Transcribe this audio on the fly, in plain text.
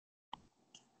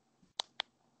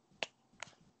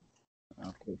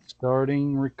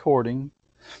Starting recording.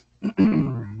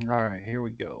 All right, here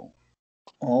we go.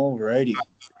 Alrighty.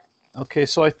 Okay,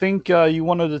 so I think you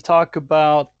wanted to talk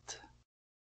about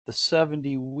the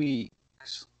 70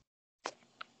 weeks.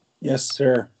 Yes,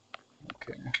 sir.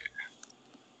 Okay.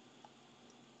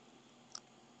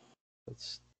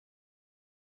 That's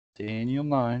Daniel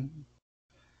 9.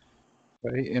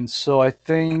 Right, and so I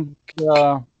think,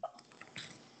 if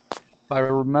I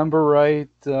remember right,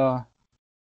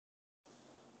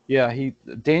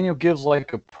 Daniel gives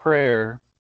like a prayer,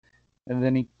 and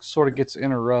then he sort of gets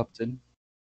interrupted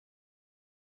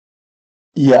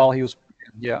Yeah. while he was,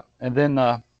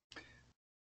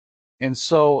 and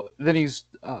so then he's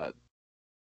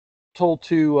told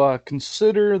to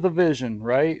consider the vision,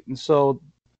 right? And so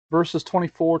verses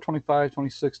 24, 25,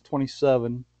 26,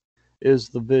 27 is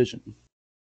the vision.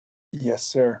 Yes,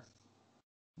 sir.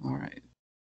 All right.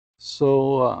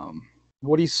 So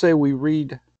what do you say we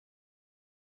read?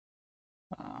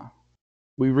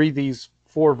 We read these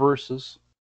 4 verses,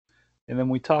 and then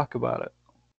we talk about it.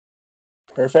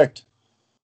 Perfect.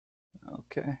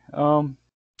 Okay.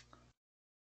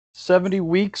 70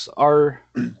 weeks are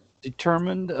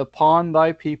determined upon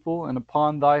thy people and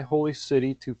upon thy holy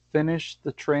city to finish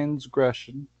the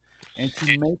transgression and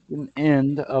to make an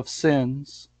end of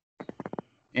sins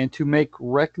and to make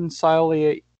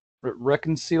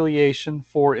reconciliation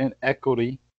for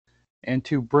inequity and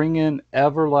to bring in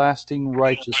everlasting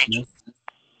righteousness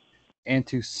and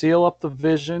to seal up the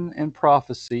vision and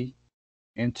prophecy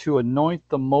and to anoint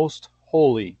the most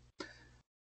holy.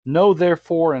 Know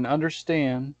therefore and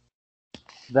understand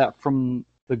that from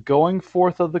the going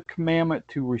forth of the commandment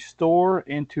to restore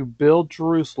and to build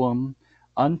Jerusalem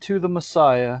unto the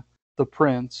Messiah, the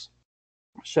Prince,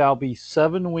 shall be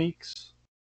 7 weeks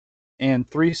and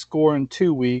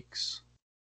 62 weeks.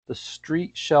 The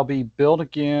street shall be built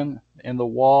again, and the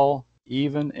wall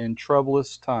even in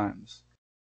troublous times.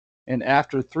 And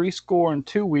after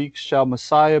 62 weeks shall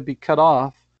Messiah be cut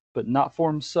off, but not for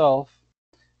himself.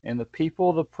 And the people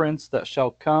of the prince that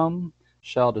shall come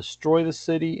shall destroy the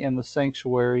city and the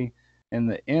sanctuary, and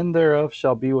the end thereof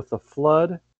shall be with a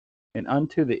flood, and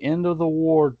unto the end of the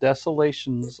war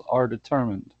desolations are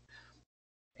determined.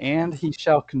 And he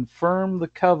shall confirm the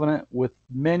covenant with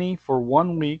many for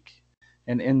 1 week,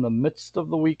 and in the midst of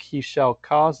the week he shall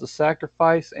cause the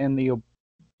sacrifice and the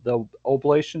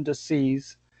oblation to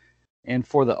cease, and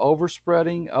for the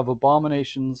overspreading of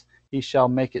abominations he shall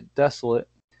make it desolate,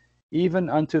 even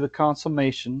unto the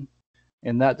consummation,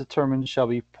 and that determined shall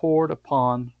be poured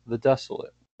upon the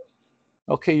desolate.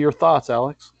 Okay, your thoughts,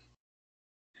 Alex?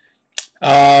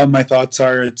 My thoughts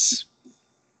are it's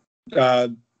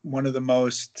one of the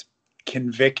most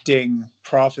convicting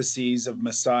prophecies of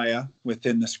Messiah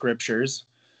within the scriptures,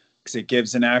 because it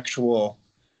gives an actual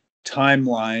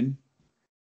timeline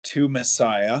to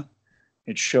Messiah.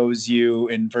 It shows you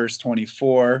in verse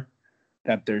 24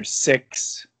 that there's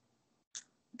 6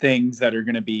 things that are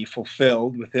going to be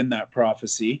fulfilled within that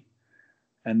prophecy.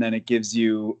 And then it gives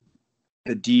you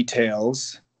the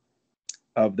details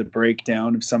of the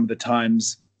breakdown of some of the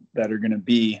times that are going to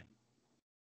be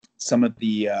some of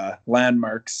the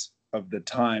landmarks of the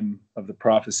time of the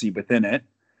prophecy within it,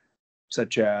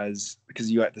 such as,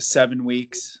 because you got the 7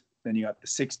 weeks, then you got the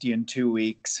 62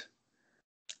 weeks.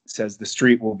 It says the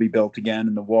street will be built again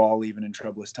and the wall even in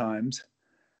troublous times.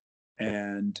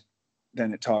 And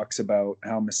then it talks about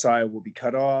how Messiah will be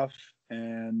cut off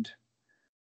and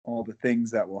all the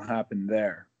things that will happen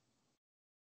there.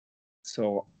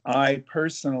 So I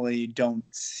personally don't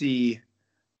see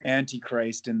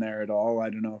Antichrist in there at all. I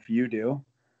don't know if you do.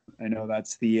 I know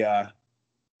that's the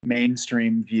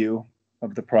mainstream view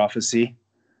of the prophecy.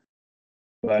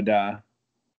 But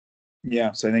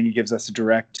yeah, so I think it gives us a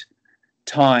direct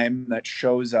time that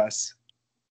shows us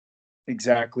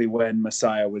exactly when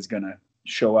Messiah was going to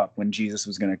show up, when Jesus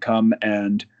was going to come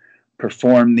and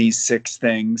perform these 6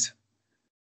 things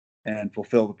and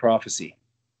fulfill the prophecy.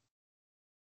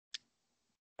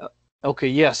 Okay,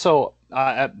 yeah, so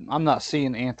I'm not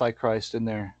seeing Antichrist in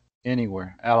there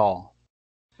anywhere at all.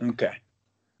 Okay.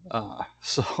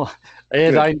 So,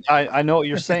 and I know what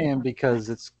you're saying,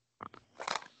 because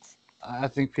I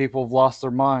think people have lost their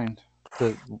mind.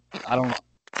 I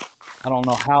don't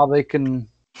know how they can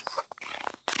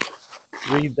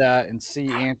read that and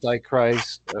see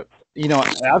Antichrist.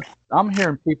 I'm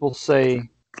hearing people say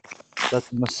that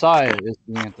the Messiah is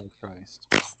the Antichrist.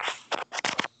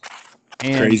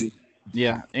 And Crazy.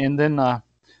 yeah, and then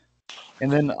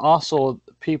also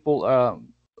people.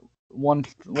 One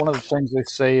of the things they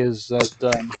say is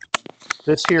that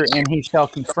this here, and he shall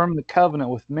confirm the covenant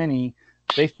with many.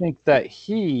 They think that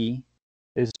he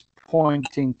is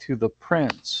pointing to the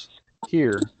prince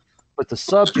here, but the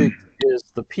subject is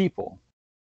the people,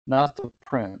 not the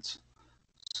prince.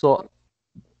 So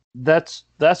that's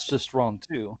just wrong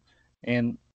too.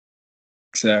 And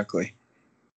Exactly.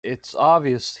 it's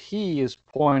obvious he is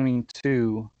pointing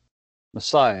to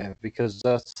Messiah because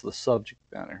that's the subject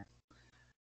matter.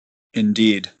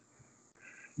 Indeed.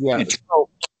 Yeah.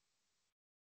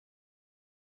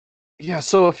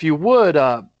 So if you would,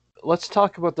 let's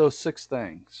talk about those 6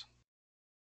 things.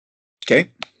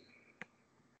 Okay.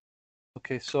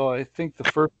 Okay, so I think the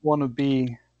first one would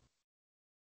be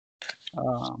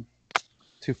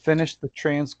to finish the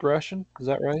transgression. Is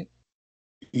that right?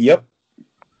 Yep.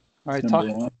 All right,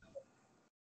 Number 1.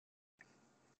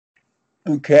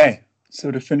 Okay.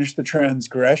 So to finish the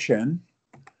transgression,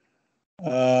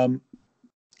 what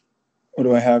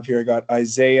do I have here? I got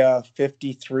Isaiah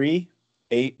 53,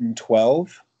 8 and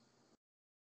 12.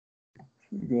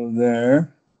 We go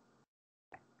there.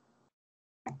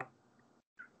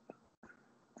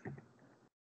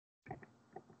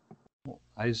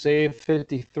 Isaiah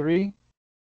 53.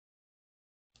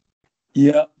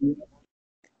 Yeah.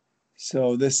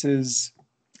 So this is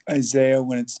Isaiah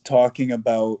when it's talking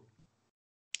about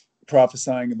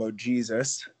prophesying about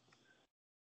Jesus.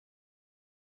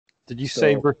 Did you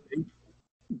say verse 8?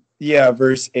 Yeah,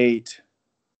 verse 8.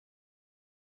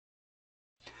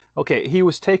 Okay, he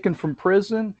was taken from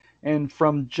prison and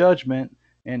from judgment,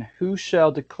 and who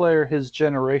shall declare his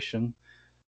generation?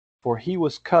 For he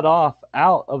was cut off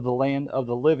out of the land of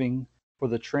the living, for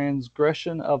the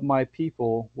transgression of my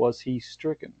people was he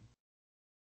stricken.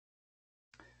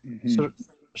 Mm-hmm. So,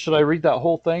 should I read that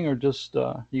whole thing, or just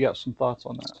you got some thoughts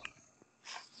on that?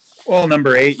 Well,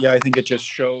 number 8, yeah, I think it just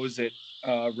shows it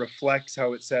reflects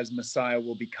how it says Messiah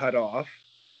will be cut off,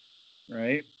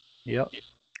 right? Yep.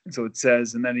 So it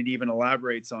says, and then it even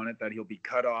elaborates on it that he'll be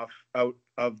cut off out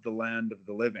of the land of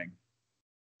the living,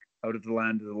 out of the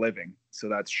land of the living. So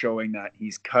that's showing that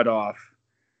he's cut off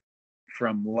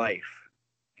from life,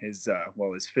 his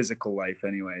physical life,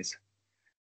 anyways.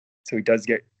 So he does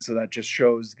get. So that just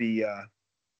shows the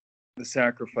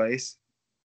sacrifice,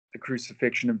 the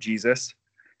crucifixion of Jesus,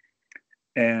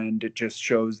 and it just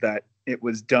shows that it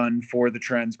was done for the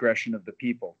transgression of the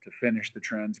people, to finish the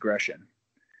transgression.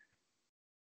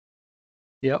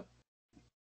 Yep.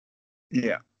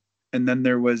 Yeah. And then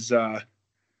there was I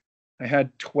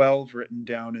had 12 written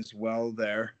down as well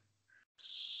there.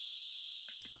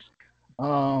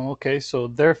 Okay, so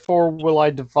therefore will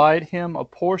I divide him a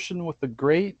portion with the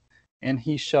great, and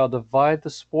he shall divide the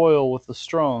spoil with the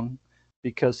strong,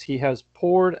 because he has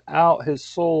poured out his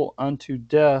soul unto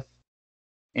death,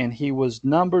 and he was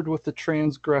numbered with the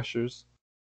transgressors,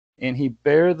 and he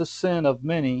bare the sin of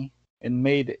many, and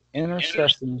made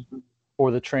intercession for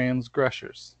the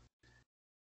transgressors.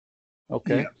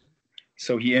 Okay. Yeah.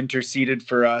 So he interceded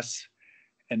for us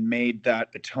and made that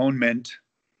atonement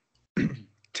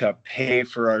to pay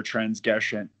for our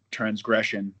transgression,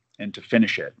 and to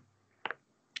finish it.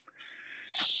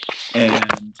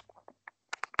 And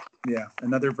yeah,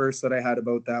 another verse that I had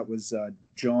about that was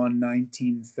John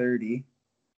 19:30.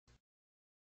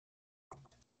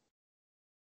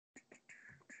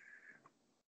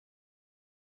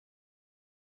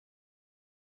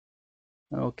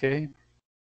 Okay.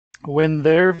 When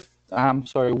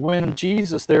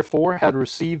Jesus therefore had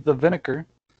received the vinegar,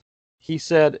 he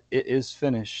said, "It is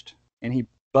finished," and he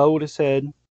bowed his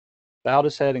head,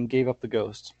 and gave up the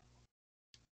ghost.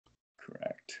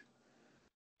 Correct.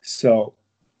 So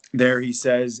there he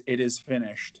says, "It is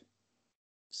finished."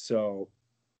 So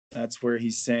that's where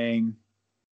he's saying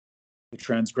the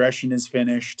transgression is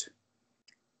finished,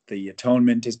 the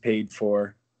atonement is paid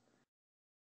for,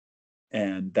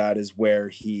 and that is where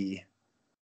he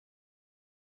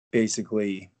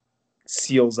basically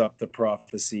seals up the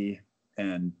prophecy,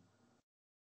 and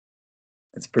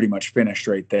it's pretty much finished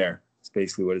right there. It's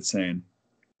basically what it's saying.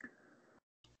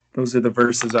 Those are the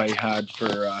verses I had for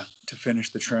to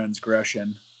finish the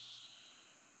transgression.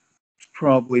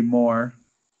 Probably more.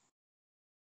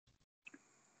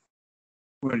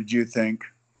 What did you think?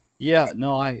 Yeah,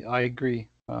 no, I agree.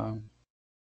 I'm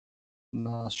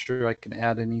not sure I can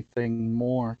add anything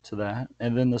more to that.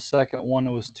 And then the second one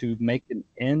was to make an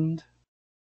end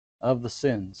of the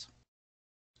sins.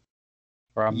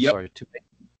 Or I'm Yep. sorry, to make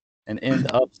an end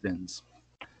of sins.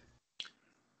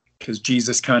 Because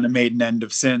Jesus kind of made an end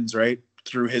of sins, right?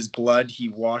 Through his blood, he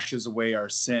washes away our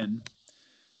sin.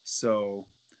 So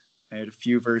I had a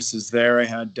few verses there. I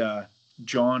had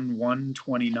John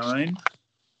 1:29.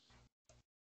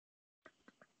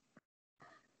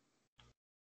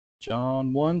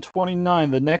 John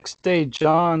 1:29. The next day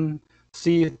John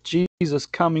seeth Jesus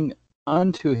coming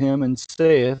unto him, and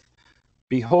saith,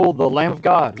 Behold the Lamb of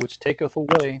God, which taketh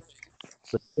away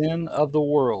the sin of the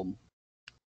world.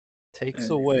 Takes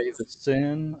And, away the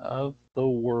sin of the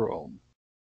world.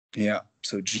 yeah.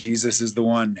 So Jesus is the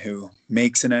one who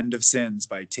makes an end of sins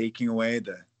by taking away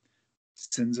the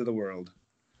sins of the world.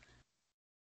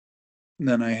 And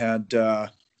then I had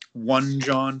 1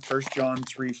 John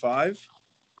 3:5.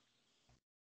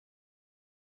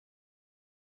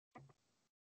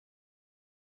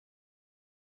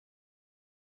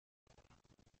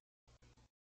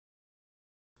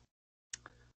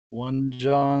 One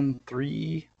John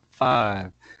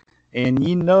 3:5. And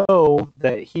ye know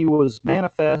that he was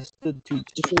manifested to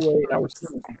take away our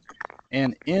sins,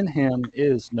 and in him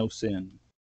is no sin.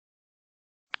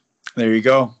 There you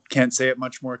go. Can't say it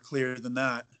much more clear than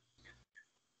that.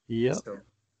 Yep. So,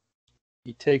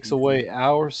 He takes away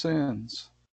our sins.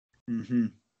 which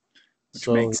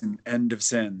So, makes an end of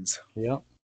sins. yep,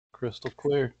 crystal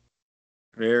clear.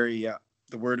 Very, yeah.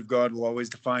 The word of God will always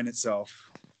define itself.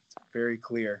 It's very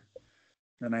clear.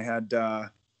 Then I had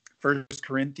 1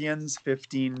 Corinthians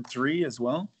 15:3 as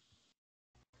well.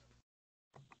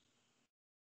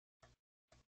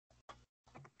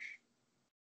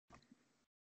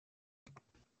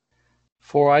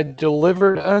 For I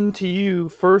delivered unto you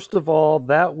first of all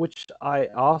that which I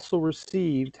also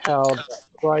received, how that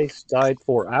Christ died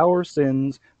for our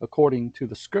sins according to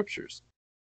the Scriptures.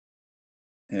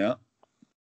 Yeah.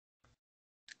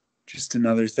 Just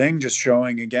another thing, just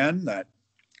showing again that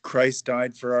Christ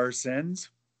died for our sins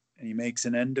and he makes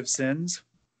an end of sins.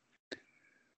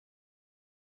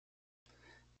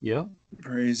 Yep.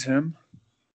 Praise him.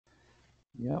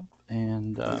 Yep.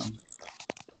 And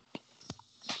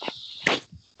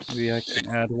maybe I can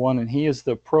add one. And he is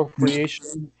the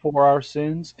appropriation for our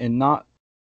sins, and not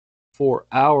for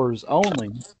ours only,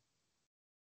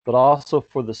 but also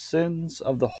for the sins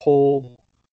of the whole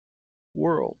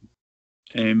world.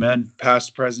 Amen.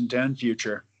 Past, present, and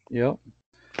future. Yep.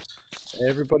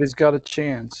 Everybody's got a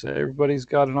chance. Everybody's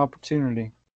got an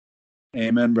opportunity.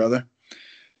 Amen, brother.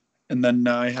 And then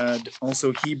I had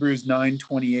also Hebrews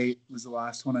 9:28 was the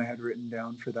last one I had written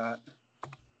down for that.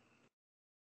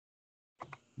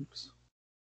 Oops.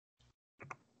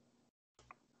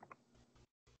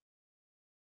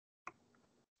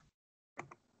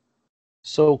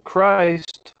 So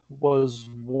Christ was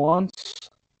once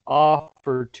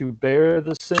offered to bear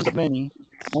the sins of many.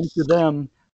 Unto them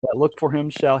that look for him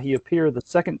shall he appear the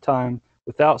second time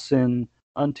without sin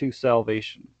unto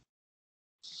salvation.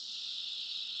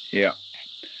 Yeah.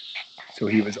 So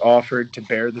he was offered to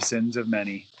bear the sins of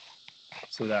many,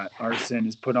 so that our sin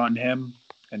is put on him,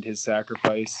 and his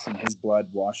sacrifice and his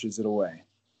blood washes it away,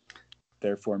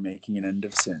 therefore making an end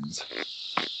of sins.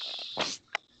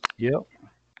 Yep.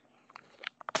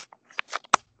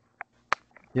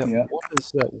 Yep. Yeah. What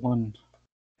is that one?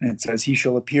 And it says he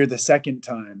shall appear the second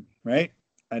time, right?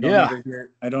 I don't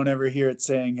ever hear it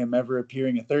saying him ever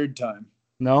appearing a third time.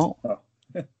 No. Oh.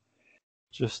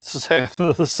 Just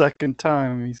the second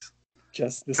time he's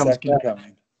Just the comes second back.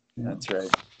 coming. Yeah. That's right.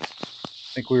 I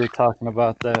think we were talking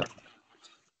about that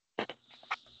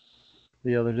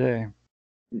the other day.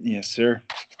 Yes, sir.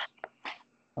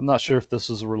 I'm not sure if this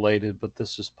is related, but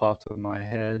this just popped in my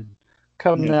head.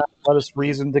 Come Yeah. now, let us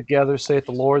reason together, saith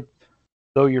the Lord.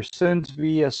 Though your sins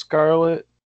be as scarlet,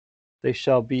 they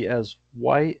shall be as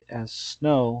white as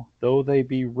snow. Though they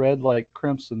be red like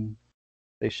crimson,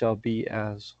 they shall be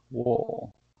as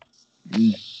wool.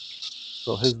 Mm.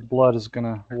 So his blood is going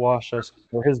to wash us,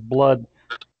 or his blood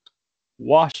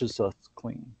washes us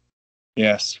clean.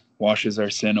 Yes. Washes our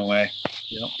sin away.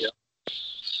 Yep.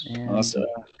 And Awesome.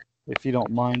 if you don't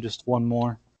mind, just one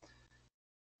more.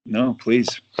 No,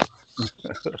 please.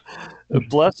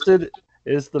 Blessed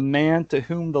is the man to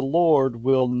whom the Lord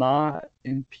will not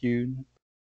impute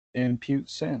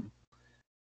sin.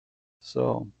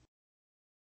 So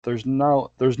there's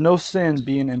no sin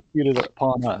being imputed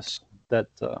upon us that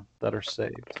are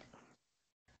saved.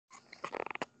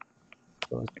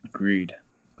 So Agreed.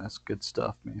 that's good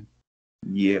stuff, man.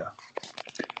 Yeah.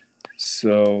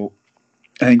 So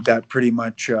I think that pretty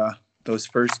much those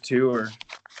first two are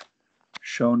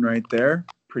shown right there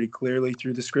pretty clearly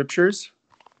through the scriptures.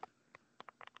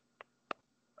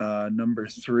 Number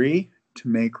 3, to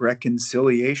make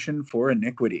reconciliation for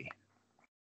iniquity.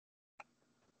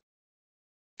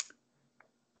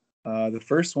 The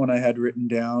first one I had written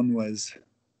down was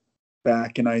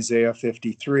back in Isaiah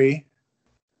 53.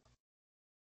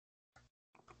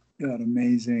 That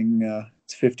amazing,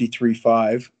 it's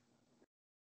 53:5.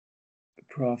 The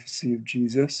prophecy of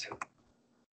Jesus.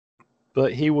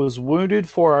 But he was wounded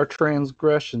for our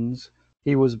transgressions,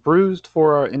 he was bruised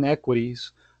for our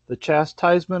iniquities. The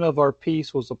chastisement of our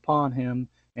peace was upon him,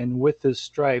 and with his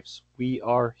stripes we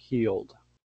are healed.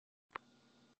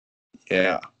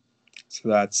 Yeah. So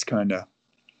that's kind of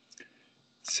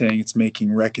saying it's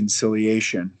making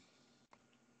reconciliation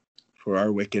for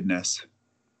our wickedness,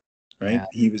 right?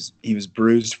 Yeah. He was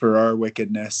bruised for our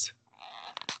wickedness.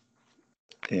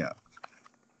 Yeah.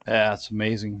 That's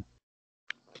amazing.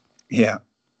 Yeah.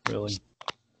 Really.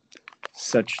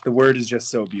 The word is just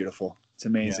so beautiful. It's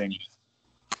amazing. Yeah.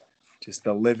 Just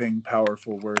the living,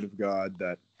 powerful word of God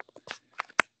that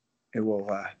it will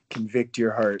convict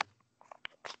your heart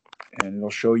and it'll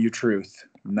show you truth.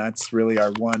 And that's really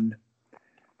our one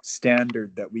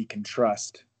standard that we can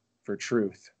trust for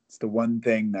truth. It's the one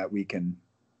thing that we can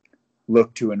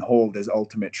look to and hold as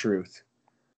ultimate truth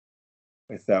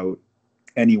without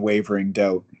any wavering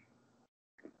doubt.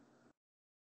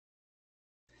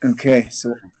 Okay,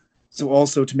 so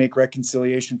also to make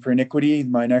reconciliation for iniquity,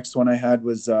 my next one I had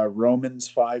was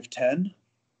Romans 5:10.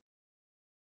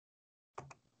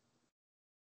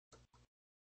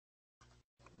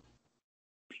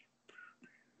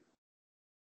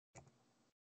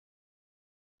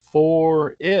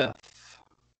 For if,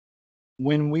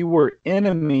 when we were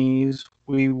enemies,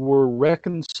 we were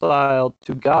reconciled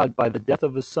to God by the death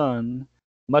of his Son,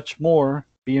 much more,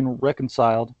 being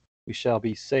reconciled, we shall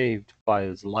be saved by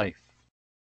his life.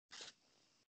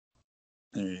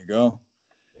 There you go.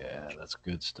 Yeah, that's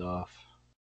good stuff.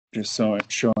 Just so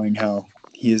it's showing how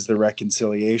he is the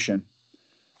reconciliation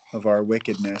of our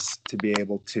wickedness to be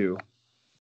able to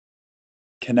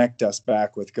connect us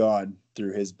back with God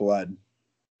through his blood,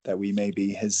 that we may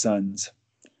be his sons.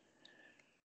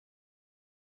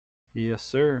 Yes,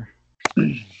 sir.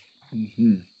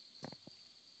 Mm-hmm.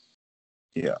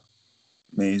 Yeah,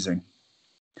 amazing.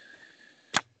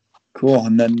 Cool.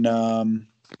 And then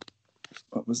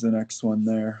what was the next one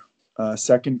there?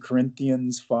 2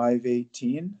 Corinthians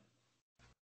 5:18.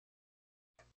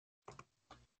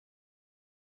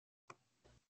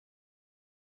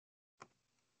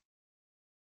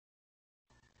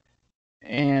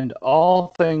 And all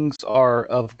things are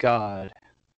of God,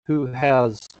 who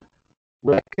has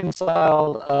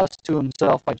reconciled us to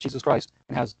himself by Jesus Christ,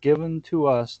 and has given to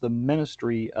us the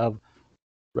ministry of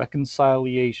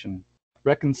reconciliation.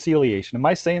 Reconciliation. Am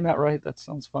I saying that right? That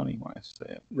sounds funny when I say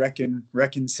it.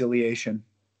 Reconciliation.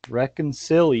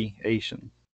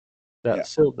 Reconciliation. Yeah.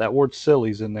 That word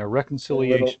silly's in there.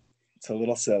 Reconciliation. It's a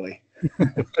little silly.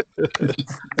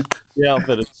 Yeah,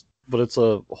 but it's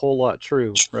a whole lot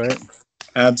true, right?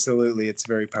 Absolutely. It's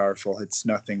very powerful. It's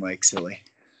nothing like silly.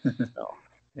 No.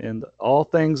 And all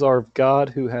things are of God,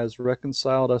 who has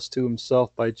reconciled us to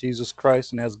himself by Jesus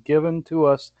Christ, and has given to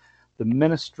us the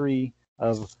ministry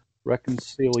of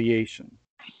reconciliation.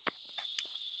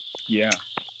 Yeah.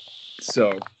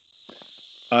 So,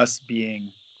 us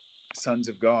being sons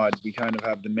of God, we kind of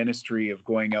have the ministry of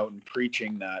going out and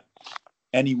preaching that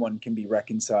anyone can be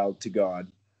reconciled to God,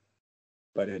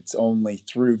 but it's only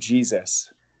through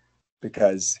Jesus,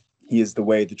 because he is the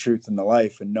way, the truth, and the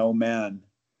life, and no man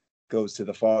goes to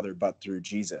the Father but through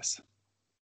Jesus.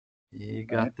 You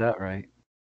got Right? that right.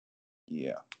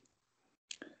 Yeah.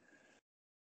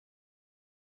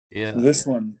 Yeah. So this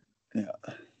one, yeah,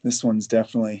 this one's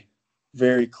definitely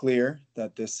very clear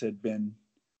that this had been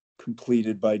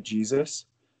completed by Jesus.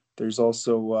 There's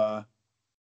also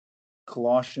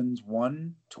Colossians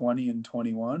 1:20 and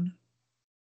 21.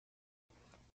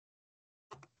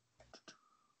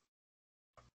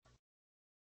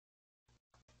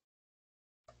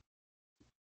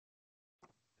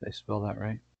 Did I spell that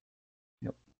right?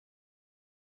 Yep.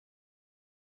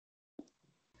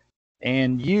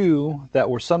 And you that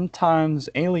were sometimes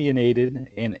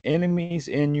alienated and enemies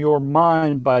in your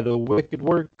mind by wicked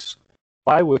works,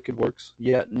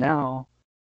 yet now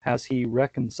has he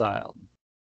reconciled.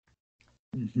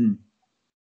 Mm-hmm.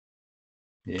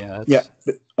 Yeah, Yeah.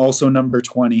 that's Also number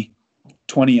 20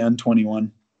 and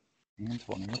 21. and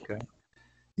 20. Okay.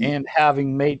 Yeah. And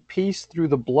having made peace through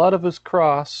the blood of his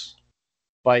cross,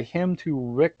 by him to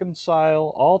reconcile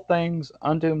all things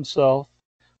unto himself.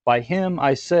 By him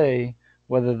I say,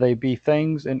 whether they be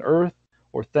things in earth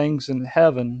or things in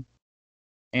heaven.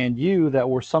 And you that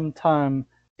were sometime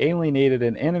alienated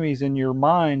and enemies in your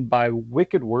mind by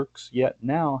wicked works, yet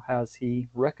now has he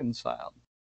reconciled.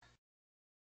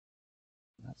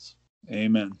 That's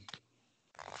Amen.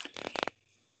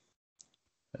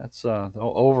 that's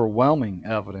overwhelming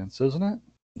evidence, isn't it?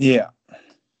 Yeah.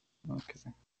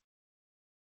 Okay.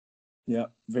 Yeah.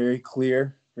 Very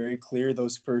clear. Very clear.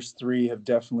 Those first three have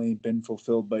definitely been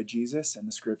fulfilled by Jesus, and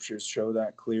the scriptures show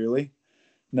that clearly.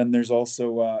 And then there's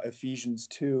also Ephesians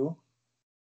 2.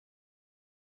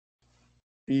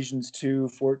 Ephesians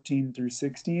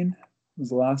 2:14-16 was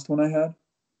the last one I had.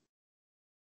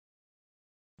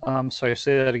 Sorry,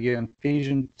 say that again.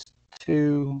 Ephesians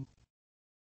 2.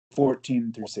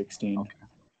 14-16.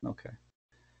 Okay.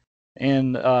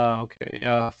 And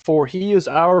for he is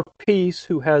our peace,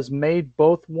 who has made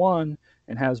both one,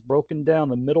 and has broken down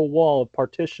the middle wall of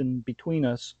partition between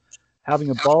us, having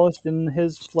abolished in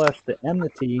his flesh the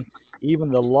enmity, even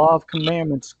the law of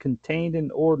commandments contained in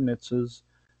ordinances,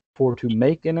 for to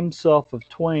make in himself of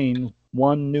twain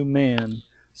one new man,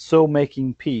 so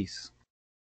making peace,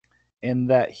 and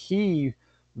that he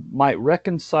might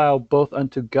reconcile both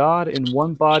unto God in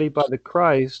one body by the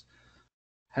Christ,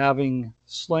 having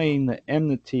slain the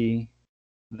enmity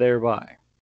thereby.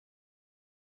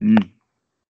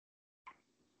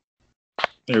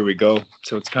 There we go.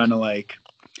 So it's kind of like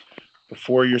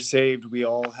before you're saved, we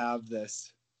all have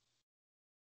this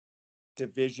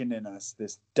division in us,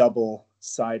 this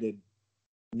double-sided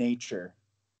nature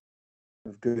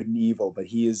of good and evil, but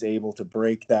he is able to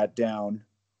break that down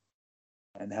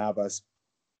and have us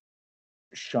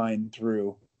shine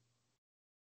through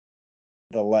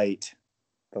the light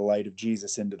of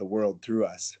Jesus into the world through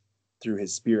us, through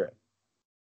his spirit,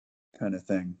 kind of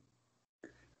thing.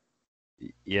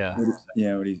 Yeah.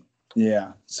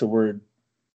 Yeah. So we're,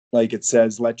 like it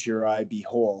says, let your eye be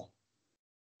whole,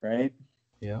 right?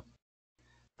 Yeah.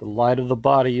 The light of the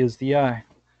body is the eye.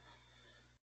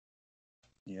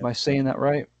 Yep. Am I saying that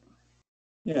right?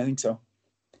 Yeah, I think so.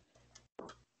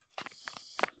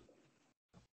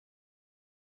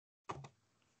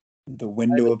 The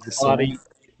window of the body. Soul.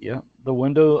 Yeah. The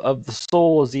window of the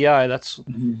soul is the eye. That's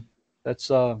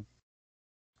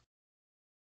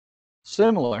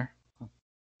similar,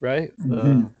 right?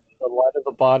 The light of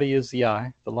the body is the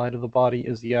eye. The light of the body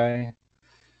is the eye.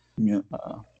 Yeah.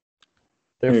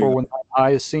 Therefore, when thine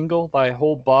eye is single, thy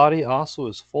whole body also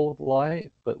is full of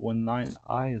light. But when thine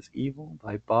eye is evil,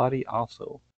 thy body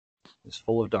also is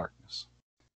full of darkness.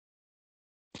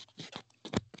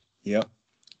 Yep.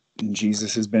 And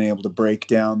Jesus has been able to break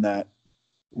down that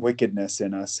wickedness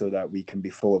in us so that we can be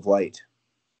full of light.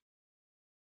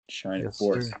 Shine it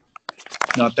forth. Sir.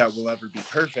 Not that we'll ever be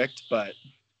perfect, but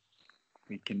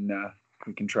we can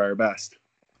try our best.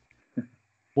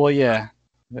 Well, yeah.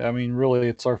 I mean, really,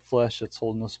 it's our flesh that's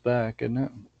holding us back, isn't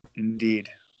it? Indeed.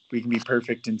 We can be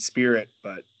perfect in spirit,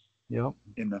 but yep.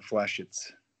 in the flesh,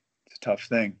 it's a tough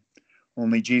thing.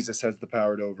 Only Jesus has the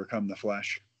power to overcome the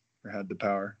flesh, or had the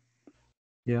power.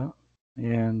 Yeah.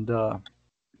 And our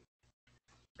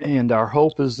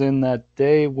hope is in that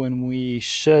day when we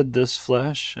shed this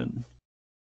flesh and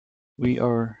we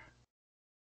are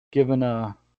given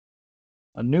a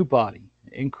new body,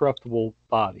 incorruptible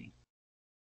body.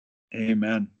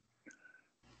 Amen.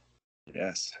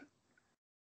 Yes.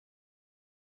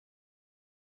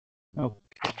 Okay.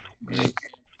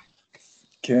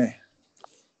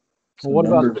 So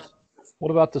well, what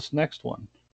about this next one?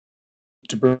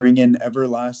 To bring in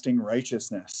everlasting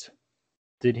righteousness.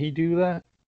 Did he do that?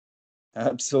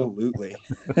 Absolutely.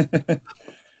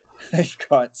 I've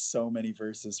got so many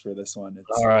verses for this one.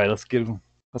 All right, let's get them.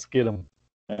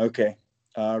 Okay.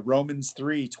 Romans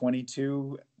 3,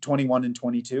 21 and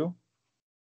 22.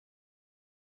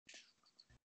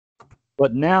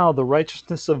 But now the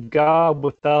righteousness of God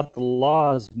without the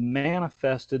law is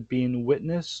manifested, being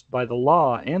witnessed by the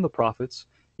law and the prophets,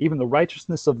 even the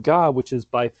righteousness of God which is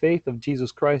by faith of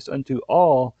Jesus Christ unto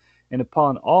all and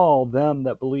upon all them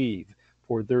that believe,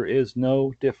 for there is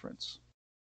no difference.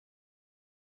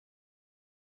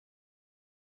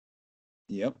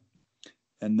 Yep.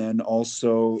 And then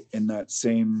also in that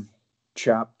same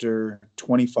chapter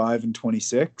 25 and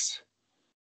 26.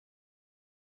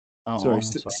 Sorry.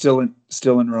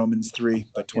 Still in Romans 3,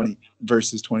 but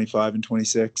verses 25 and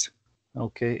 26.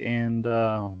 Okay, and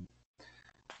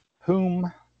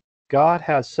whom God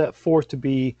has set forth to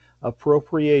be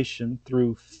appropriation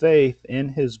through faith in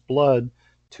his blood,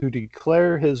 to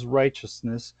declare his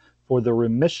righteousness for the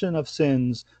remission of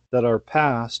sins that are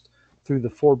past through the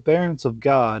forbearance of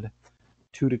God,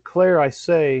 to declare, I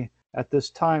say, at this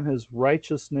time his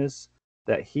righteousness,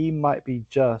 that he might be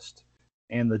just,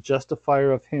 and the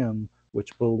justifier of him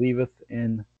which believeth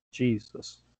in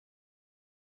Jesus.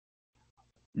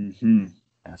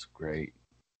 That's great.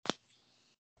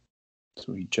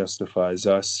 So he justifies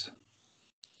us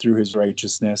through his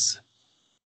righteousness.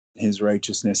 His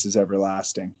righteousness is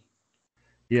everlasting.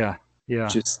 Yeah.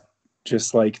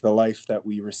 Just like the life that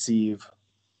we receive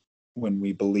when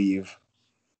we believe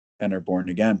and are born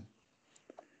again.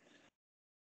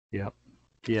 Yep.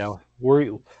 Yeah.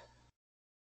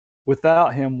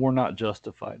 Without him, we're not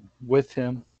justified. With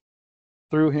him,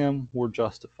 through him, we're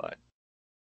justified.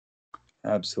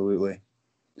 Absolutely.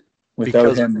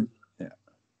 Without him, yeah.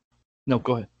 No,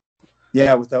 go ahead.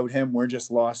 Yeah, without him, we're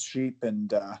just lost sheep,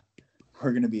 and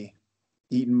we're going to be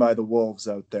eaten by the wolves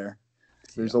out there.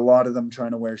 There's a lot of them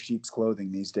trying to wear sheep's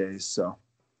clothing these days. So,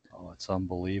 it's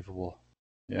unbelievable.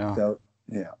 Yeah.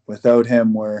 Without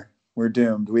him, we're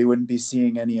doomed. We wouldn't be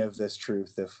seeing any of this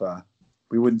truth if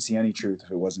we wouldn't see any truth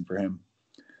if it wasn't for him.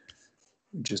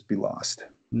 We'd just be lost.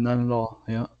 None at all.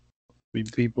 Yeah.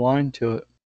 We'd be blind to it.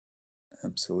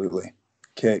 Absolutely.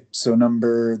 Okay, so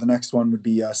the next one would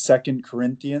be 2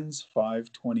 Corinthians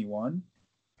 5:21.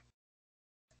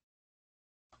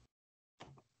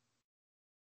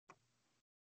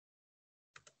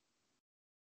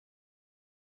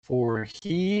 For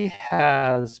he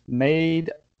has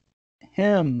made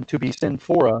him to be sin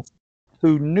for us,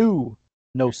 who knew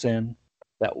no sin,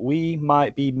 that we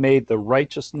might be made the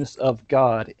righteousness of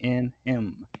God in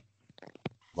him.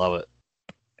 Love it.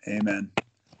 Amen.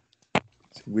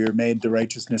 So we are made the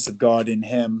righteousness of God in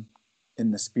him,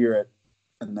 in the Spirit,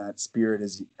 and that Spirit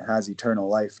has eternal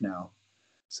life now.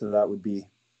 So that would be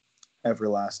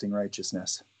everlasting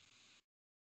righteousness.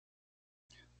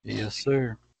 Yes,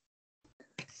 sir.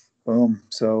 Boom.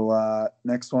 So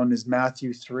next one is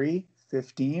Matthew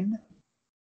 3:15.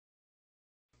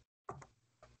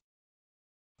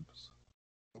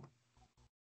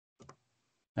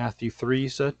 Matthew 3, you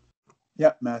said?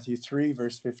 Yep, Matthew 3,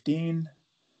 verse 15.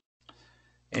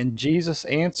 And Jesus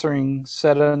answering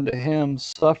said unto him,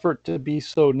 Suffer it to be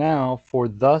so now, for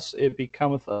thus it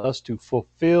becometh us to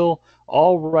fulfill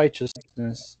all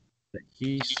righteousness that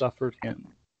he suffered him.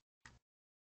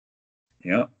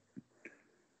 Yep.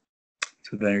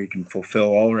 So there you can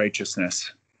fulfill all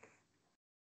righteousness,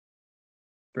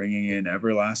 bringing in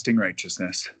everlasting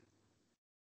righteousness.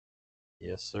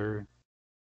 Yes, sir.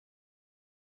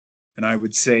 And I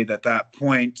would say that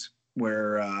point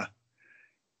where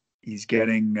he's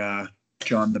getting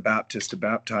John the Baptist to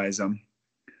baptize him,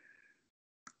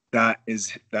 that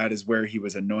is where he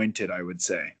was anointed, I would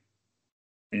say,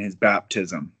 in his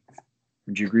baptism.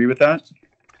 Would you agree with that?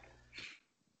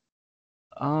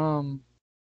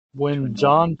 When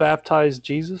John baptized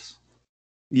Jesus?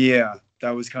 Yeah,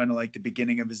 that was kind of like the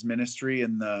beginning of his ministry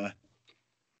and the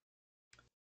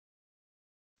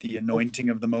anointing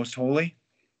of the Most Holy.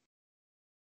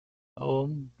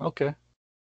 Oh, okay.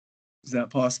 Is that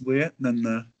possibly it? And then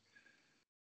the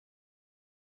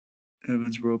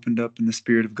heavens were opened up and the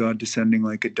Spirit of God descending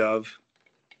like a dove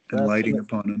and lighting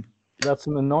upon him. That's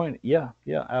an anointing. Yeah,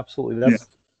 absolutely.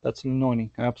 That's an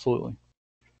anointing. Absolutely.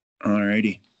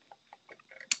 Alrighty.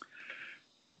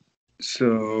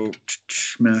 So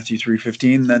Matthew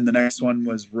 3:15. Then the next one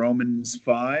was Romans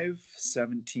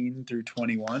 5:17 through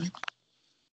 21.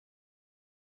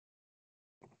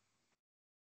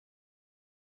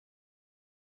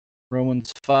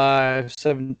 Romans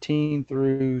 5:17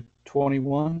 through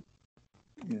 21.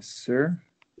 Yes, sir.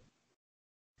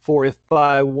 For if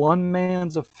by one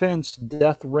man's offense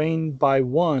death reigned by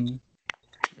one,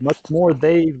 much more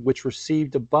they which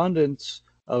received abundance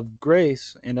of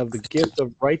grace and of the gift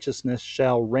of righteousness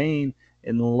shall reign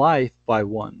in life by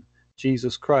one,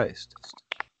 Jesus Christ.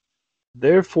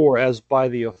 Therefore, as by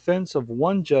the offense of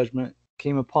one judgment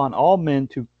came upon all men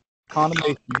to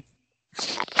condemnation,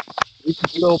 even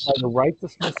so by the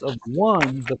righteousness of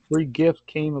one the free gift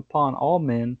came upon all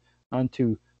men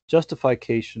unto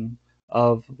justification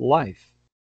of life.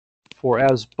 For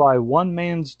as by one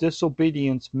man's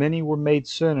disobedience many were made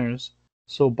sinners,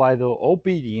 so by the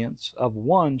obedience of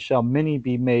one shall many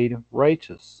be made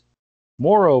righteous.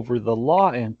 Moreover, the law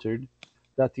entered,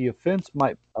 that the offense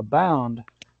might abound,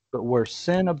 but where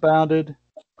sin abounded,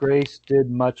 grace did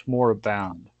much more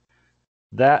abound,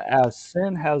 that as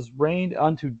sin has reigned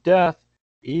unto death,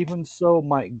 even so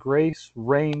might grace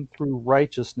reign through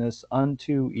righteousness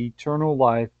unto eternal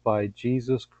life by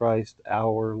Jesus Christ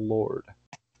our Lord.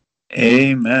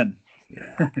 Amen.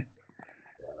 Yeah,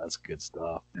 that's good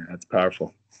stuff. Yeah, that's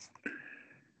powerful.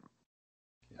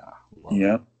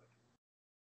 Yeah.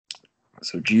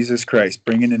 So Jesus Christ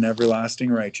bringing in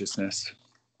everlasting righteousness.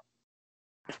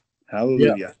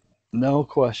 Hallelujah. Yep. No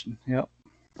question. Yep.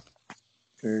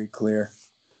 Very clear.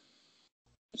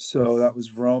 So that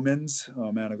was Romans.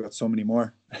 Oh man, I've got so many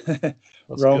more.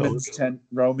 Romans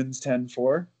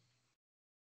 10:4.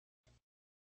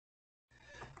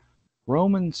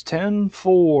 Romans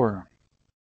 10:4.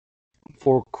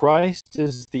 For Christ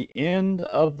is the end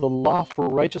of the law for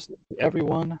righteousness to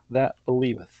everyone that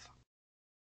believeth.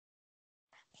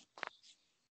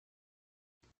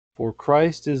 For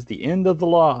Christ is the end of the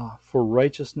law for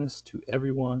righteousness to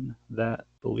everyone that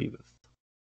believeth.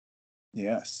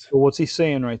 Yes. So what's he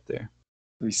saying right there?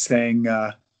 He's saying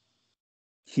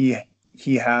he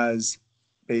he has,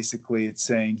 basically it's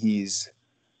saying he's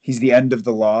the end of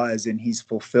the law, as in he's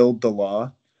fulfilled the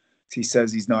law. He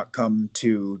says he's not come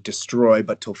to destroy,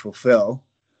 but to fulfill.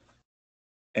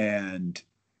 And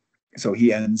so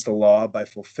he ends the law by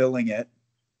fulfilling it.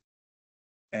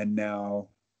 And now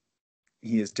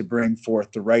he is to bring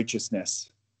forth the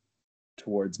righteousness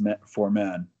for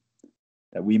man,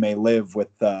 that we may live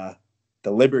with the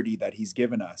liberty that he's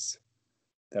given us,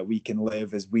 that we can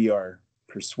live as we are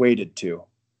persuaded to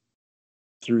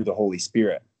through the Holy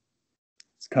Spirit.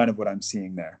 It's kind of what I'm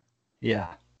seeing there.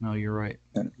 Yeah. No, you're right.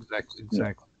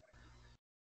 Exactly.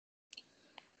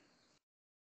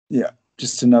 Yeah.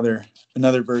 Just another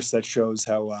verse that shows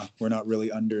how we're not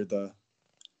really under the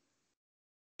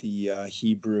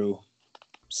Hebrew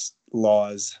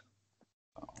laws,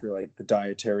 for like the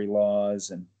dietary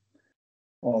laws and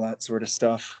all that sort of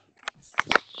stuff.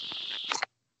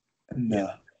 And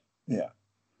yeah.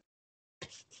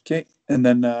 Okay. And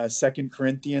then 2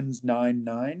 Corinthians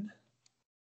 9:9.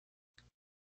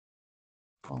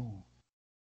 Oh,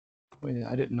 wait,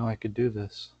 I didn't know I could do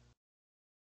this.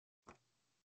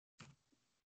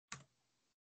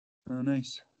 Oh,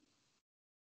 nice.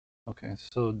 Okay,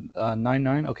 so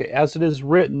 9:9. Okay, as it is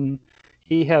written,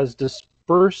 he has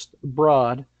dispersed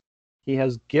abroad, he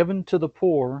has given to the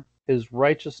poor, his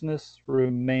righteousness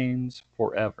remains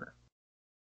forever.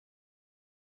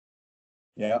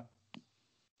 Yeah.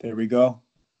 There we go.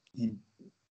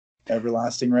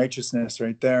 Everlasting righteousness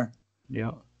right there.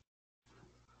 Yeah.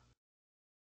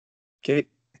 Okay.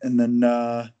 And then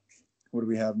what do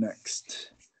we have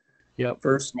next? Yep.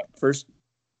 First,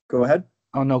 go ahead.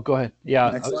 Oh no, go ahead.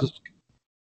 Yeah, Next one.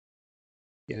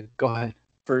 Yeah, go ahead.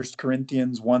 1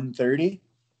 Corinthians 1:30.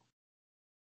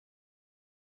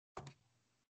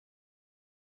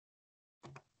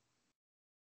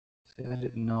 See, I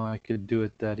didn't know I could do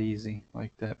it that easy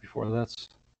like that before. That's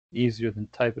easier than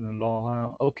typing it all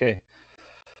out. Okay.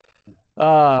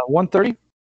 1:30.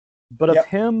 But of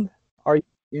him are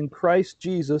in Christ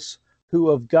Jesus, who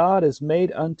of God is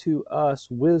made unto us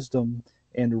wisdom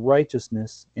and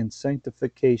righteousness and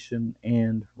sanctification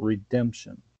and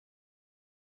redemption.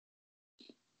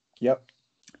 Yep.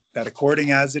 That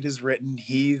according as it is written,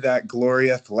 he that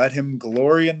glorieth, let him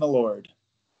glory in the Lord.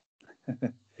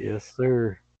 Yes,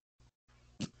 sir.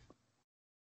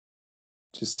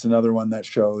 Just another one that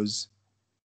shows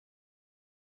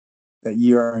that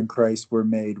ye are in Christ were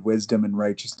made wisdom and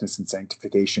righteousness and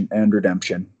sanctification and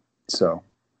redemption. So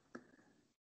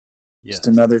just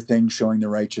another thing showing the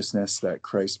righteousness that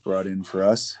Christ brought in for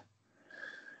us.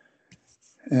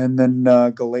 And then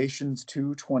Galatians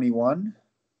 2:21.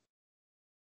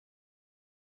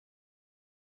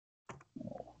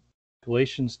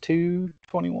 Galatians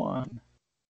 2:21.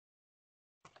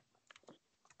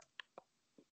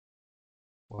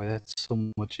 Boy, that's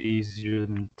so much easier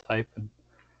than typing.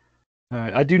 All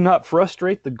right. I do not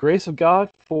frustrate the grace of God,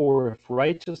 for if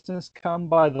righteousness come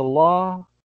by the law,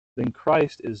 then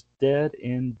Christ is dead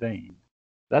in vain.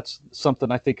 That's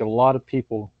something I think a lot of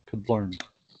people could learn.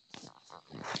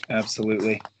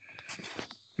 Absolutely.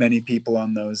 Many people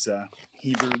on those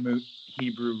Hebrew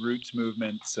roots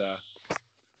movements are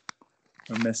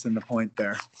missing the point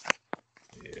there.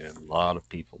 Yeah, a lot of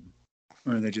people.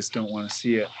 Or they just don't want to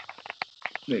see it.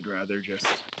 They'd rather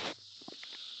just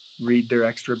read their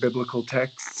extra biblical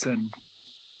texts and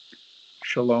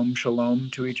shalom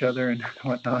to each other and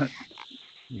whatnot.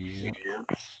 Yeah.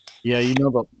 Yeah,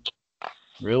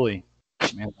 really,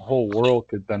 man, the whole world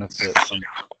could benefit from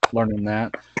learning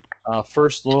that.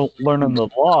 First, learning the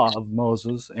law of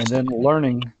Moses, and then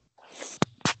learning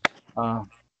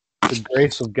the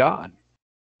grace of God,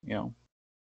 Yeah.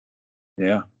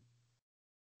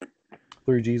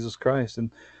 through Jesus Christ.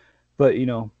 But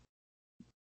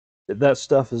that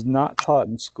stuff is not taught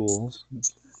in schools.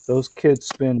 Those kids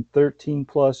spend 13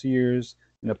 plus years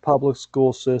in a public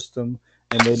school system,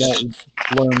 and they don't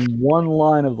learn one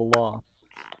line of the law.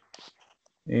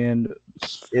 And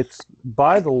it's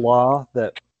by the law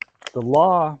that the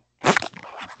law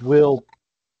will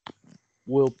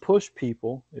push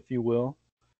people, if you will,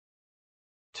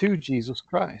 to Jesus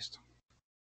Christ.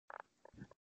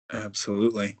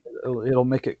 Absolutely. It'll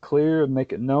make it clear and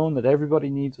make it known that everybody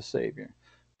needs a savior.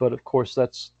 But of course,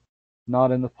 that's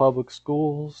not in the public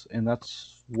schools, and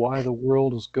that's why the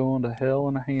world is going to hell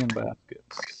in a handbasket.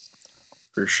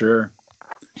 For sure.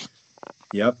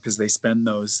 Yep, because they spend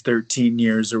those 13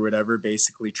 years or whatever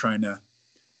basically trying to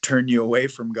turn you away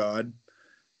from God.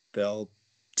 They'll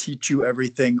teach you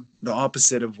everything the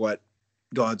opposite of what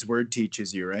God's word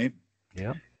teaches you, right?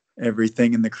 Yeah.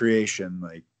 Everything in the creation,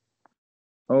 like,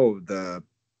 what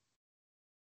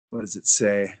does it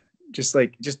say?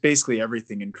 just basically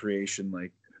everything in creation,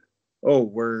 like, oh,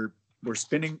 we're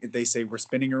spinning. They say we're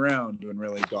spinning around, when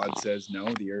really God says,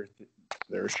 no, the earth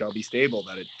shall be stable,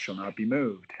 that it shall not be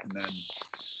moved. And then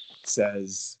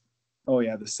says, oh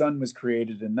yeah, the sun was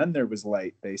created and then there was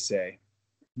light, they say.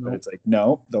 But it's like,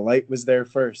 no, the light was there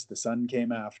first, the sun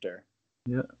came after.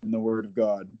 Yeah. In the word of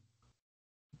God.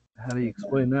 How do you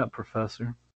explain that,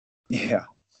 Professor? Yeah.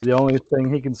 The only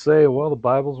thing he can say, well, the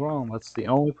Bible's wrong. That's the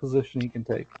only position he can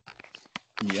take.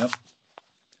 Yep.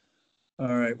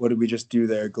 All right, what did we just do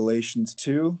there? Galatians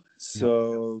 2.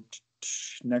 So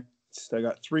next, I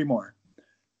got 3 more.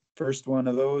 First one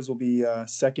of those will be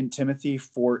 2 Timothy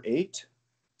 4:8.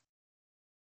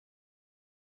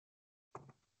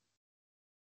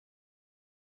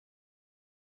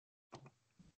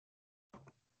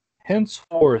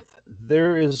 Henceforth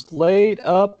there is laid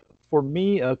up for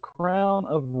me a crown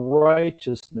of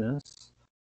righteousness,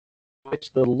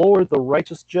 which the Lord the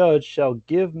righteous judge shall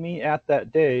give me at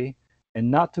that day,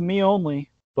 and not to me only,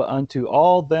 but unto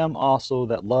all them also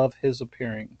that love his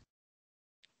appearing.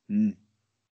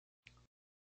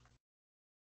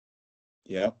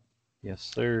 Yep. Yes,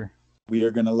 sir. We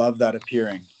are going to love that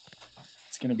appearing.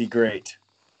 It's going to be great.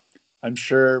 I'm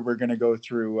sure we're going to go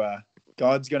through,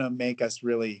 God's going to make us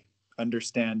really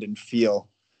understand and feel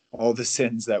all the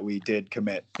sins that we did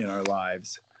commit in our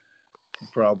lives. He'll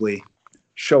probably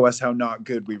show us how not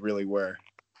good we really were.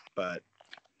 But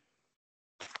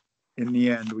in the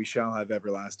end, we shall have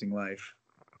everlasting life.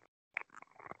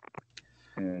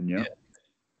 And Yeah.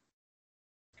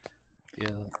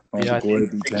 All the glory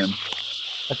be to him.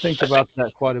 I think about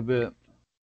that quite a bit.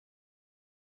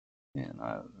 And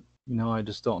I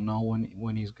just don't know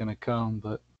when he's going to come,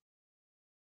 but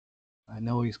I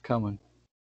know he's coming.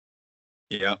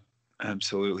 Yeah,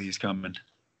 absolutely, he's coming.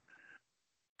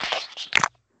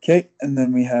 Okay, and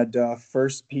then we had 1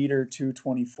 Peter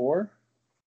 2:24.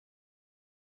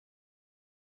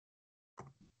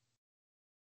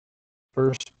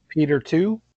 First Peter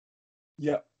 2.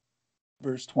 Yep,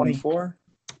 verse 24.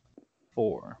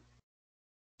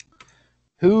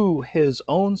 Who his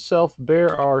own self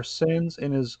bare our sins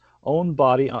in his own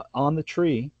body on the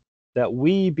tree, that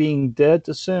we, being dead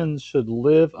to sins, should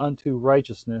live unto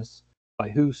righteousness, by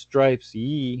whose stripes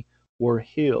ye were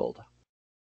healed.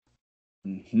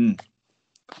 Mm-hmm.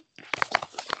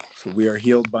 So we are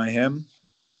healed by him,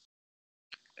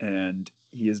 and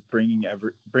he is bring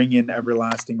in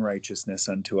everlasting righteousness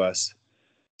unto us.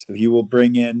 So he will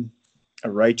bring in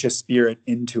a righteous spirit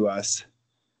into us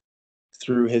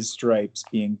through his stripes,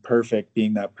 being perfect,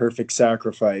 being that perfect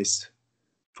sacrifice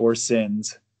for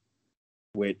sins,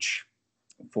 which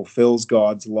fulfills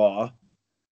God's law.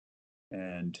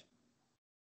 And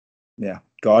yeah,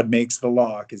 God makes the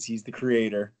law because he's the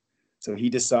creator. So he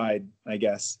decide, I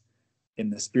guess,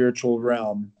 in the spiritual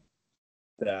realm,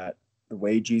 that the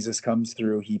way Jesus comes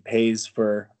through, he pays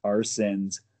for our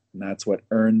sins, and that's what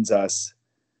earns us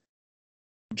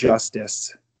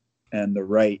justice and the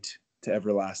right to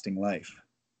everlasting life.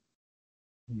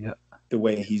 Yeah. The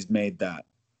way he's made that.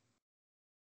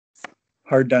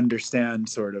 Hard to understand,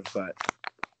 sort of, but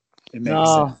it makes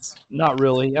sense. Not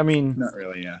really. I mean, Not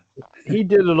really, yeah. he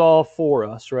did it all for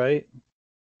us, right?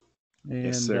 And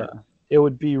Yes, sir. It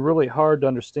would be really hard to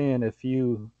understand if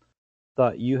you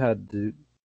thought you had to,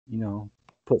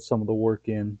 put some of the work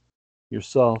in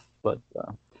yourself, but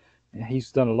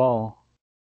he's done it all.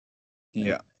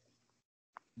 Yeah. And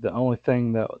the only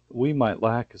thing that we might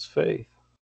lack is faith.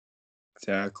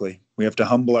 Exactly. We have to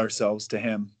humble ourselves to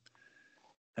him,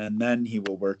 and then he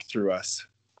will work through us.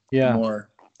 Yeah.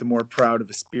 The more proud of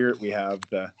a spirit we have,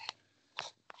 the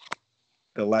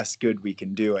less good we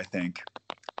can do, I think.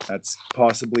 That's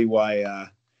possibly why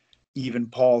even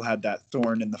Paul had that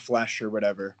thorn in the flesh or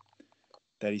whatever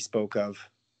that he spoke of,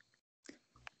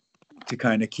 to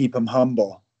kind of keep him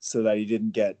humble so that he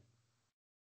didn't get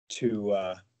too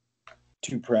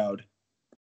proud.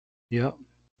 Yep.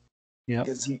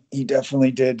 Because he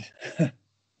definitely did.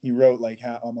 He wrote like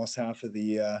almost half of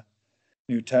the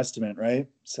New Testament, right?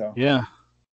 So yeah,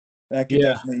 that could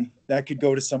definitely, that could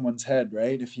go to someone's head,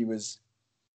 right? If he was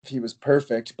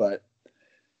perfect, but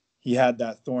he had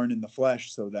that thorn in the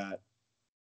flesh so that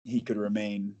he could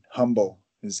remain humble,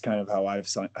 is kind of how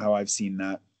I've seen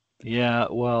that. Yeah,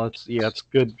 well, it's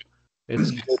good.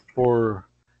 It's good for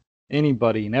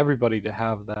anybody and everybody to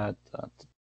have that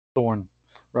thorn,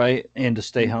 right? And to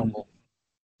stay humble.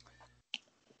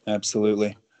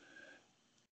 Absolutely.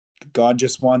 God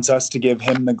just wants us to give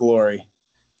him the glory.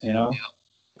 You know,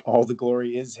 all the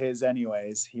glory is his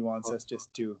anyways. He wants us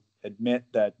just to admit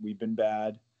that we've been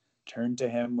bad, turn to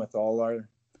him with all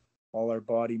our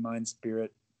body, mind,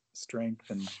 spirit, strength,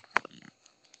 and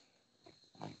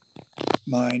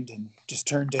mind and just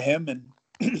turn to him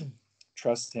and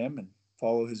trust him and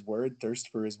follow his word, thirst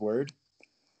for his word,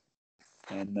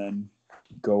 and then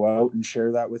go out and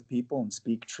share that with people and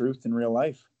speak truth in real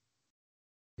life.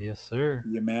 Yes, sir.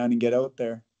 Be a man and get out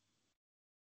there.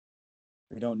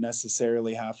 We don't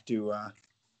necessarily have to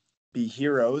be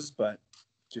heroes, but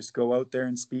just go out there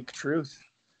and speak truth.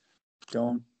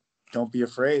 Don't be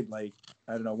afraid. Like,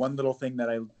 I don't know, one little thing that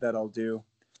I'll do,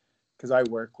 because I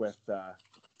work with a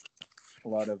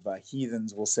lot of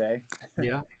heathens, we'll say.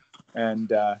 Yeah.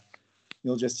 And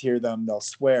you'll just hear them, they'll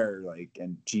swear, like,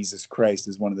 and Jesus Christ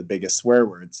is one of the biggest swear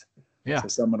words. Yeah. So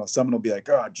someone will be like,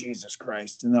 oh, Jesus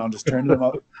Christ. And then I'll just turn to them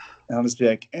up and I'll just be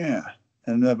like, yeah.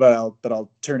 And then, but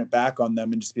I'll turn it back on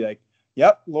them and just be like,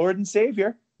 yep, Lord and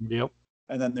Savior. Yep.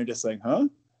 And then they're just like, huh? I'm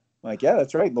like, yeah,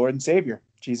 that's right, Lord and Savior,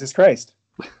 Jesus Christ.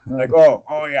 And they're like,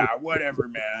 oh yeah, whatever,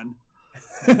 man.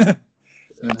 And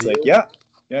it's like, yeah,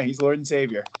 he's Lord and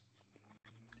Savior.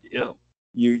 Yep.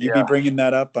 You be bringing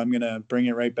that up, I'm gonna bring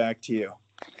it right back to you.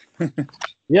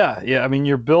 Yeah. I mean,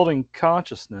 you're building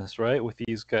consciousness, right, with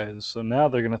these guys. So now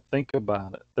they're going to think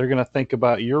about it. They're going to think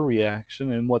about your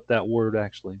reaction and what that word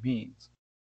actually means.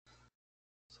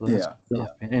 So that's stuff.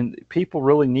 And people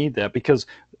really need that because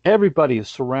everybody is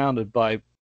surrounded by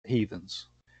heathens.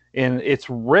 And it's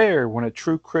rare when a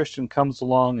true Christian comes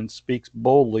along and speaks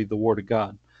boldly the word of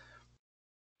God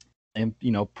and,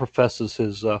 professes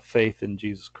his faith in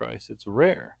Jesus Christ. It's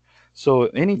rare. So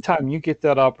anytime you get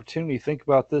that opportunity, think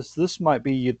about this. This might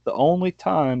be the only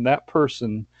time that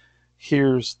person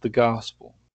hears the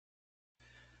gospel.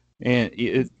 And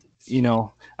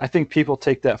I think people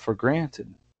take that for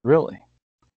granted, really.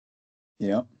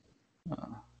 Yeah.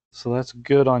 So that's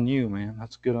good on you, man.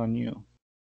 That's good on you.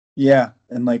 Yeah.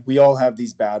 And like, we all have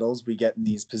these battles. We get in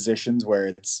these positions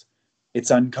where it's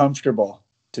uncomfortable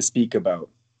to speak about,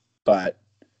 but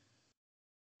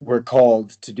we're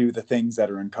called to do the things that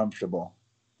are uncomfortable.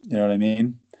 You know what I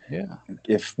mean? Yeah.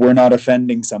 If we're not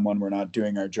offending someone, we're not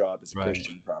doing our job as a Right.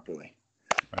 Christian properly.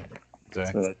 Right. That's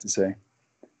Exactly. what I like to say.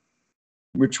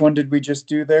 Which one did we just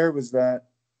do there? Was that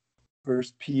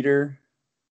 1 Peter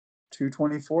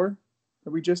 2:24 that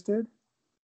we just did?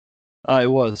 It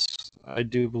was. I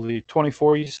do believe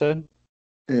 24. You said?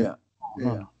 Yeah.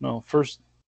 No. First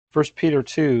Peter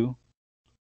 2.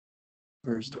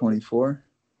 Verse 24.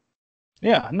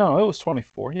 Yeah. No, it was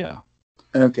 24. Yeah.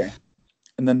 Okay.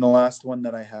 And then the last one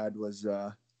that I had was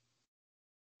 2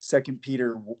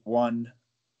 Peter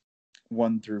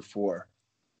 1:1-4.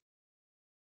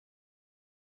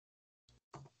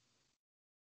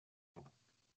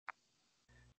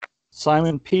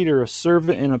 Simon Peter, a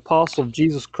servant and apostle of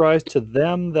Jesus Christ, to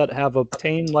them that have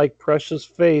obtained like precious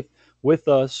faith with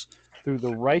us through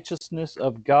the righteousness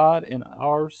of God and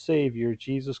our Savior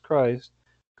Jesus Christ,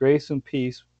 grace and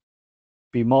peace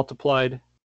be multiplied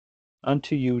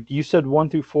unto you. You said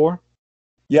 1-4?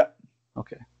 Yeah.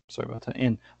 Okay, sorry about that.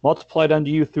 And multiplied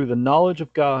unto you through the knowledge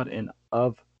of God and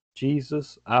of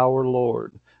Jesus our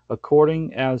Lord,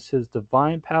 according as his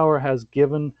divine power has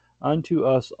given unto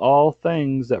us all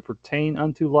things that pertain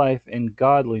unto life and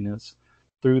godliness,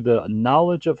 through the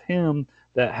knowledge of him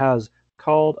that has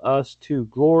called us to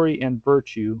glory and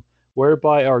virtue,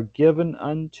 whereby are given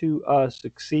unto us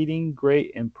exceeding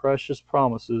great and precious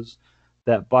promises,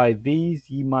 that by these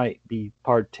ye might be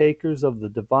partakers of the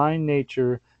divine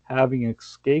nature, having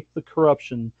escaped the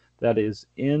corruption that is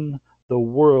in the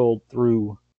world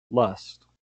through lust.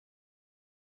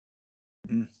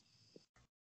 Mm.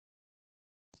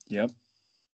 Yep.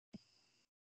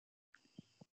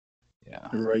 Yeah.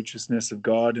 The righteousness of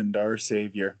God and our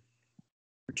Savior,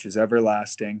 which is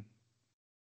everlasting,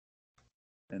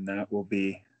 and that will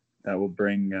bring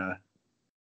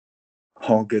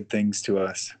all good things to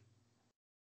us.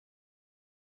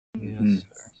 Yes, sir.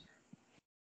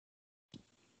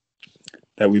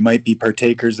 That we might be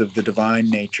partakers of the divine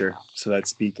nature, so that's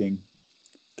speaking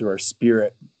through our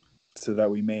spirit, so that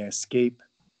we may escape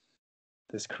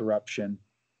this corruption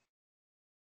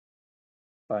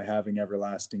by having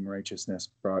everlasting righteousness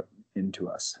brought into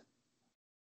us.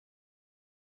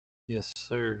 Yes,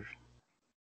 sir.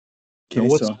 Okay,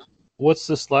 Now what's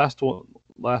this last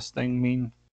thing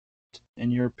mean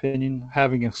in your opinion?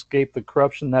 Having escaped the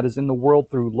corruption that is in the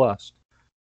world through lust.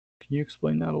 Can you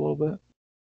explain that a little bit?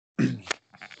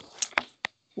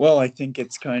 Well, I think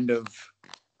it's kind of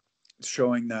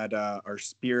showing that our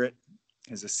spirit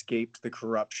has escaped the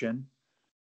corruption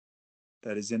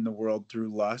that is in the world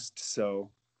through lust. So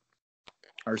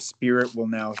our spirit will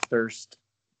now thirst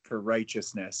for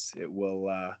righteousness. It will,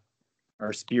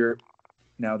 our spirit,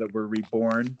 now that we're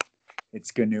reborn,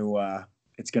 it's going to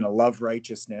love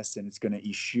righteousness and it's going to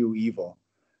eschew evil.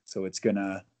 So it's going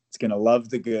to It's going to love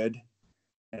the good,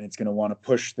 and it's going to want to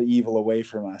push the evil away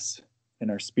from us in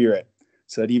our spirit,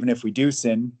 so that even if we do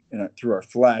sin through our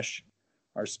flesh,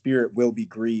 our spirit will be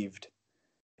grieved,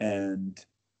 and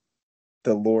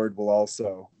the Lord will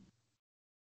also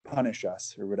punish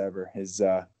us, or whatever his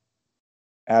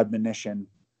admonition,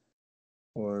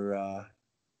 or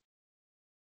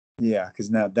because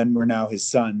then we're now his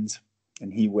sons,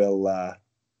 and he will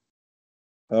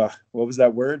what was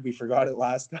that word? We forgot it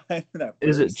last time. That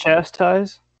Is it verse.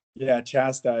 chastise? Yeah,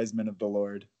 chastisement of the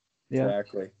Lord. Yeah.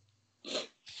 Exactly.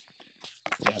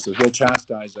 Yeah, so he'll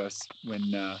chastise us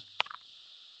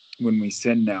when we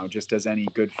sin now, just as any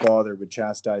good father would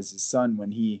chastise his son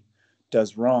when he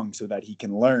does wrong, so that he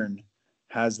can learn,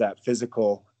 has that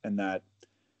physical and that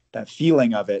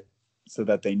feeling of it, so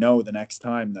that they know the next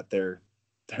time that they're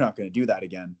not going to do that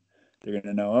again. They're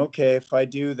going to know, okay, if I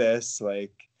do this,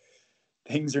 like,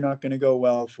 things are not going to go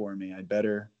well for me. I'd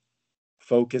better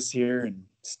focus here and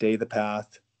stay the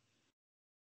path.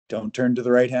 Don't turn to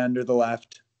the right hand or the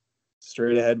left.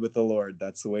 Straight ahead with the Lord.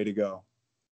 That's the way to go.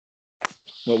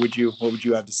 What would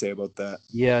you have to say about that?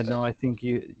 Yeah, no, I think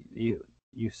you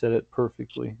said it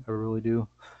perfectly. I really do.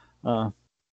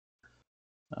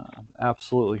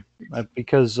 Absolutely.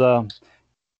 Because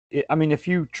I mean, if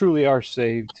you truly are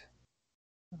saved,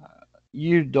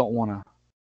 you don't want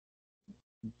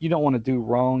to do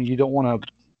wrong. You don't want to,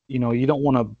 you don't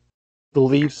want to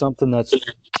believe something that's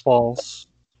false.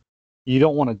 You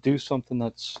don't want to do something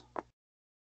that's,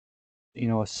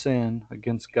 a sin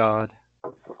against God.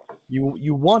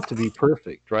 You want to be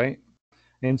perfect, right?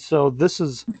 And so this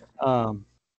is,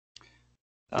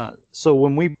 so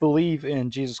when we believe in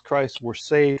Jesus Christ, we're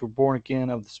saved, we're born again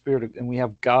of the Spirit, and we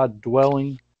have God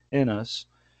dwelling in us.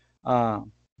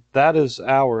 That is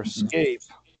our escape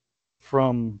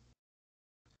from,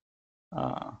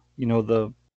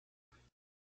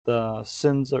 the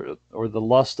sins or the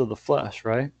lust of the flesh,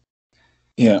 right?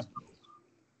 Yeah.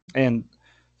 And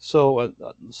so I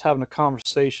was having a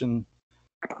conversation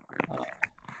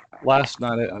last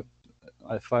night,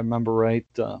 if I remember right,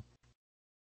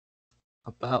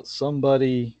 about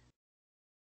somebody.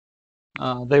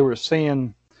 They were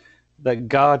saying that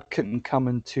God couldn't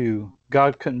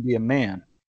be a man,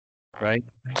 right?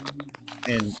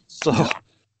 And so, Yeah.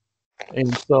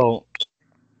 and so,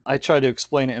 I try to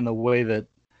explain it in a way that,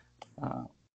 uh,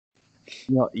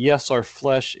 yes, our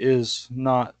flesh is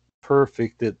not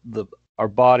perfect; that our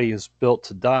body is built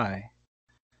to die,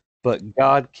 but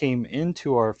God came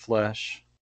into our flesh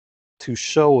to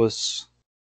show us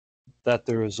that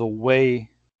there is a way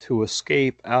to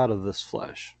escape out of this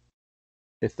flesh,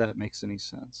 if that makes any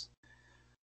sense.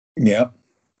 Yeah.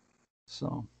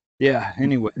 So, yeah.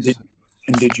 Anyways,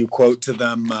 Did you quote to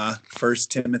them 1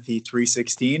 Timothy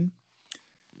 3:16?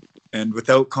 And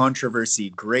without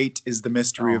controversy, great is the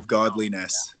mystery oh, of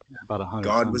godliness. about 100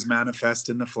 God times. was manifest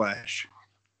in the flesh,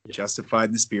 Yeah. justified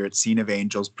in the spirit, seen of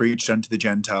angels, preached unto the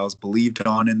Gentiles, believed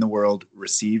on in the world,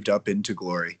 received up into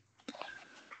glory.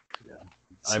 Yeah.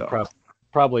 I So.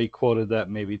 probably quoted that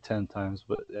maybe 10 times,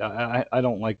 but I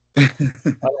don't like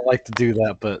to do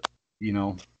that. But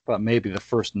but maybe the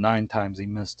first 9 times he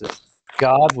missed it.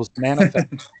 God was manifest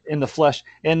in the flesh,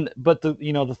 but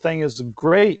the thing is,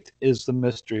 great is the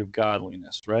mystery of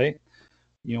godliness, right?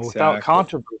 Without Exactly.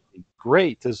 controversy,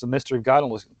 great is the mystery of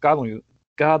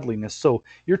godliness. So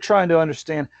you're trying to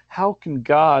understand, how can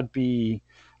God be,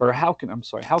 or how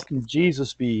can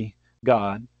Jesus be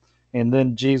God, and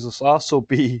then Jesus also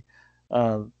be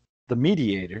the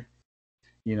mediator?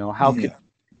 How could,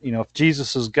 Yeah. if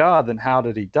Jesus is God, then how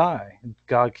did he die?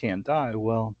 God can't die.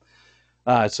 Well,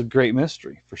 it's a great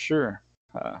mystery for sure.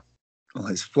 Well,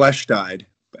 his flesh died,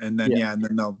 and then Yeah, and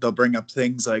then they'll bring up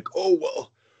things like, oh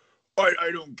well,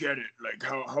 I don't get it. Like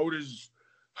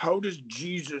how does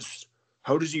Jesus,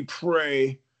 how does he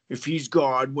pray if he's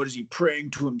God? What is he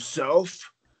praying to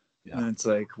himself? yeah, And it's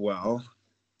like, well,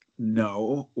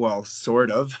 no, well,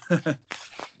 sort of. yeah,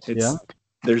 It's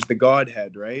there's the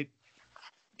Godhead, right?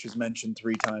 Which is mentioned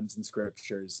 3 times in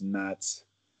scriptures, and that's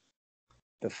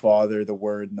the Father, the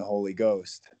Word, and the Holy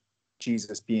Ghost.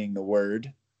 Jesus being the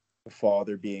Word, the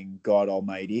Father being God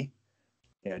Almighty,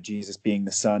 Jesus being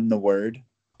the Son, the Word,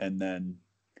 and then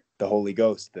the Holy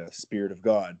Ghost, the Spirit of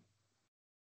God.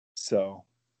 So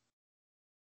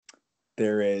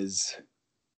there's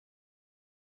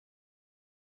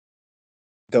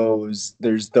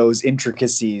those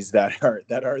intricacies that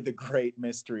are the great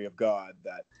mystery of God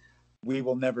that we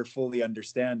will never fully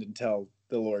understand until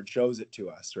the Lord shows it to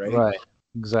us, right? right,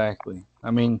 exactly. I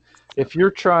mean, if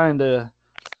you're trying to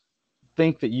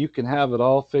think that you can have it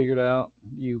all figured out,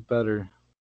 you better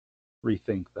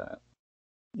rethink that.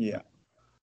 Yeah.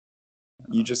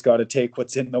 You just got to take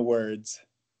what's in the words,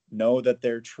 know that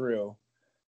they're true,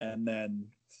 and then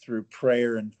through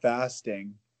prayer and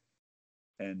fasting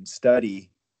and study,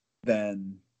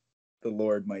 then the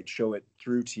Lord might show it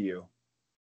through to you.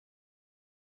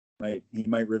 He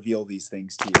might reveal these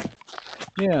things to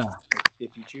you. Yeah.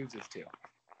 If he chooses to.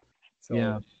 So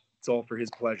Yeah. it's all for his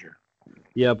pleasure.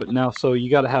 Yeah, but now, so you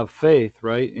got to have faith,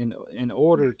 right? In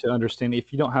order to understand.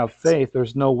 If you don't have faith,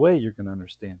 there's no way you're going to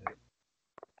understand it.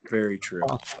 Very true.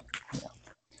 Yeah.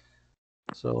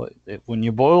 So when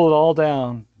you boil it all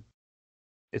down,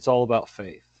 it's all about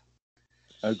faith.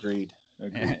 Agreed.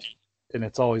 And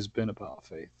it's always been about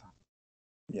faith.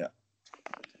 Yeah.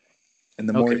 And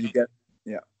the more you get,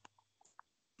 yeah.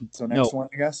 So next one,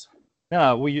 I guess.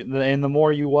 Yeah. And the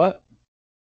more you what?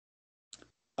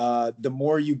 The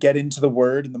more you get into the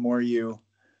word and the more you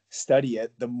study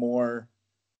it, the more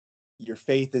your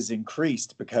faith is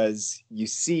increased, because you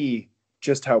see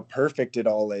just how perfect it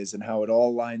all is and how it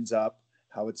all lines up,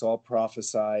 how it's all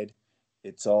prophesied.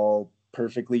 It's all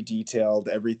perfectly detailed.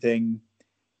 Everything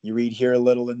you read here a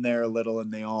little and there a little,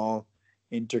 and they all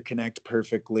interconnect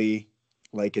perfectly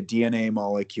like a DNA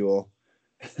molecule.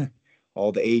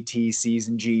 All the A, T, C's,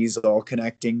 and G's all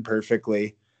connecting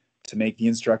perfectly to make the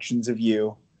instructions of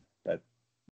you. That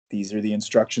these are the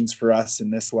instructions for us in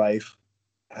this life,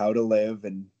 how to live,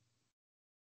 and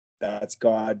that's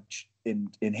God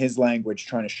in his language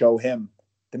trying to show him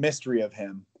the mystery of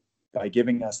him by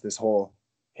giving us this whole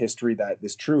history,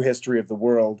 this true history of the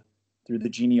world through the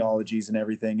genealogies and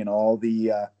everything, and all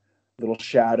the little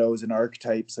shadows and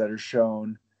archetypes that are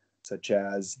shown, such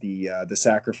as the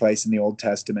sacrifice in the Old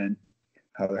Testament,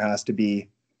 how there has to be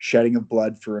shedding of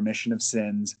blood for remission of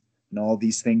sins, and all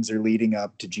these things are leading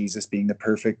up to Jesus being the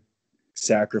perfect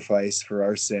sacrifice for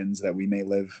our sins, that we may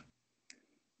live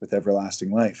with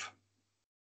everlasting life.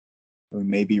 We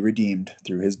may be redeemed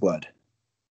through his blood.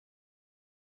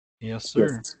 Yes,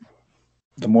 sir.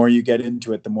 The more you get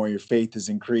into it, the more your faith is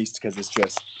increased, because it's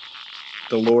just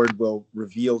the Lord will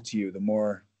reveal to you. The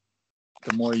more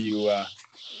you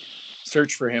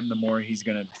search for him, the more he's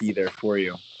going to be there for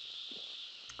you.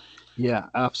 Yeah,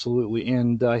 absolutely.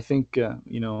 And I think,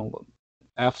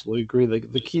 absolutely agree.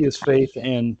 The key is faith.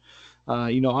 And,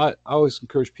 I always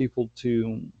encourage people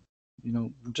to,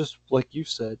 just like you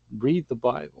said, read the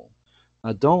Bible.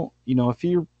 Don't, if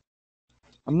you're,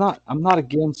 I'm not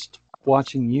against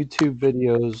watching YouTube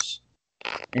videos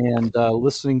and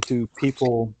listening to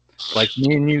people like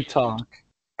me and you talk.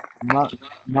 I'm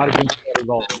not against that at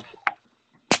all.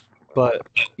 But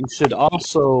you should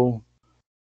also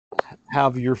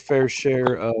have your fair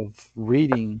share of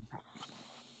reading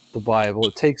the Bible.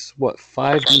 It takes, what,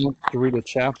 5 minutes to read a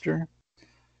chapter?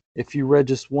 If you read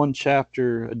just one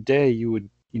chapter a day, you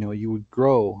would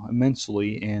grow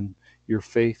immensely, and your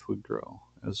faith would grow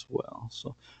as well.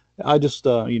 So I just,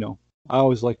 I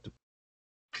always like to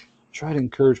try to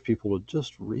encourage people to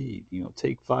just read.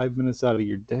 Take 5 minutes out of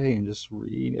your day and just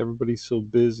read. Everybody's so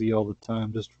busy all the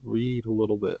time. Just read a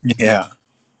little bit.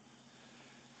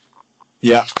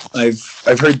 Yeah,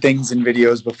 I've heard things in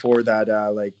videos before that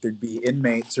like there'd be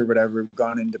inmates or whatever who've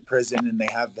gone into prison, and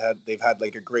they've had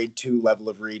like a grade 2 level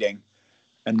of reading,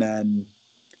 and then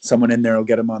someone in there will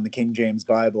get them on the King James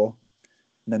Bible,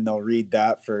 and then they'll read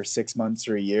that for 6 months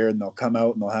or a year, and they'll come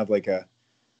out and they'll have like a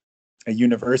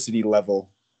university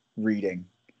level reading,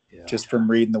 just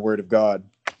from reading the Word of God.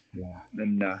 Yeah.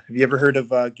 And have you ever heard of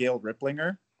Gail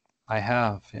Riplinger? I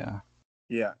have, yeah.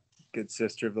 Yeah, good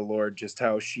sister of the Lord. Just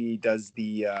how she does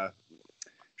the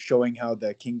showing how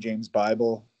the King James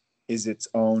Bible is its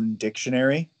own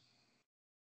dictionary.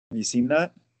 Have you seen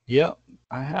that? Yep,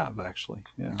 I have actually.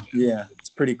 Yeah. Yeah, it's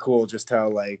pretty cool just how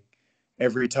like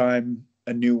every time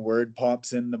a new word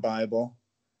pops in the Bible,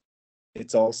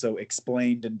 it's also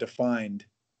explained and defined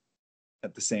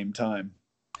at the same time.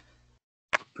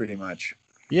 Pretty much.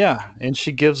 Yeah, and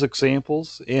she gives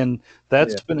examples, and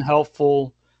that's been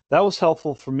helpful. That was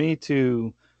helpful for me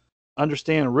to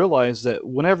understand and realize that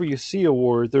whenever you see a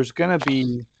word, there's going to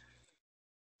be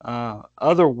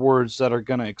other words that are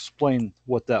going to explain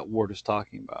what that word is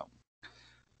talking about.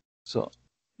 So,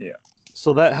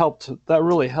 so that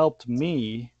really helped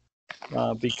me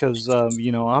because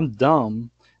I'm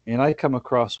dumb, and I come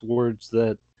across words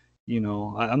that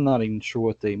I'm not even sure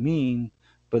what they mean.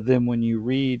 But then when you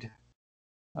read,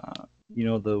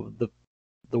 the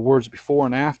words before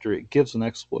and after, it gives an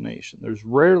explanation. There's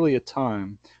rarely a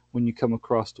time when you come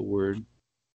across a word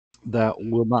that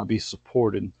will not be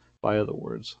supported by other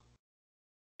words.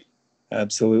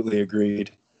 Absolutely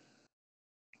agreed.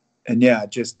 And yeah,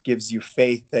 it just gives you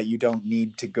faith that you don't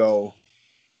need to go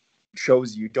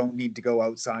shows you don't need to go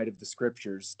outside of the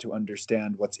scriptures to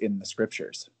understand what's in the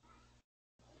scriptures.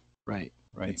 Right.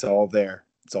 It's all there.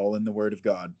 It's all in the Word of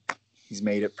God. He's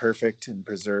made it perfect and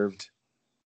preserved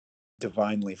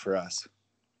divinely for us.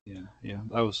 Yeah.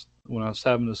 I was when I was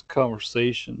having this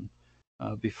conversation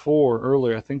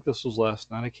earlier. I think this was last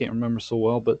night. I can't remember so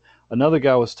well, but another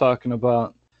guy was talking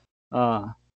about uh,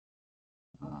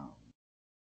 uh,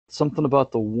 something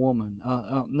about the woman.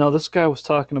 No, this guy was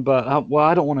talking about. Well,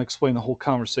 I don't want to explain the whole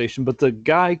conversation, but the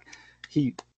guy,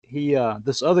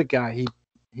 this other guy,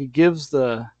 he gives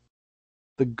the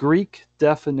Greek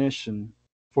definition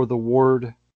for the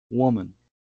word woman.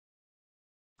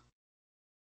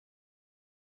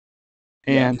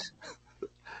 And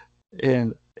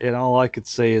and all I could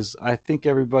say is I think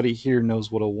everybody here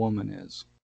knows what a woman is.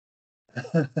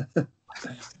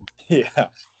 Yeah,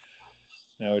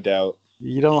 no doubt.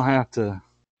 You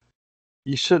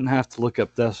shouldn't have to look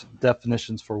up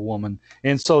definitions for woman.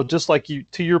 And so just like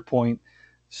to your point,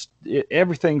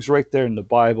 everything's right there in the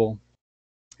Bible.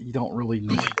 You don't really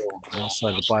need to go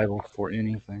outside the Bible for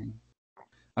anything.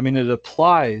 I mean, it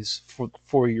applies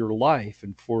for your life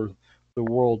and for the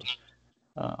world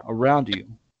around you,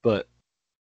 but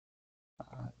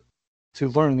to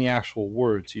learn the actual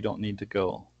words, you don't need to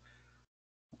go.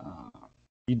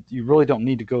 You really don't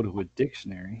need to go to a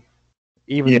dictionary,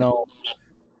 even though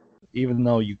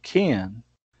you can,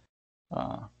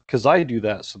 because I do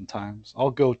that sometimes. I'll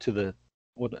go to the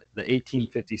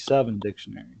 1857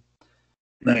 dictionary.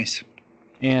 Nice.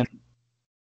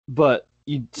 But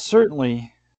you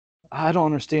certainly, I don't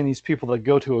understand these people that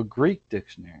go to a Greek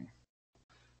dictionary.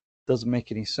 Doesn't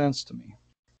make any sense to me.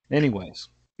 Anyways.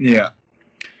 Yeah.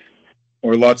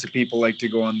 Or lots of people like to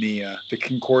go on the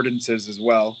concordances as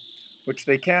well, which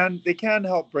they can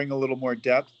help bring a little more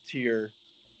depth to your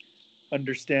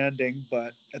understanding,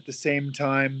 but at the same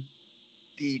time,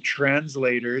 the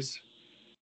translators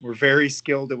were very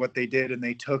skilled at what they did, and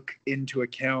they took into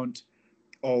account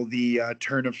all the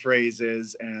turn of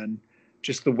phrases and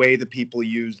just the way the people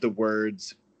used the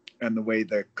words and the way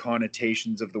the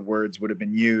connotations of the words would have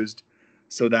been used,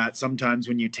 so that sometimes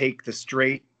when you take the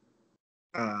straight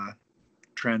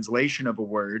translation of a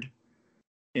word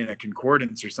in a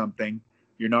concordance or something,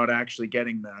 you're not actually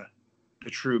getting the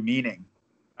true meaning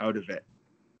out of it.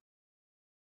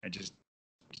 Does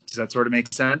that sort of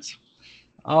make sense?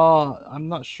 I'm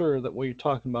not sure that what you're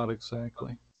talking about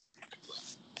exactly.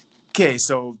 Okay,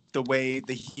 so the way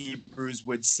the Hebrews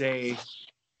would say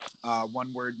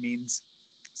one word means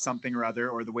something or other,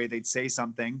 or the way they'd say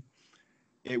something,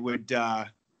 it would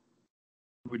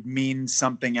mean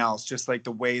something else, just like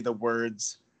the way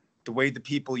the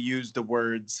people used the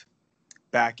words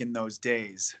back in those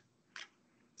days,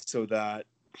 so that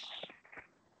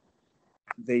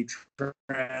they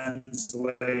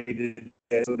translated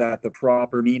it so that the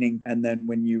proper meaning, and then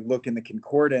when you look in the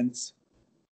concordance,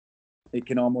 it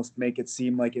can almost make it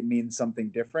seem like it means something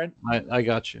different. I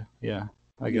got you. Yeah,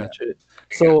 I got you.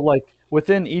 So, like,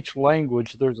 within each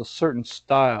language, there's a certain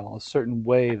style, a certain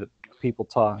way that people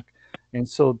talk, and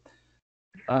so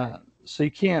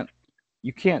you can't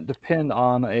depend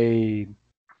on I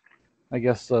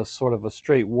guess, sort of a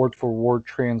straight word for word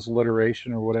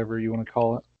transliteration or whatever you want to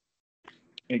call it.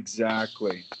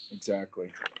 Exactly.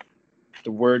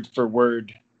 The word for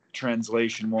word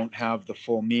translation won't have the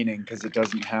full meaning because it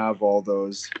doesn't have all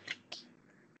those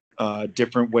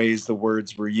different ways the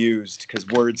words were used, because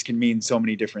words can mean so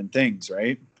many different things,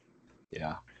 right?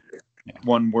 Yeah.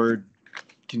 One word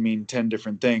can mean 10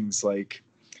 different things. Like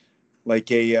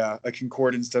a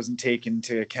concordance doesn't take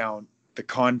into account the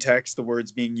context the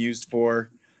words being used for,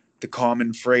 the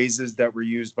common phrases that were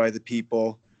used by the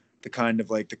people, the kind of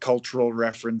like the cultural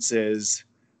references,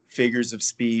 figures of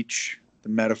speech, the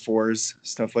metaphors,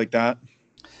 stuff like that.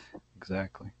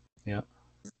 Exactly. Yeah.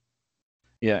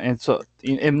 Yeah, and so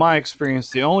in my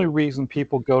experience, the only reason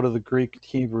people go to the Greek and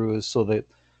Hebrew is so that,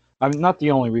 I mean, not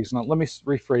the only reason. Let me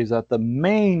rephrase that. The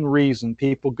main reason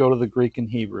people go to the Greek and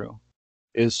Hebrew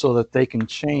is so that they can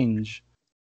change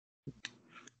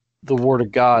the Word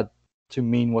of God to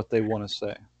mean what they want to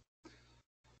say.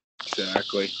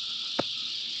 Exactly.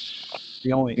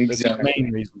 That's the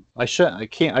main reason. I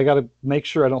got to make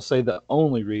sure I don't say the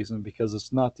only reason, because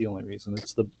it's not the only reason.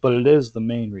 But it is the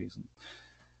main reason,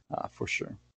 for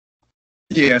sure.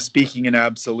 Yeah, speaking in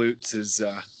absolutes is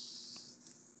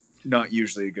not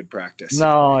usually a good practice.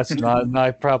 No, it's not. And I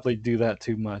probably do that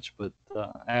too much, but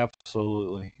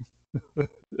absolutely. We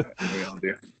all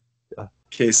do. Yeah.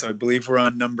 Okay, so I believe we're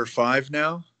on number 5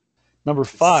 now. Number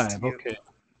 5. Okay.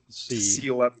 Let's see. To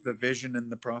seal up the vision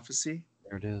and the prophecy.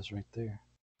 There it is right there.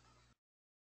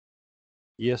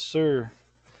 Yes, sir.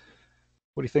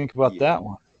 What do you think about Yeah. that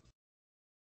one?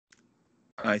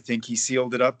 I think he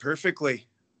sealed it up perfectly.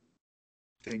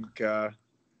 I think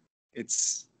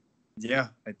it's, yeah,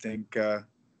 I think,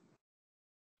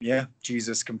 yeah,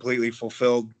 Jesus completely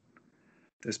fulfilled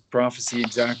this prophecy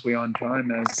exactly on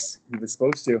time as he was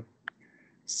supposed to.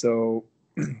 So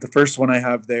the first one I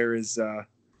have there is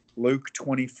Luke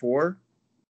 24,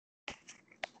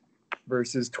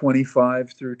 verses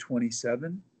 25 through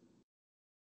 27.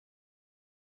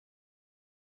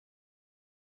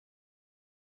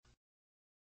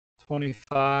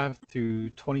 25 through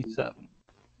 27.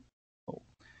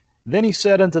 Then he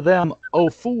said unto them, O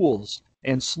fools,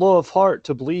 and slow of heart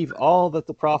to believe all that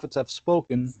the prophets have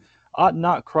spoken, ought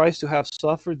not Christ to have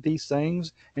suffered these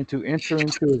things and to enter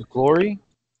into his glory?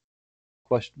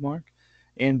 Question mark.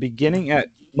 And beginning at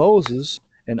Moses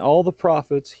and all the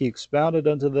prophets, he expounded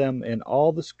unto them in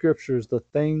all the scriptures the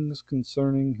things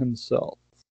concerning himself.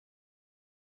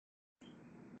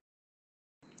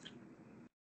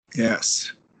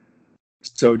 Yes.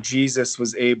 So Jesus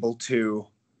was able to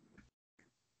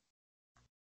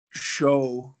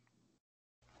show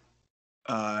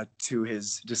to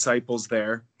his disciples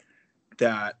there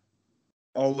that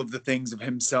all of the things of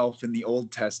himself in the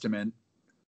Old Testament,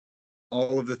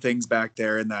 all of the things back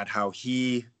there, and that how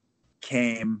he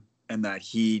came and that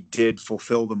he did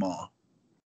fulfill them all.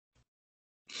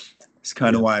 It's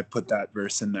kind of Yeah, why I put that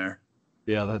verse in there.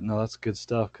 yeah, that's good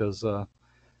stuff because Yeah.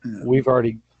 we've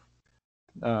already,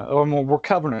 we're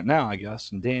covering it now, I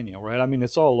guess, in Daniel, right? I mean,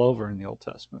 it's all over in the Old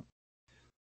Testament.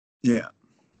 Yeah.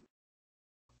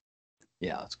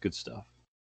 Yeah, that's good stuff.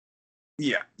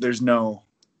 Yeah. There's no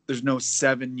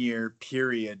 7-year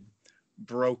period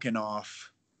broken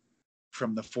off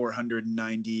from the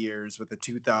 490 years with a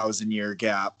 2,000-year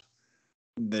gap.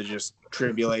 The just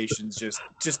tribulations,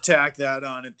 just tack that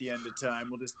on at the end of time.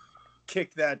 We'll just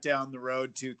kick that down the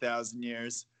road 2,000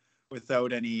 years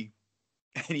without anything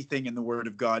in the Word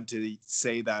of God to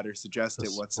say that or suggest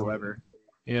it whatsoever.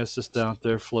 Yeah, it's just out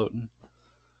there floating.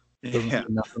 Doesn't Yeah.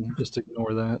 mean nothing. Just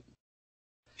ignore that.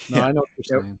 No, Yeah. I know what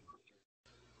you're Yep. saying.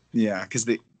 Yeah, because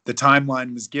the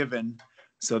timeline was given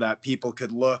so that people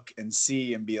could look and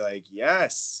see and be like,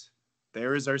 yes,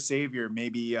 there is our Savior.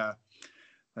 Maybe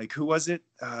like, who was it?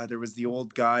 There was the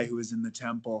old guy who was in the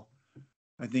temple.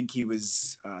 I think he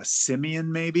was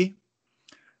Simeon, maybe.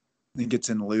 I think it's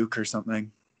in Luke or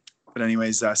something. But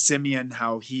anyways, Simeon,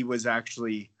 how he was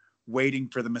actually waiting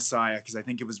for the Messiah, because I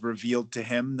think it was revealed to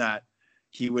him that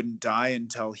he wouldn't die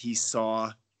until he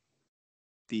saw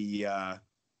the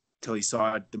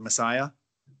Messiah.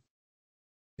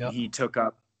 Yep. He took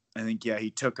up, I think, yeah, he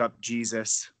took up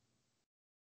Jesus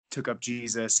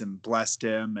and blessed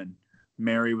him, and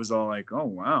Mary was all like, "Oh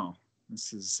wow,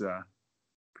 this is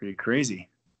pretty crazy."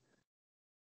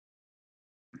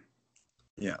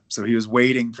 Yeah, so he was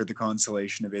waiting for the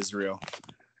consolation of Israel.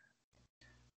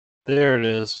 There it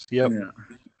is. Yep. Yeah.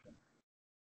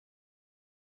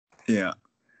 Yeah.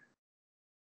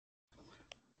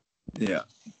 Yeah.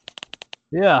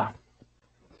 Yeah.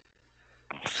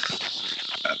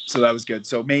 So that was good.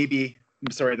 So maybe,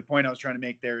 I'm sorry, the point I was trying to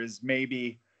make there is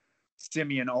maybe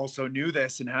Simeon also knew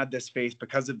this and had this faith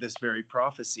because of this very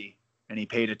prophecy, and he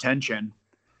paid attention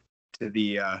to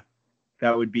the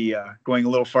that would be going a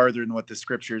little farther than what the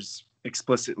scriptures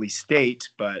explicitly state,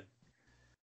 but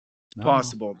it's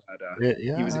possible that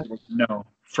he was Yeah, able to know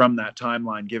from that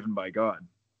timeline given by God.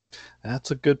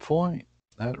 that's a good point.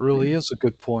 That really is a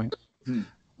good point. Hmm.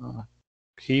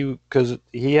 Because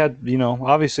he had,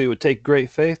 obviously it would take great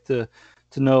faith to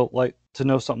know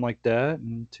something like that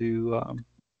and to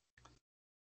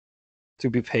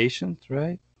be patient,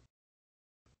 right?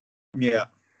 Yeah.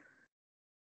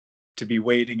 To be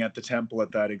waiting at the temple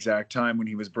at that exact time when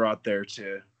he was brought there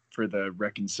for the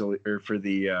for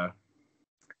the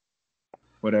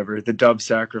whatever, the dove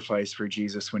sacrifice for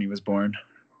Jesus when he was born.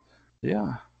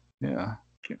 Yeah, yeah,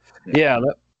 Yeah. yeah.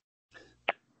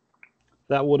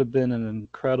 That would have been an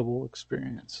incredible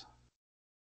experience.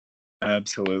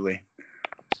 Absolutely.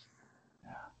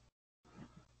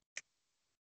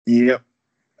 Yep.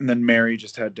 And then Mary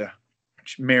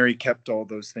kept all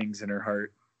those things in her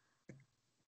heart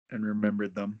and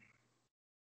remembered them.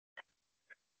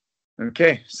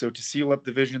 Okay, so to seal up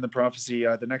the vision and the prophecy,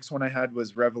 the next one I had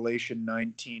was Revelation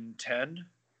 19:10.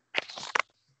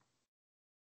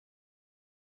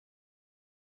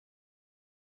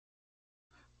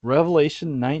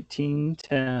 Revelation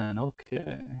 19:10.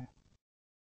 Okay.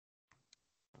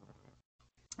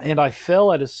 And I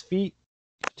fell at his feet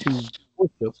to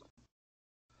worship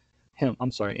him.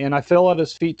 I'm sorry. And I fell at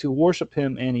his feet to worship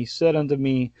him, and he said unto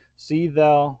me, see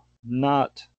thou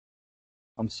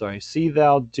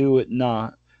do it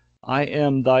not, I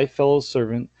am thy fellow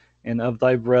servant and of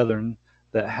thy brethren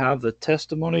that have the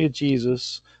testimony of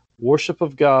Jesus, worship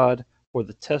of God, for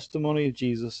the testimony of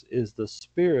Jesus is the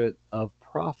spirit of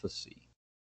prophecy.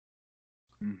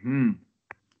 Mm-hmm.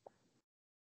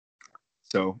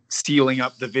 So sealing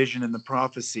up the vision and the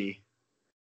prophecy,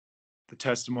 the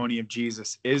testimony of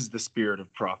Jesus is the spirit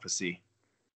of prophecy.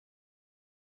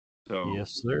 So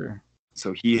Yes, sir.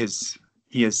 So he has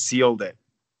sealed it,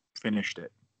 finished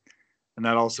it. And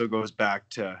that also goes back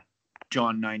to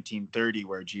John 19:30,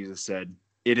 where Jesus said,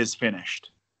 "It is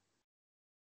finished,"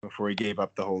 before he gave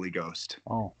up the Holy Ghost.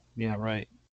 Oh, yeah, right.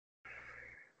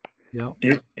 Yep.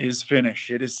 It is finished.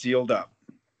 It is sealed up.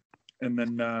 And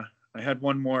then I had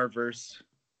one more verse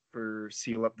for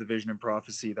seal up the vision and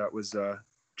prophecy. That was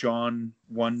John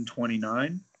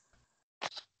 1:29.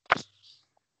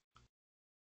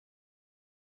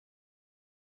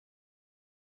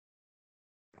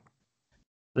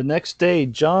 The next day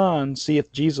John seeth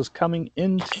Jesus coming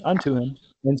in unto him,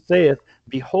 and saith,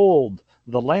 Behold,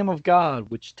 the Lamb of God,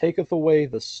 which taketh away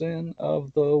the sin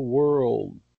of the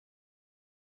world.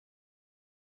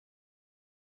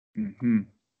 Mm-hmm.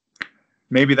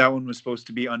 Maybe that one was supposed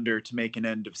to be under to make an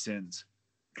end of sins.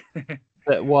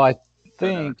 Well, I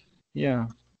think, yeah.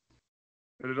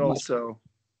 But it also,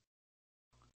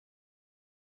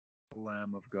 the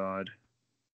Lamb of God,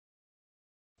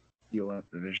 seal up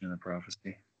the vision and the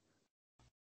prophecy.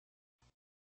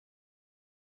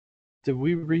 Did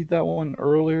we read that one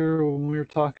earlier when we were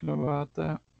talking about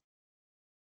that?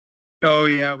 Oh,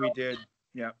 yeah, we did.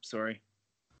 Yeah, sorry.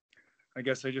 I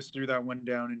guess I just threw that one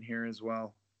down in here as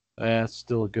well. That's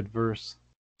still a good verse.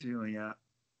 Yeah.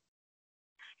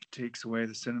 Takes away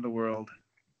the sin of the world.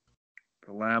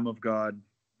 The Lamb of God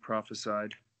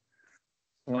prophesied,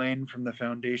 slain from the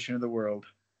foundation of the world.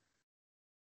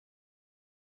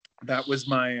 That was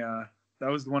that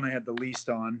was the one I had the least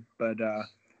on, but do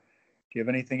you have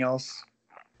anything else?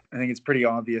 I think it's pretty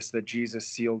obvious that Jesus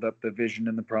sealed up the vision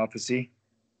and the prophecy.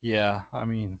 Yeah, I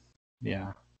mean,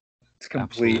 yeah. It's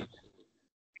complete. Absolutely.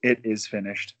 It is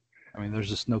finished. I mean, there's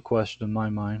just no question in my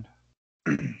mind.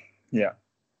 Yeah.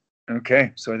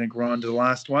 Okay, so I think we're on to the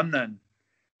last one then.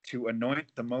 To anoint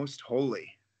the most holy.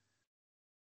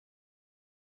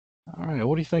 All right,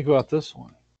 what do you think about this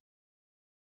one?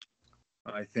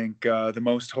 I think the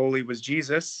most holy was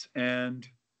Jesus, and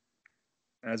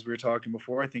as we were talking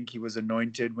before, I think he was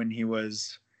anointed when he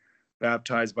was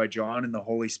baptized by John, and the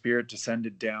Holy Spirit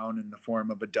descended down in the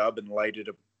form of a dove and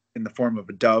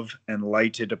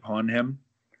lighted upon him.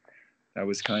 That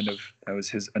was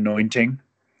his anointing,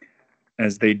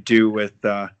 as they do with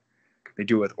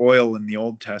oil in the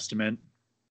Old Testament,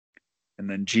 and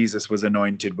then Jesus was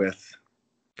anointed with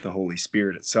the Holy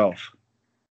Spirit itself.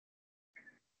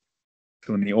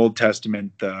 So in the Old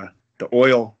Testament, the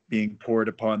oil being poured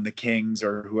upon the kings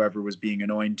or whoever was being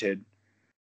anointed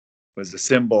was a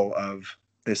symbol of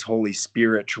this holy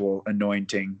spiritual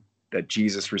anointing that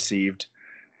Jesus received,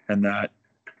 and that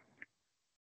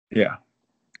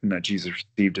Jesus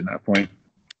received in that point.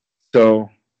 So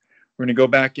we're going to go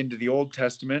back into the Old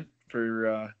Testament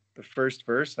for the first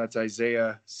verse. That's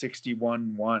Isaiah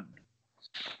 61:1.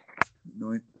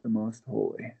 Anoint the most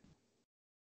holy.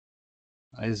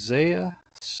 Isaiah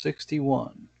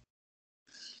 61.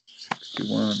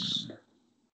 61.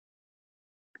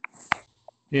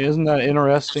 Yeah, isn't that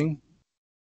interesting?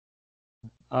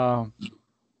 Oh,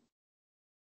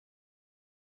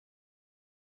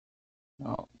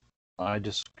 I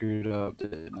just screwed up,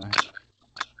 didn't I?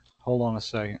 Hold on a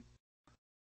second.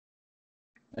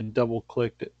 I double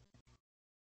clicked it.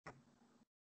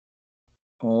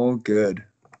 All good.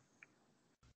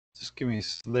 Just give me.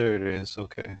 There it is.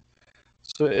 Okay.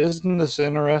 So isn't this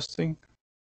interesting?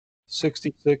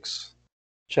 66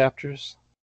 chapters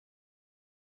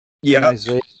in Yeah.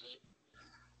 Isaiah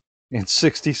and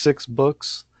 66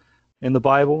 books in the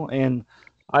Bible, and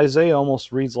Isaiah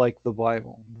almost reads like the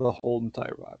Bible, the whole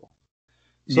entire Bible.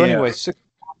 So Yeah. anyway,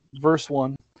 verse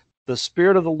 1, the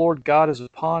Spirit of the Lord God is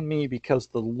upon me, because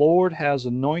the Lord has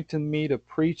anointed me to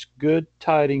preach good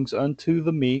tidings unto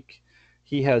the meek.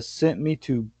 He has sent me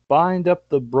to bind up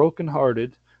the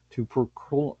brokenhearted, to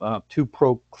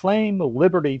proclaim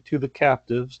liberty to the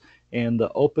captives, and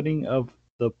the opening of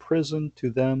the prison to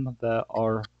them that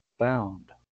are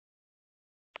bound.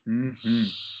 Mm-hmm.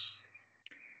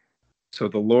 So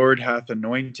the Lord hath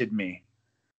anointed me.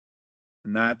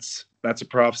 And that's a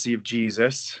prophecy of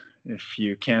Jesus. If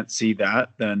you can't see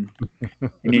that, then you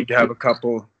need to have a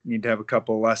couple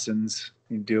lessons.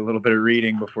 You need to do a little bit of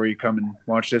reading before you come and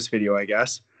watch this video, I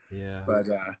guess. Yeah. But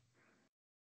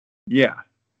yeah.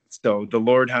 So the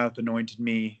Lord hath anointed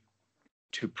me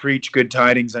to preach good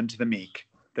tidings unto the meek.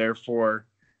 Therefore,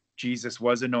 Jesus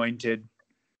was anointed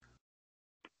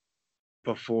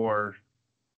before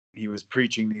he was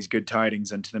preaching these good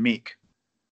tidings unto the meek.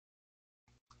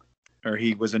 Or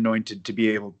he was anointed to be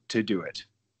able to do it.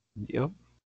 Yep.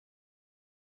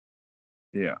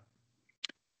 Yeah.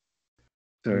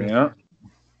 So, yeah.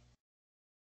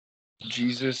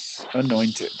 Jesus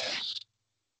anointed.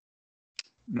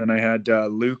 Then I had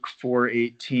Luke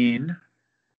 4:18.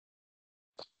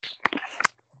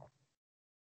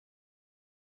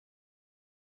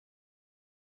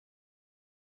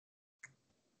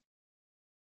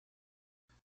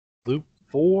 Luke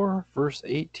 4, verse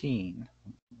 18.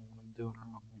 I'm doing it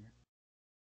wrong here.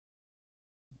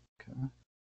 Okay.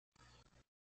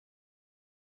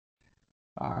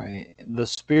 All right. The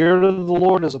Spirit of the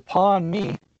Lord is upon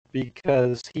me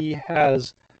because he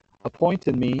has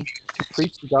appointed me to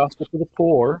preach the gospel to the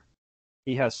poor.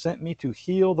 He has sent me to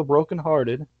heal the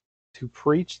brokenhearted, to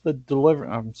preach to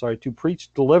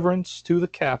preach deliverance to the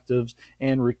captives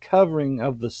and recovering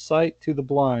of the sight to the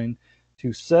blind,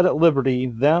 to set at liberty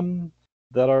them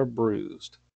that are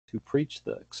bruised, to preach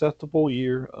the acceptable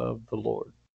year of the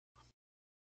Lord.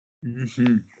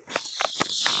 Mm-hmm.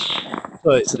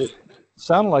 So it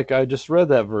sounded like I just read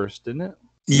that verse, didn't it?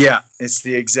 Yeah, it's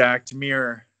the exact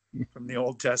mirror from the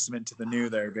Old Testament to the New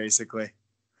there, basically.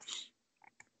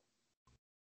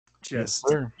 Yes, Just,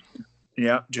 sir.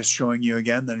 yeah, just showing you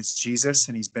again that it's Jesus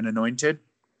and he's been anointed.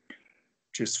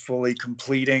 Just fully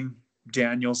completing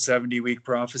Daniel's 70-week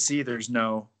prophecy. There's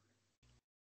no,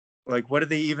 like, what do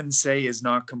they even say is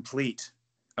not complete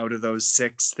out of those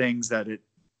 6 things that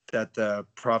the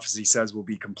prophecy says will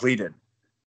be completed?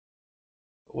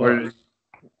 Well,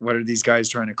 What are these guys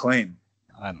trying to claim?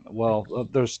 I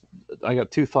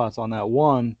got 2 thoughts on that.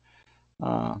 One,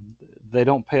 they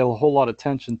don't pay a whole lot of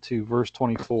attention to verse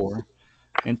 24,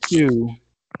 and 2,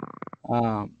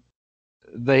 um,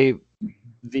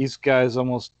 these guys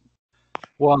almost,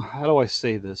 well, how do I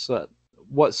say this?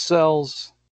 What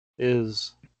sells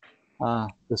is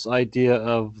this idea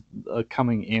of a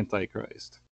coming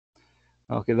Antichrist.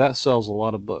 Okay, that sells a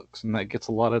lot of books, and that gets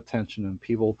a lot of attention, and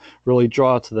people really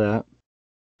draw to that.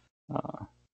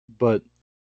 But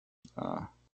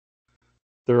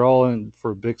they're all in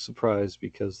for a big surprise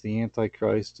because the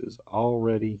Antichrist is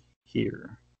already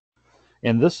here.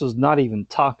 And this is not even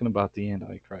talking about the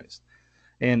Antichrist.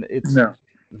 And it's No.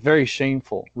 very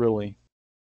shameful, really,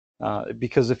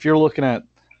 because if you're looking at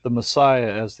the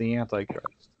Messiah as the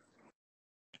Antichrist,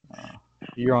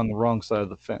 you're on the wrong side of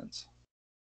the fence.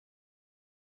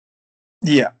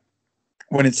 Yeah.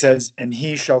 When it says, and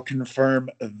he shall confirm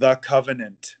the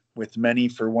covenant with many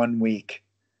for 1 week.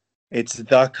 It's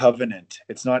the covenant.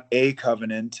 It's not a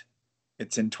covenant.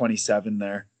 It's in 27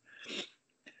 there.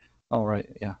 All right,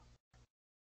 yeah.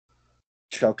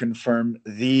 Shall confirm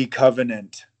the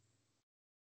covenant.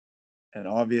 And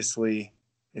obviously,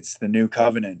 it's the new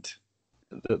covenant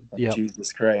of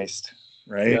Jesus Christ,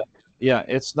 right? Yeah,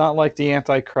 it's not like the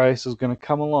Antichrist is going to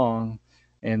come along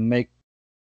and make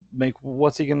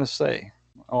what's he going to say?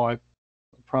 Oh, I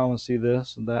promise you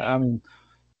this and that. I mean,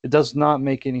 it does not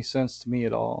make any sense to me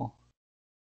at all.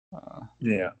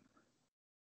 Yeah.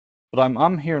 But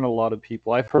I'm hearing a lot of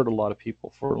people. I've heard a lot of people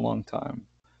for a long time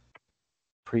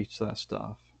preach that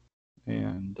stuff,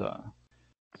 and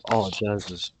all it does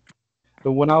is.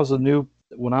 But when I was a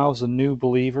new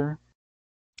believer,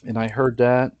 and I heard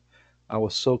that, I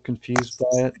was so confused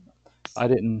by it. I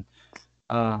didn't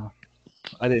uh,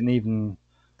 I didn't even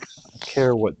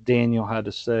care what Daniel had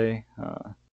to say.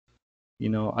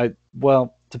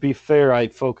 To be fair, I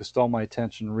focused all my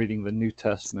attention reading the New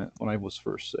Testament when I was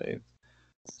first saved,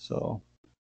 so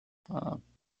uh,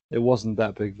 it wasn't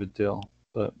that big of a deal.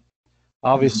 But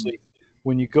obviously,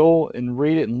 when you go and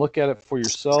read it and look at it for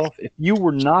yourself, if you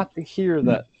were not to hear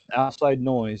that outside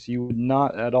noise, you would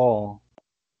not at all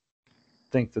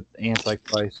think that the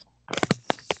Antichrist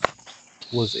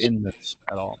was in this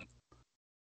at all.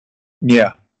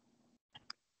 Yeah.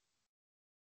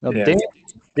 Now, Yeah.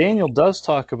 Daniel does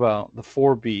talk about the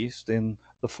 4 beasts, and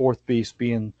the 4th beast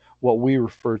being what we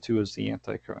refer to as the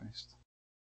Antichrist.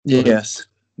 Yes.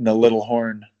 The little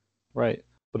horn. Right.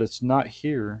 But it's not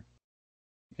here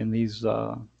in these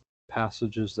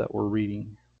passages that we're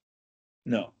reading.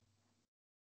 No.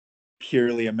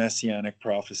 Purely a messianic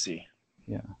prophecy.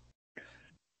 Yeah.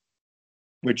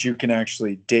 Which you can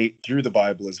actually date through the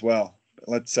Bible as well.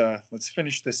 Let's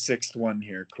finish the 6th one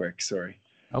here quick. Sorry.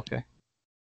 Okay.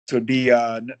 So it'd be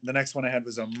the next one I had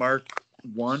was a Mark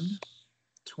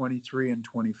 1:23 and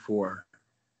 24.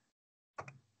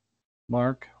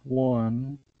 Mark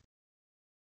 1,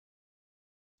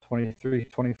 23,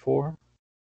 24.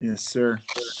 Yes, sir.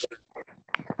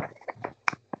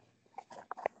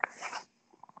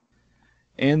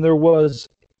 And there was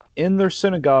in their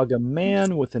synagogue a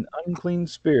man with an unclean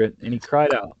spirit, and he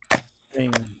cried out,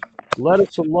 saying, Let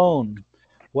us alone.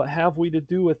 What have we to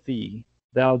do with thee,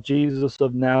 thou Jesus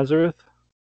of Nazareth?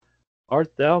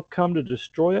 Art thou come to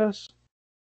destroy us?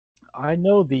 I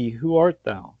know thee, who art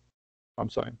thou?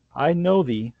 I know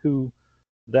thee, who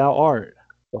thou art,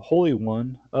 the Holy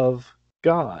One of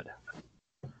God.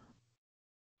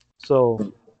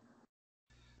 So,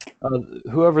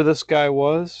 whoever this guy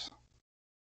was,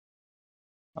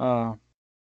 uh,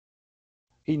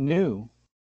 he knew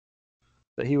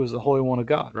that he was the Holy One of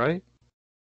God, right?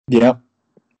 Yeah.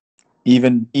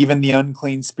 Even the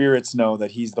unclean spirits know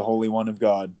that he's the Holy One of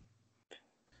God.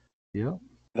 Yeah.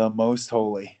 The most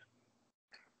holy.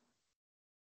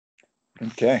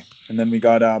 Okay. And then we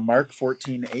got Mark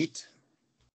 14:8.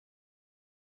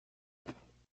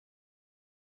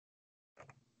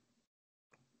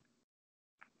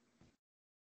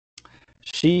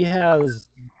 She has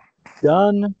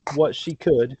done what she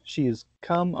could. She has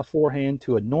come aforehand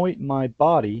to anoint my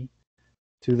body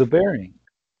to the burying.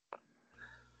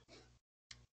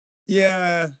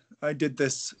 Yeah, I did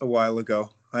this a while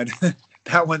ago.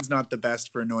 That one's not the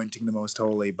best for anointing the most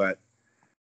holy, but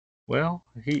Well,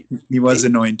 he was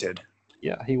anointed.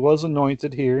 yeah, he was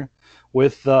anointed here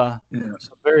with Yeah.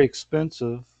 some very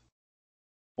expensive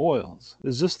oils.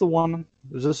 Is this the one?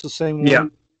 Is this the same Yeah.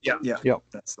 one? Yeah. Yeah. Yep.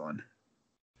 That's the one.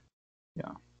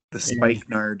 Yeah. The And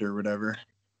spikenard or whatever.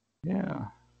 yeah.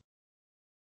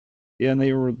 Yeah, and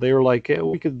they were like, hey,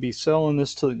 we could be selling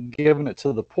this to giving it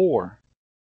to the poor,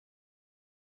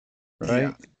 Yeah.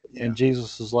 right? Yeah. And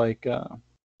Jesus is like,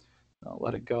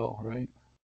 let it go, right?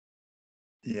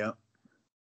 Yeah.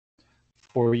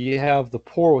 For ye have the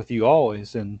poor with you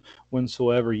always, and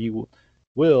whensoever you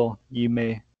will, ye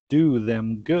may do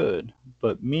them good.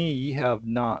 But me ye have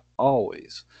not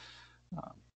always.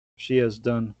 Uh, she has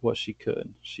done what she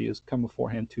could. She has come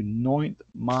beforehand to anoint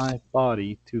my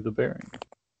body to the burying.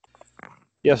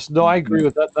 Yes, no, I agree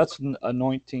with that. That's an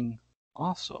anointing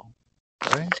also,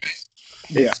 right?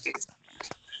 Yeah.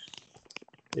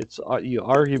 It's you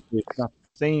arguably it's not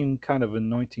the same kind of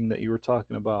anointing that you were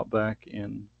talking about back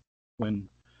in when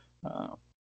uh,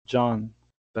 John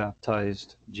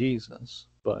baptized Jesus,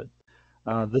 but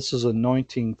this is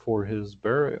anointing for his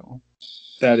burial.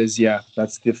 That is, yeah,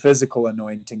 that's the physical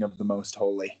anointing of the most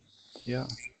holy. Yeah,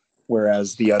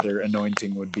 Whereas the other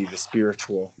anointing would be the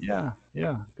spiritual. yeah,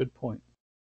 yeah. Good point.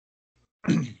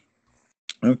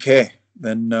 Okay.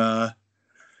 Then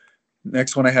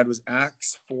next one I had was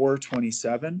Acts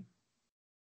 4:27.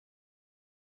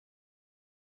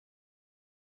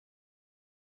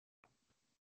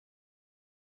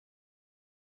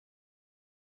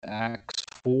 Acts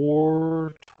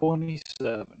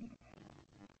 4:27.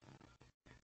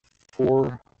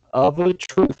 For of a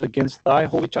truth against thy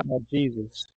holy child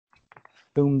Jesus,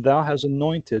 whom thou hast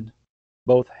anointed,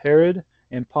 both Herod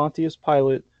and Pontius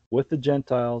Pilate with the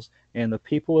Gentiles and the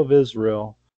people of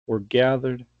Israel were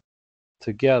gathered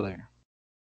together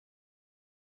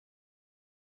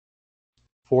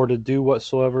for to do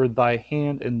whatsoever thy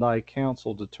hand and thy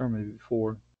counsel determined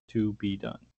before to be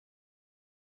done.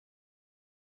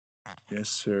 Yes,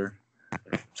 sir.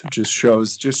 So just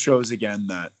shows again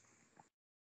that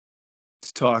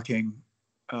it's talking.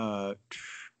 Uh,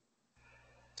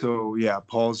 so yeah,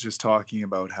 Paul's just talking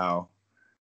about how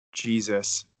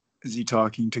Jesus is he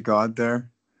talking to God there?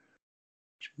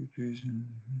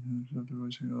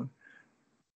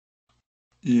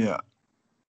 Yeah,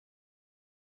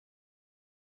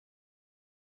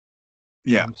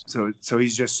 yeah. So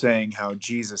he's just saying how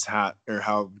Jesus had or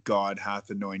how God hath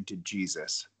anointed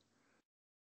Jesus.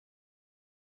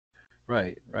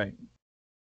 Right, right.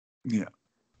 Yeah.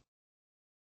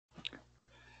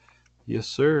 Yes,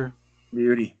 sir.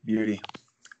 Beauty, beauty.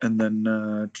 And then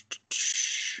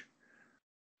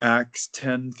Acts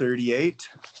 10:38.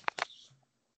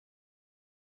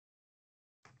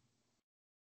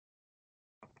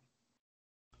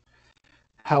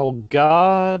 How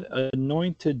God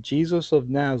anointed Jesus of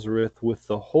Nazareth with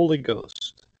the Holy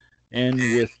Ghost and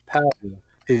with power,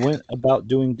 who went about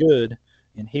doing good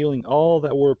and healing all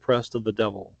that were oppressed of the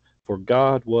devil, for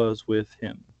God was with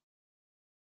him.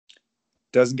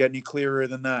 Doesn't get any clearer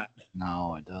than that.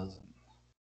 No, it doesn't.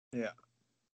 Yeah.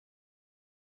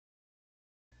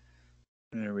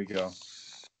 There we go.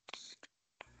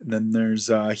 And then there's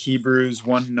Hebrews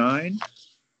 1:9.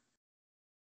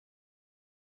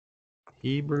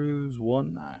 Hebrews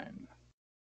 1:9.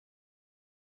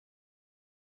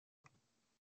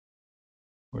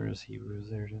 Where is Hebrews?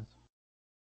 There it is.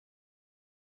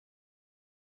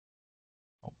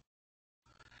 Oh.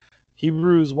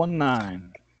 Hebrews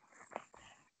 1:9.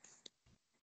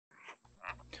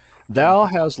 Thou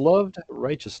hast loved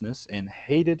righteousness and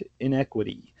hated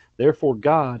iniquity. Therefore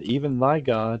God, even thy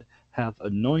God, hath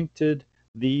anointed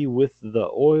thee with the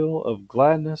oil of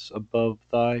gladness above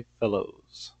thy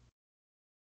fellows.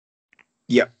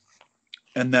 Yep.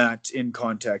 And that, in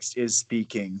context, is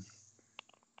speaking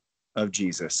of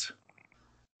Jesus.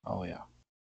 Oh, yeah.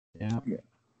 Yeah. Yeah.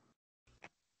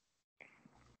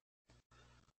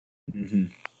 Mm-hmm.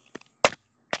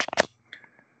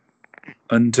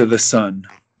 Unto the Son.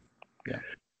 Yeah.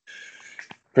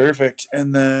 Perfect.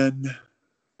 And then,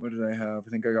 what did I have? I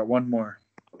think I got one more.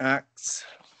 Acts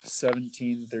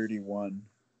 17:31.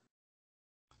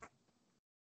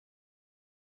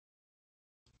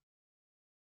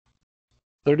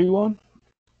 31?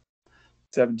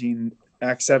 17,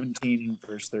 Acts 17,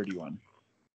 verse 31.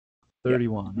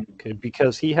 31. Yeah. Okay.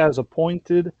 Because he has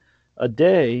appointed a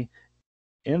day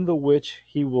in the which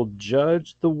he will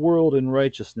judge the world in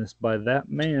righteousness by that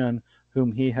man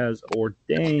whom he has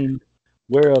ordained,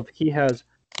 whereof he has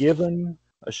given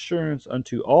assurance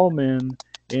unto all men,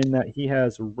 in that he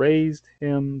has raised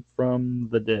him from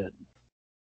the dead.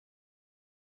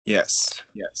 Yes.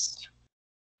 Yes.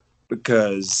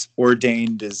 Because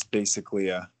ordained is basically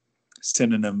a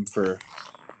synonym for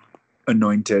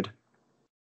anointed.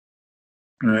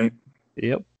 Right?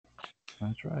 Yep,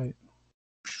 that's right.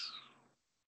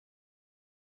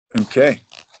 Okay.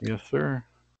 Yes, sir.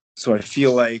 So I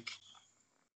feel like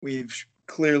we've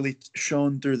clearly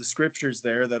shown through the scriptures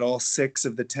there that all 6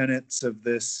 of the tenets of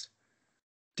this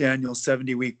Daniel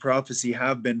 70-week prophecy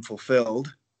have been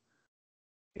fulfilled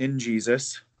in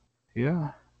Jesus.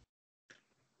 Yeah.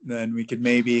 Then we could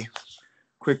maybe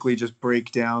quickly just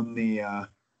break down the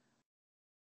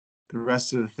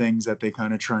rest of the things that they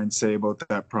kind of try and say about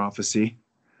that prophecy.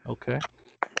 Okay.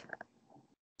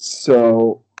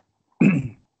 So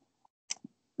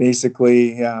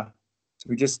basically, yeah. So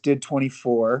we just did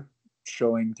 24,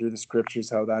 showing through the scriptures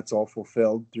how that's all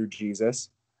fulfilled through Jesus.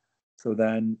 So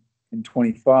then in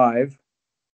 25,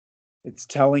 it's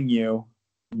telling you,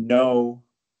 know,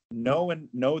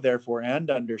 therefore,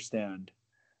 and understand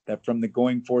that from the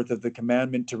going forth of the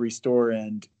commandment to restore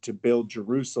and to build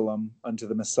Jerusalem unto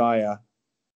the Messiah.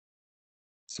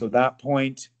 So that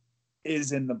point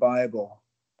is in the Bible.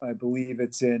 I believe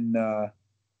it's in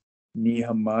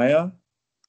Nehemiah.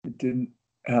 It didn't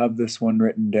have this one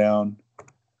written down.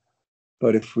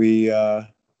 But if we, I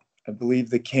believe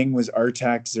the king was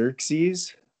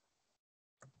Artaxerxes.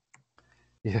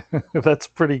 Yeah, that's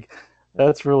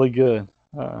really good.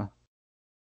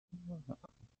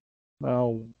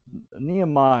 Now,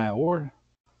 Nehemiah, or am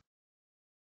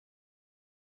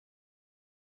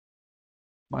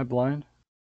I blind?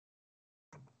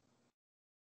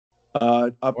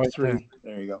 Up Right there. 3.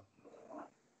 There you go.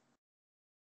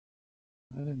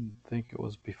 I didn't think it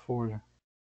was before.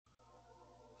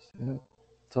 It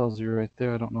tells you right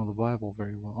there. I don't know the Bible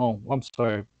very well. Oh, I'm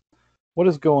sorry. What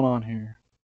is going on here?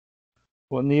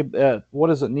 What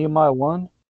is it? Nehemiah 1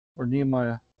 or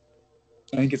Nehemiah?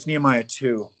 I think it's Nehemiah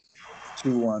 2,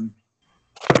 2:1.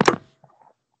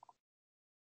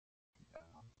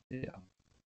 Yeah.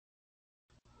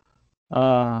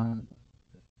 Uh,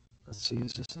 let's see.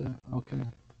 Is this it? Okay.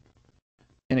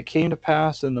 And it came to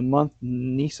pass in the month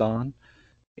Nisan,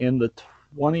 in the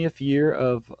 20th year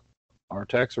of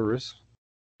Artaxerxes,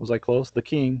 was I close? The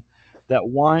king, that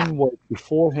wine was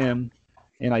before him,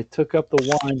 and I took up the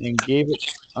wine and gave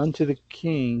it unto the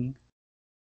king.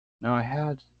 Now I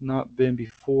had not been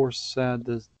before sad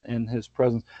in his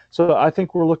presence. So I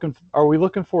think we're looking. Are we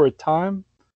looking for a time?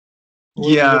 What are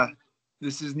we Yeah, looking?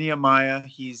 this is Nehemiah.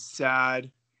 He's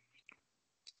sad.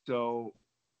 So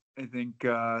I think,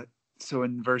 so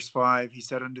in verse 5, he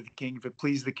said unto the king, if it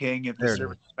please the king, if the There it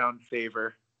servant is. found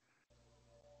favor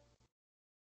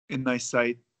in thy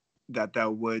sight, that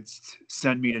thou wouldst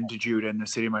send me into Judah and the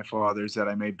city of my fathers, that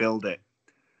I may build it.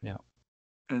 Yeah.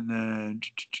 And then,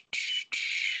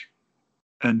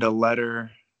 and a letter.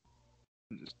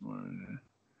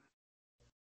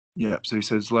 Yeah, so he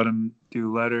says, let him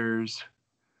do letters.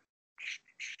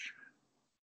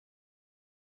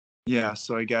 Yeah,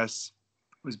 so I guess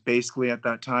it was basically at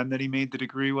that time that he made the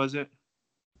decree, was it?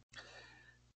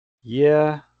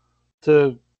 Yeah.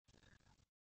 To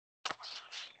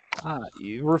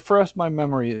you refresh my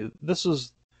memory.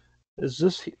 Is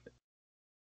this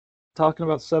talking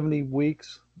about 70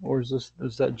 weeks, or is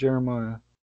that Jeremiah?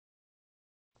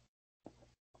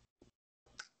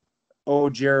 Oh,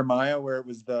 Jeremiah, where it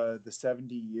was the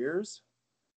 70 years.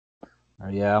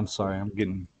 Yeah, I'm sorry. I'm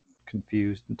getting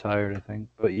confused and tired, I think.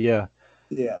 But yeah.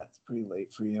 Yeah, it's pretty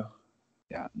late for you.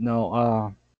 Yeah.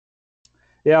 No,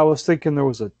 yeah, I was thinking there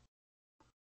was a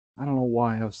I don't know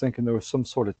why. I was thinking there was some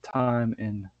sort of time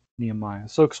in Nehemiah.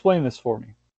 So explain this for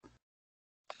me.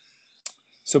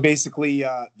 So basically,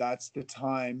 that's the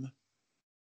time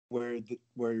where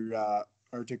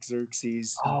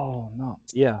Artaxerxes Oh no,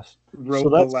 yes. So wrote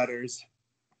the letters.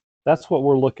 that's what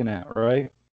we're looking at,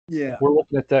 right? Yeah. We're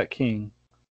looking at that king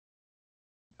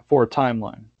for a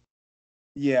timeline.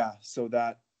 Yeah. So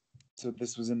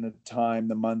this was in the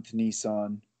month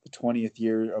Nisan, the 20th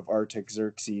year of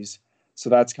Artaxerxes. So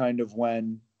that's kind of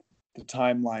when the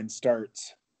timeline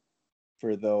starts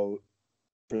for the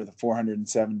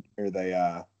 407, or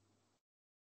the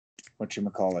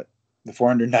the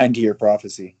 490-year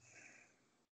prophecy.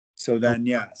 So then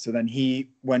he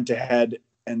went ahead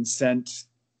and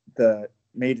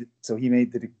made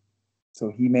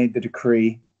the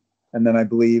decree, and then I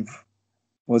believe,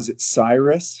 was it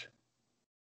Cyrus?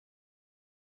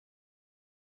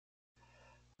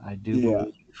 I do Yeah.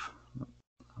 believe.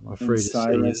 I'm And afraid to say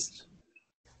Cyrus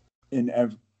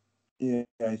yes.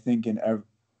 I think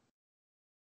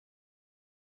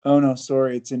oh no,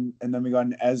 sorry, it's in, and then we got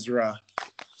in Ezra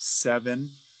 7.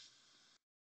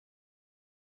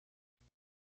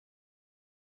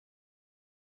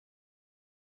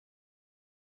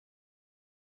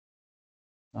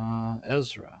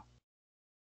 Ezra.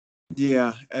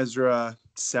 Yeah, Ezra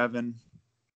 7,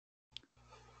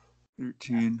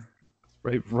 13.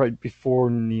 Right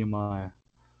before Nehemiah.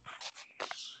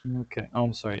 Okay. Oh,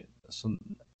 I'm sorry. So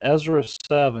Ezra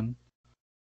 7.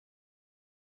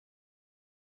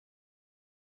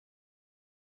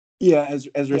 Yeah,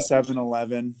 Ezra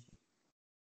 7:11.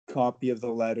 Copy of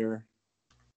the letter.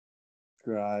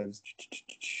 Scribes.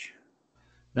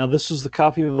 Now this is the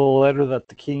copy of the letter that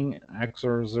the king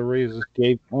Artaxerxes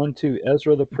gave unto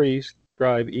Ezra the priest,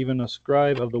 scribe, even a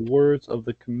scribe of the words of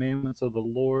the commandments of the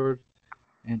Lord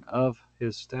and of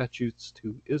his statutes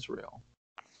to Israel.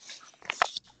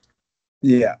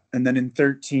 Yeah, and then in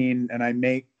 13, and I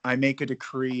make a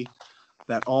decree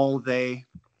that all they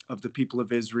of the people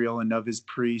of Israel and of his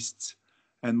priests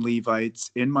and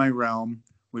Levites in my realm,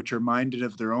 which are minded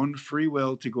of their own free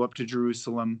will to go up to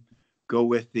Jerusalem, go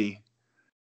with thee.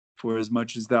 For as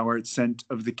much as thou art sent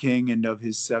of the king and of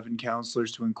his 7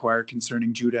 counselors to inquire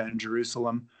concerning Judah and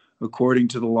Jerusalem, according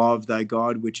to the law of thy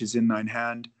God which is in thine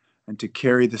hand, and to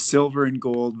carry the silver and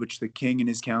gold which the king and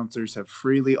his counselors have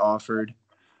freely offered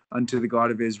unto the God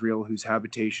of Israel, whose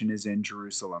habitation is in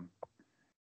Jerusalem.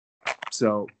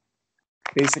 So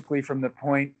basically, from the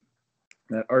point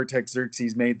that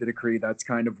Artaxerxes made the decree, that's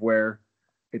kind of where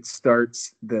it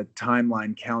starts the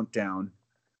timeline countdown,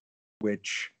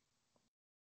 which,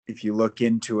 if you look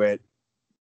into it,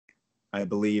 I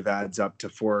believe adds up to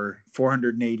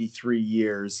 483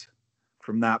 years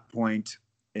from that point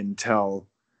until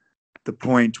the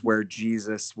point where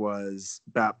Jesus was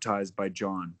baptized by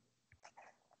John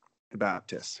the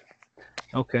Baptist.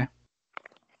 Okay.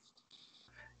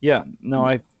 Yeah. No,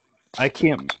 I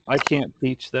can't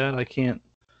teach that. I can't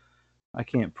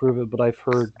prove it, but I've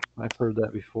heard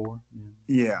that before.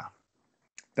 Yeah,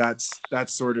 that's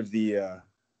sort of the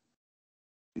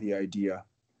idea.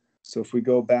 So if we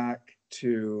go back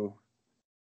to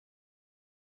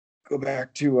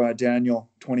Daniel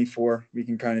 24, we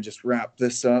can kind of just wrap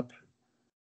this up,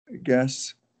 I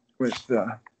guess, with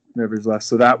whatever's left.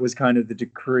 So that was kind of the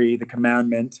decree, the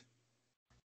commandment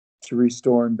to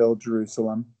restore and build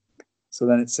Jerusalem. So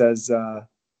then it says,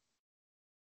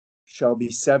 shall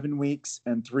be 7 weeks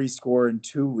and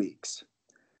 62 weeks.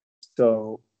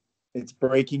 So it's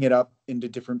breaking it up into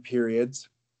different periods,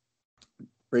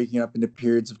 breaking it up into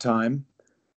periods of time.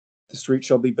 The street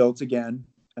shall be built again,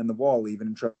 and the wall even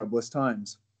in troublous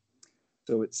times.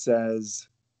 So it says,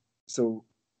 so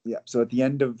at the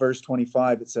end of verse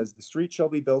 25, it says, the street shall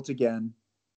be built again,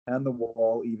 and the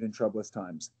wall even in troublous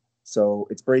times. So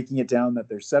it's breaking it down that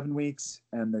there's 7 weeks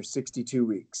and there's 62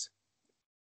 weeks.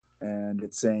 And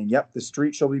it's saying, yep, the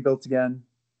street shall be built again,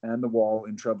 and the wall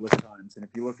in troublous times. And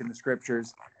if you look in the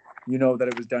scriptures, you know that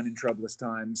it was done in troublous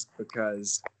times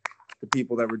because the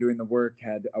people that were doing the work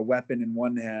had a weapon in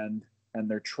one hand and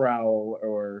their trowel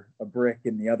or a brick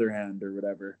in the other hand or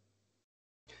whatever.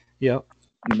 Yep.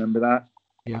 You remember that?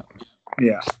 Yeah.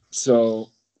 Yeah. So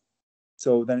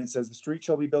then it says, the street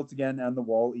shall be built again and the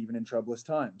wall even in troublous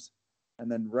times.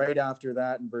 And then right after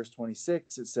that, in verse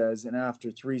 26, it says, and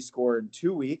after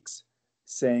 62 weeks,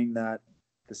 saying that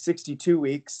the 62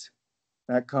 weeks,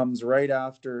 that comes right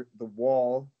after the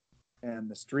wall and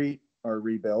the street are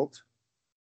rebuilt,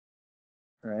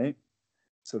 right?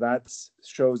 So that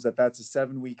shows that that's a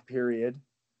 7-week period.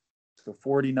 So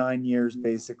 49 years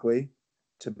basically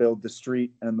to build the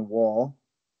street and the wall.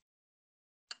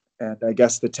 And I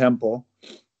guess the temple.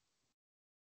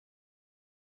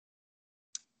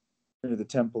 or the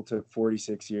temple took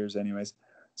 46 years anyways.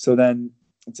 So then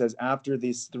it says after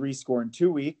these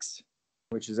 62 weeks,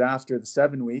 which is after the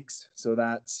 7 weeks, so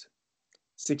that's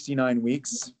 69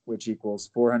 weeks, which equals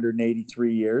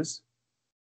 483 years.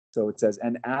 So it says,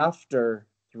 and after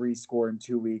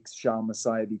 62 weeks shall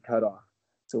Messiah be cut off.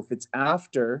 So if it's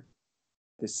after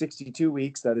the 62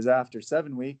 weeks, that is after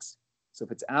 7 weeks. So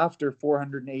if it's after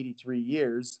 483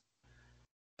 years,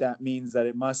 that means that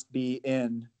it must be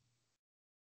in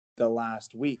the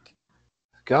last week.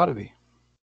 Gotta be.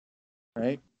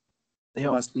 Right? It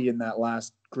Yep. must be in that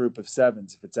last group of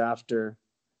sevens. If it's after,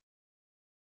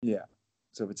 yeah.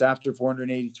 So if it's after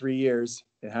 483 years,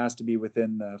 it has to be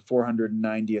within the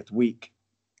 490th week.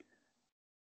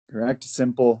 Correct?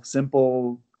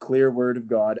 Simple, clear word of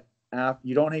God.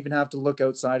 You don't even have to look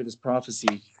outside of his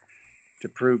prophecy to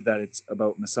prove that it's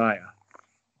about Messiah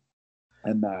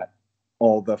and that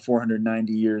all the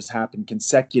 490 years happen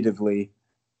consecutively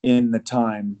in the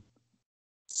time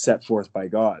set forth by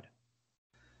God.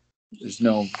 There's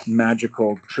no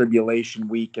magical tribulation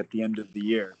week at the end of the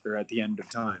year or at the end of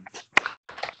time.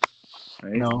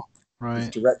 Right? No, right. It's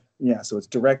direct. Yeah, so it's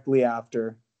directly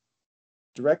after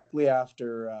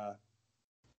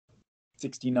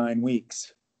 69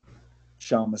 weeks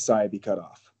shall Messiah be cut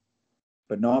off.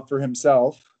 But not for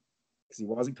himself, because he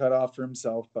wasn't cut off for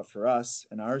himself, but for us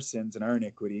and our sins and our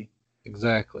iniquity.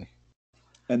 Exactly.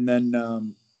 And then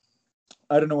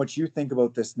I don't know what you think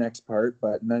about this next part,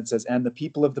 but and then it says, and the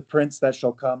people of the prince that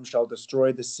shall come shall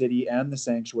destroy the city and the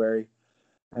sanctuary,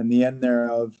 and the end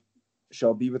thereof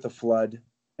shall be with a flood,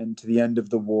 and to the end of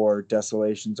the war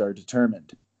desolations are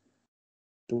determined.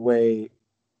 The way,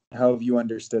 how have you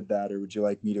understood that, or would you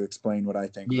like me to explain what I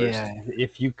think first? Yeah,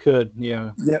 if you could,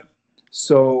 yeah. Yep.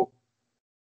 So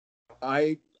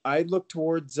I look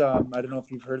towards I don't know if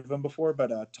you've heard of him before,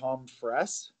 but Tom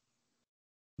Fress.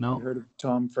 No. You heard of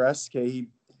Tom Fress? Okay,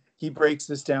 he breaks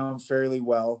this down fairly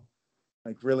well,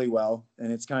 like really well,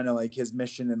 and it's kind of like his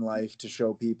mission in life to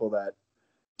show people that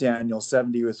Daniel's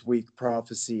 70th week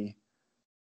prophecy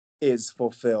is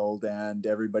fulfilled and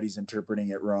everybody's interpreting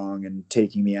it wrong and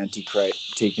taking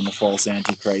the false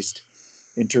antichrist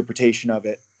interpretation of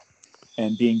it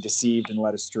and being deceived and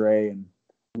led astray and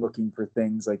looking for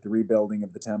things like the rebuilding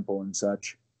of the temple and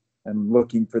such, and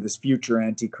looking for this future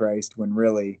antichrist when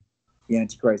really the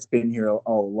antichrist's been here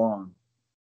all along.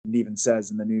 It even says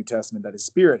in the New Testament that his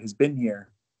spirit has been here.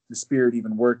 The spirit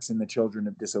even works in the children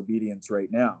of disobedience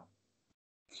right now.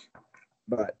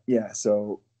 But yeah,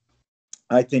 so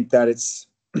I think that it's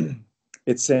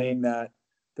saying that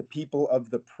the people of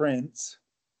the prince,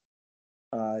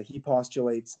 he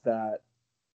postulates that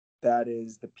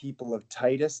is the people of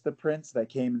Titus the prince that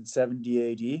came in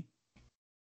 70 AD.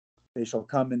 They shall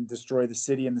come and destroy the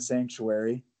city and the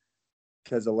sanctuary,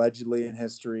 because allegedly in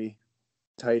history,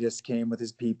 Titus came with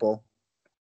his people,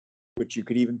 which you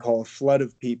could even call a flood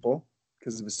of people,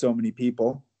 because there was so many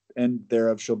people, and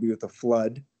thereof shall be with a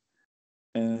flood.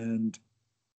 And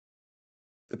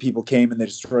the people came and they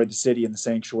destroyed the city and the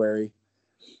sanctuary,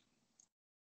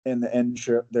 and the end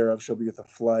thereof shall be with a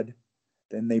flood.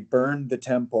 Then they burned the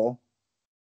temple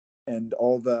and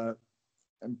all the.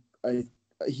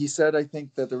 He said, I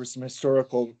think that there were some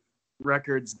historical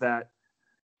records that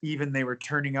even they were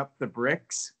turning up the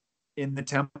bricks in the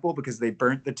temple because they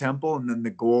burnt the temple and then the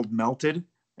gold melted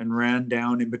and ran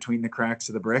down in between the cracks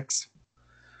of the bricks.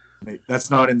 That's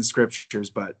not in the scriptures,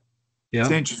 but it's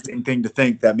an interesting thing to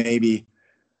think that maybe,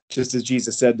 just as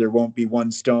Jesus said, there won't be one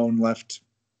stone left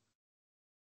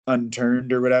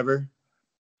unturned or whatever.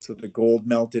 So the gold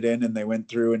melted in and they went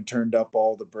through and turned up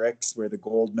all the bricks where the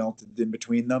gold melted in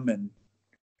between them and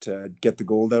to get the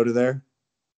gold out of there.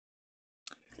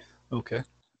 Okay.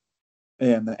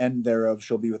 And the end thereof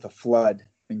shall be with a flood.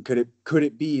 And could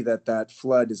it be that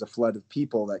flood is a flood of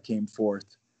people that came forth?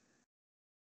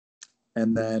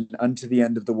 And then unto the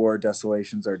end of the war,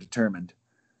 desolations are determined.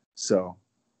 So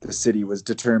the city was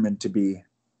determined to be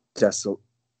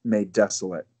made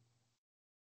desolate.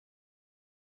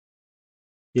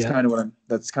 Yeah.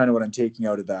 That's kind of what I'm taking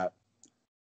out of that.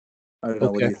 I don't know.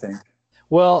 Okay. What do you think?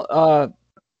 Well,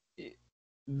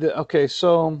 okay,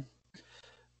 so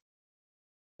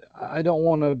I don't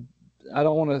want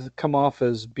to come off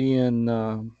as being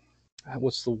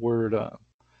what's the word?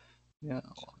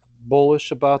 Bullish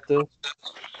about this,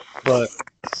 but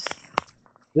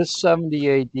this 70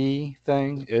 AD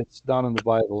thing, it's not in the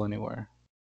Bible anywhere,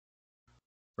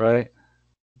 right?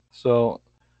 So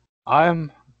I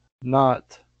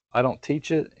don't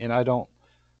teach it, and I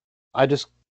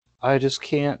just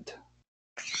can't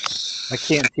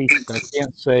teach it. I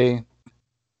can't say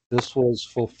this was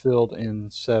fulfilled in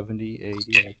 70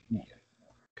 AD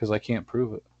because I can't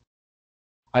prove it.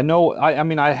 I know. I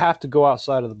mean, I have to go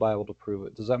outside of the Bible to prove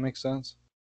it. Does that make sense?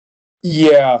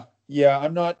 Yeah,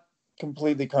 I'm not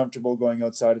completely comfortable going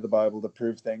outside of the Bible to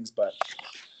prove things, but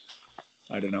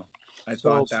I don't know. I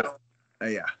So, thought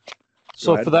that, yeah. Go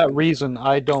so ahead. for that reason,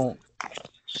 I don't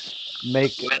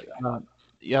make.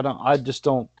 Yeah, I just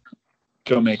don't.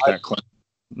 Don't make that claim.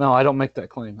 No, I don't make that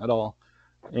claim at all.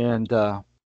 And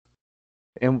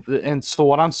and so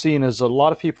what I'm seeing is a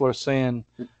lot of people are saying,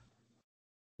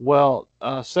 well,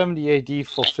 70 AD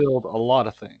fulfilled a lot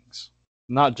of things,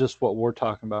 not just what we're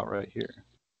talking about right here,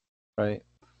 right?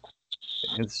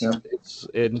 Yeah.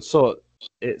 And so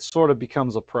it sort of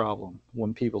becomes a problem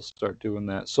when people start doing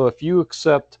that. So if you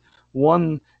accept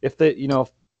one, if they,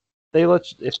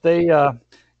 if they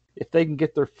if they can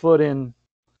get their foot in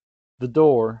the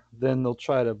door, then they'll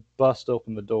try to bust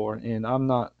open the door. And I'm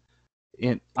not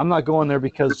going there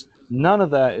because none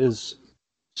of that is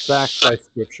backed by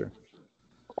scripture.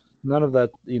 None of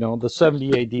that, the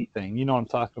 70 AD thing. You know what I'm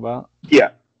talking about?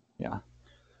 Yeah. Yeah.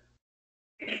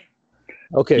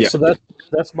 Okay, Yeah. so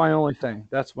that's my only thing.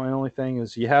 That's my only thing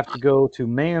is you have to go to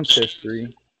man's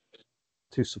history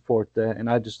to support that, and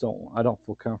I don't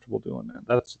feel comfortable doing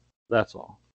that. That's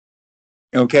all.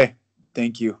 Okay.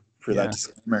 Thank you for that Yeah.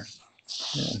 disclaimer.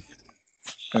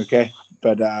 Yeah. Okay.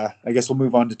 But I guess we'll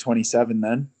move on to 27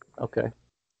 then. Okay.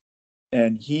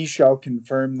 And he shall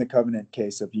confirm the covenant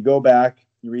case. So if you go back,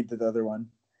 you read the other one.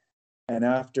 And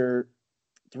after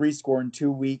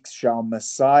 62 weeks shall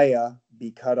Messiah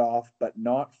be cut off, but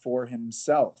not for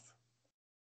himself.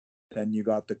 Then you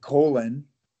got the colon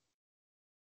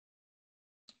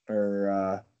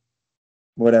or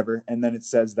whatever. And then it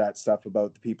says that stuff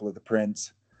about the people of the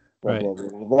prince, blah, Right. blah, blah,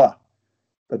 blah, blah.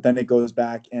 But then it goes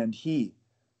back and he.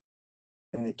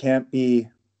 And it can't be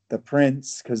the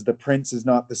prince because the prince is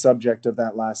not the subject of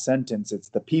that last sentence. It's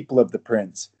the people of the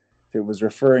prince. If it was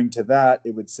referring to that,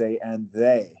 it would say and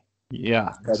they.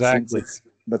 Yeah, But since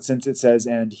exactly. it says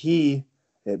and he,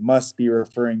 it must be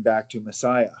referring back to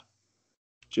Messiah,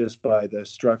 just by the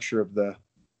structure of the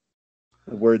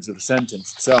words of the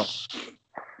sentence itself.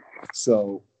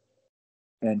 So,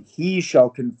 and he shall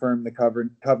confirm the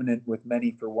covenant with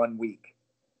many for 1 week.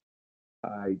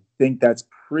 I think that's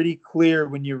pretty clear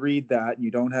when you read that.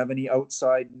 You don't have any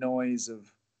outside noise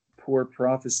of poor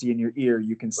prophecy in your ear.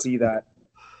 You can see that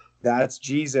that's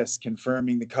Jesus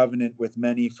confirming the covenant with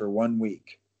many for 1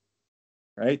 week,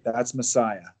 right? That's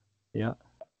Messiah. Yeah.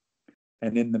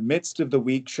 And in the midst of the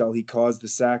week shall he cause the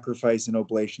sacrifice and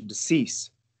oblation to cease.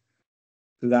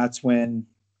 So that's when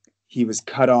he was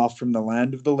cut off from the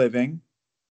land of the living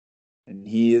and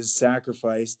he is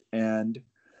sacrificed. And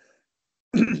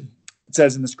it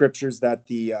says in the scriptures that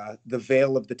the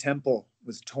veil of the temple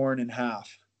was torn in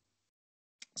half.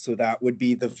 So that would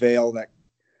be the veil that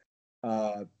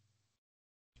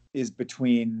is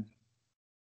between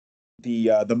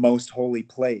the most holy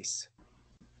place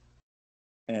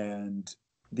and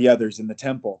the others in the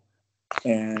temple.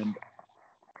 And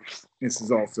this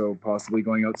is also possibly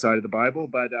going outside of the Bible,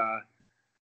 but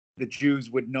the Jews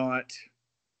would not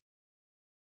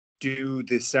do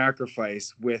the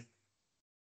sacrifice with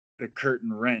the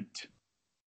curtain rent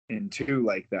in two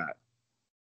like that.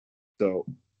 So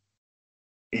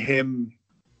him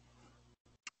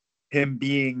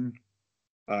being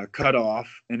cut off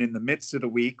and in the midst of the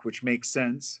week, which makes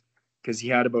sense because he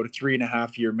had about a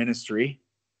 3.5 year ministry.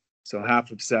 So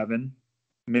half of 7,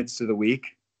 midst of the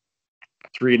week,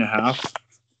 3.5,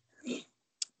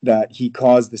 that he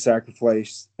caused the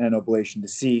sacrifice and oblation to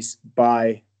cease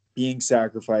by being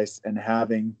sacrificed and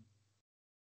having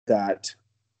that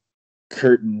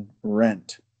curtain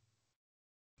rent.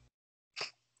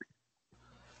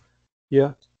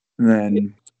 Yeah. And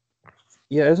then,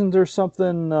 Yeah. Isn't there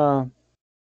something?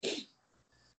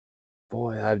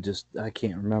 Boy, I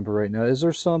can't remember right now. Is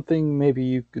there something maybe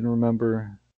you can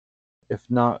remember? If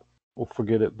not, we'll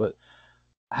forget it. But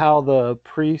how the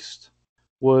priest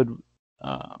would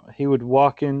he would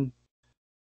walk in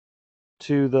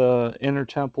to the inner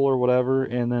temple or whatever,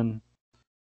 and then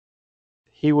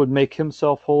he would make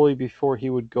himself holy before he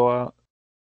would go out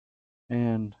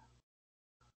and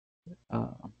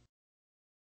uh,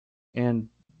 and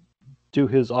do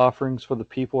his offerings for the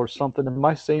people or something. Am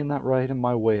I saying that right? Am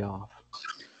I way off?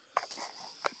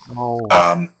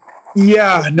 Oh,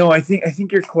 yeah, no, I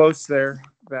think you're close there.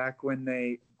 Back when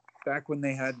they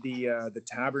had the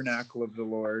tabernacle of the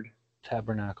Lord.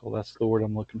 tabernacle. That's the word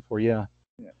I'm looking for. Yeah.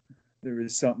 Yeah, there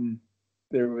was something.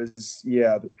 There was,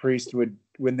 yeah, the priest would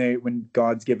when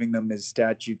God's giving them his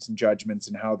statutes and judgments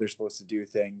and how they're supposed to do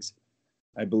things.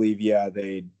 I believe, yeah,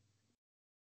 they'd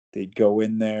go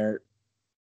in there,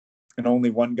 and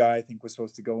only one guy I think was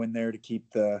supposed to go in there to keep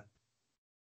the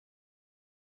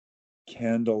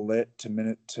candle lit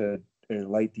to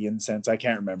light the incense. I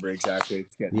can't remember exactly.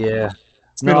 Yeah.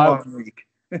 It's been No, a long week.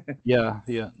 yeah.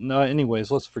 No, anyways,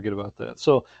 let's forget about that.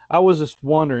 So I was just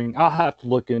wondering, I'll have to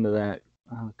look into that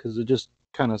because it just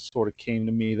kind of sort of came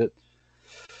to me that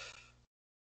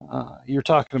you're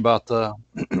talking about the,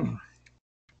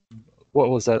 what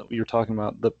was that you're talking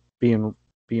about? The being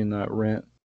rent,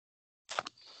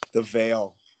 The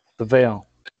veil. the veil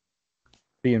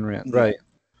being rent, Yeah. right?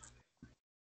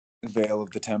 The veil of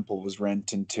the temple was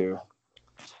rent in two,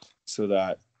 so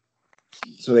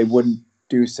they wouldn't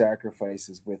do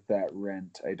sacrifices with that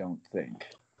rent. I don't think.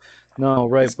 No,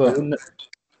 right. It's But kind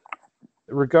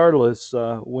regardless,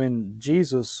 when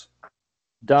Jesus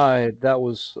died, that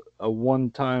was a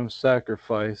one-time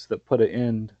sacrifice that put an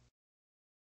end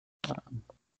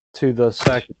to the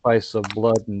sacrifice of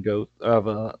blood and goat of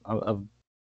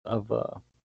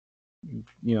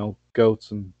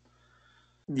goats and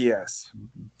yes,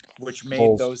 which made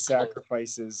bulls. those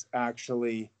sacrifices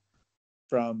actually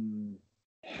from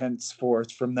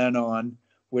henceforth, from then on,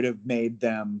 would have made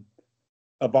them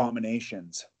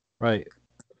abominations Right.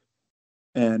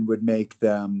 and would make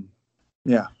them,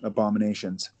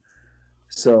 abominations.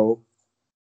 So,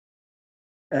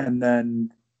 and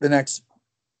then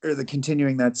the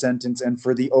continuing that sentence, and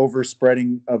for the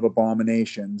overspreading of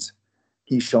abominations,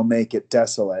 he shall make it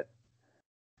desolate.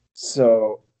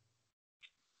 So,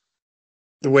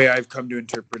 the way I've come to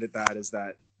interpret that is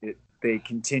that they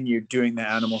continued doing the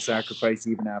animal sacrifice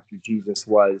even after Jesus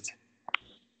was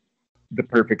the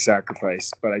perfect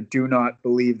sacrifice. But I do not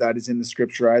believe that is in the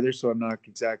scripture either, so I'm not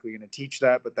exactly going to teach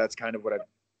that, but that's kind of what I've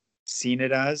seen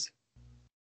it as.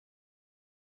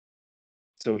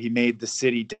 So he made the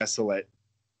city desolate,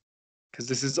 because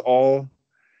this whole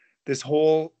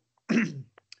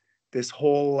this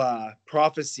whole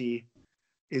prophecy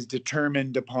is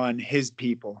determined upon his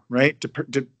people, right?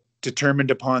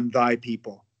 Determined upon thy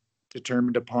people,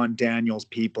 determined upon Daniel's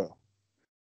people,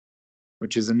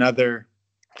 which is another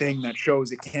thing that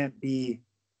shows it can't be,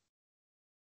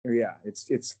 or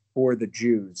it's for the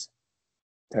Jews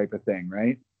type of thing,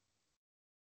 right?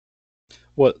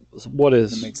 What That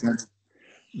is makes sense.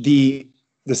 The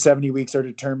 70 weeks are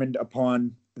determined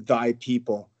upon thy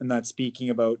people, and that's speaking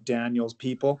about Daniel's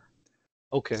people.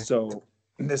 okay? So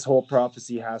this whole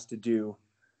prophecy has to do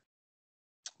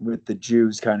with the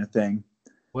Jews kind of thing.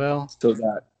 Well, So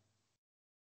that,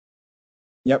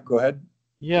 yep, go ahead.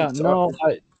 yeah, no,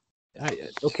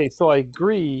 okay, so I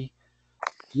agree,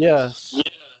 yes,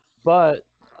 but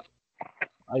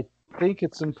I think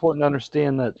it's important to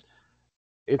understand that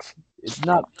it's it's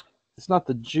not it's not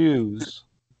the Jews,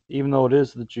 even though it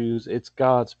is the Jews, it's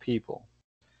God's people.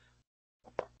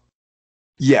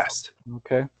 Yes.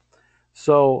 Okay,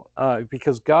 so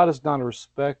because God is not a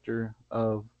respecter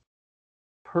of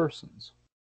persons,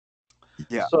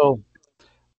 Yeah. so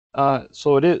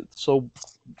it is so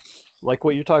like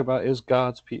what you're talking about is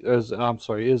God's people. I'm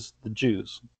sorry, is the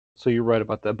Jews. So you're right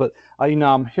about that. But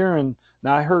I'm hearing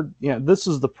now. I heard, this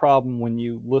is the problem when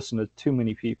you listen to too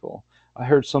many people. I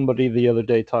heard somebody the other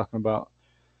day talking about,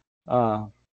 uh,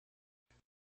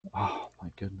 oh my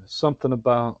goodness, something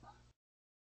about.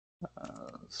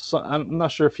 I'm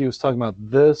not sure if he was talking about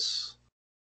this.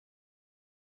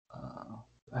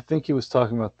 I think he was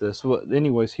talking about this. But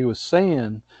anyways, he was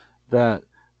saying that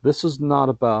this is not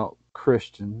about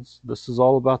Christians. This is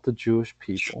all about the Jewish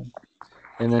people.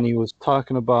 And then he was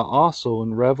talking about also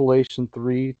in Revelation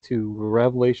 3 to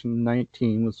Revelation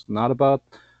 19 was not about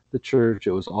the church,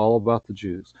 it was all about the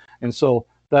Jews. And so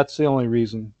that's the only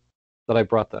reason that I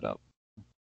brought that up.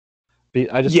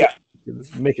 I just Yeah.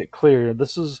 want to make it clear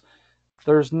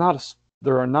there's not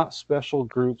there are not special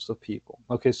groups of people.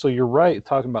 Okay, so you're right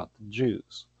talking about the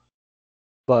Jews,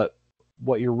 but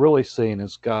what you're really saying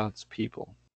is God's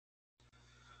people,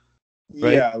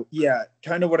 right? Yeah.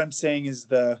 Kind of what I'm saying is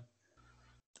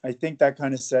I think that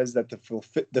kind of says that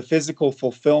the physical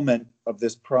fulfillment of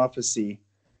this prophecy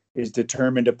is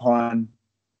determined upon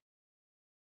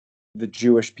the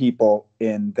Jewish people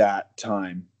in that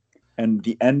time. And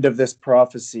the end of this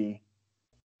prophecy,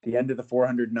 the end of the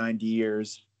 490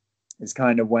 years, is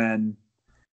kind of when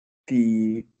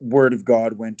the word of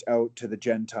God went out to the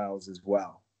Gentiles as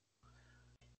well.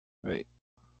 Right.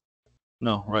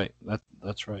 No, right.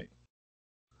 That's right.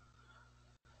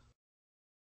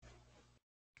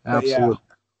 But yeah, Absolutely.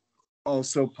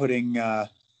 also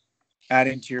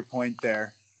adding to your point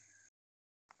there,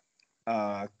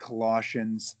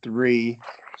 Colossians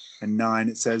 3:9,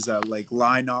 it says, like,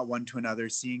 lie not one to another,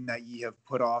 seeing that ye have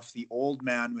put off the old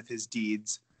man with his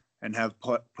deeds, and have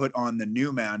put on the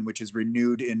new man, which is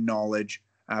renewed in knowledge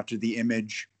after the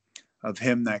image of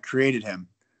him that created him.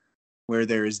 where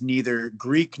there is neither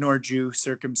Greek nor Jew,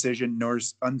 circumcision nor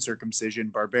uncircumcision,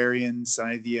 barbarian,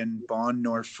 Scythian, bond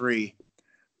nor free,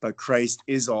 but Christ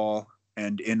is all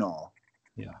and in all.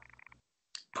 Yeah.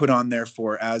 Put on,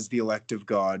 therefore, as the elect of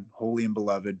God, holy and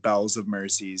beloved, bowels of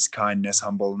mercies, kindness,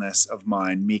 humbleness of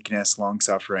mind, meekness,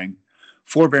 long-suffering,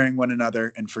 forbearing one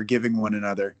another, and forgiving one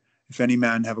another. If any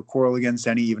man have a quarrel against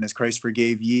any, even as Christ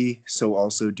forgave ye, so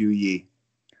also do ye.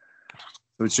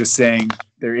 So it's just saying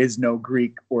there is no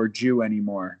Greek or Jew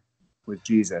anymore with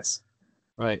Jesus.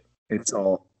 Right. It's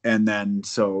all, and then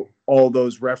so all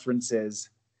those references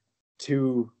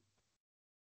to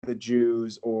the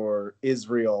Jews or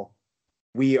Israel,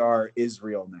 we are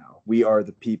Israel now. We are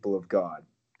the people of God.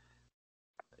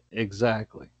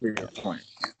 Exactly. Your point.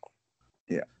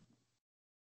 Yeah.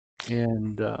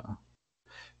 And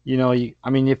I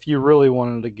mean, if you really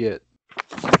wanted to get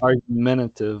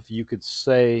argumentative, you could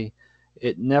say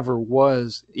it never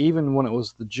was, even when it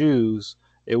was the Jews,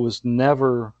 it was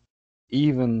never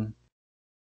even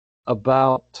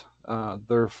about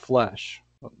their flesh,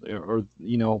 or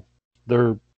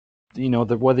their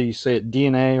whether you say it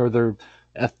DNA or their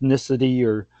ethnicity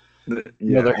or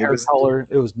Yeah, their hair color.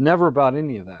 It was never about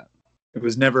any of that. it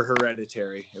was never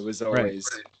hereditary. It was Right.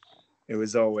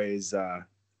 always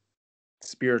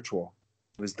spiritual.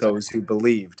 It was those who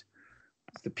believed,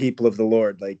 the people of the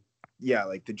Lord. Like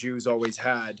the Jews always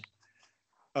had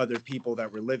other people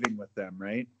that were living with them,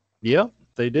 right? Yeah,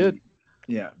 they did.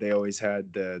 Yeah, they always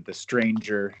had the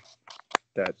stranger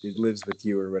that lives with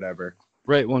you or whatever.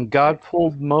 Right. When God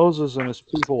pulled Moses and his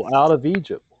people out of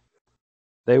Egypt,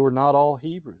 they were not all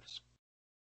Hebrews.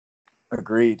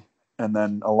 Agreed. And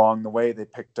then along the way, they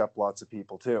picked up lots of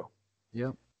people too.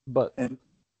 Yeah. But And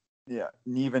yeah,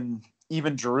 and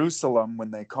even Jerusalem,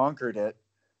 when they conquered it,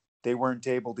 they weren't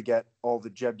able to get all the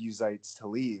Jebusites to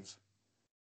leave.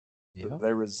 yeah.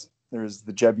 There was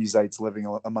the Jebusites living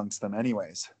amongst them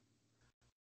anyways.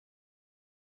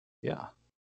 Yeah.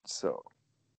 So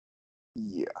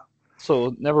yeah. So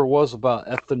it never was about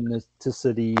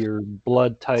ethnicity or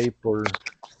blood type or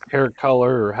hair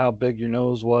color or how big your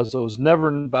nose was. It was never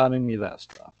about any of that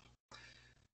stuff.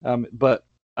 But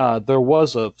there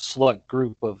was a select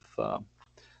group of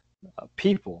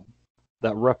people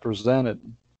that represented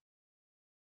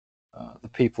the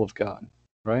people of God,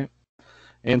 right?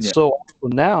 And so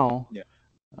now,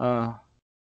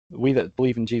 we that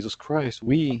believe in Jesus Christ,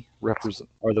 we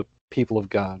are the people of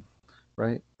God,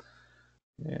 right?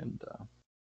 And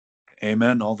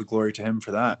Amen. All the glory to him for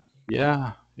that.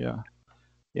 yeah.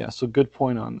 So good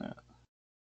point on that.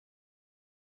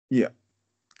 Yeah.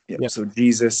 So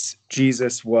Jesus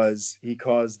he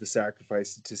caused the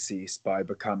sacrifice to cease by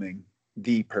becoming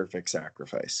the perfect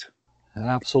sacrifice.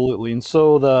 Absolutely. And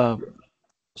so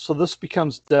this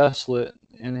becomes desolate,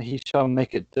 and he shall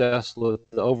make it desolate,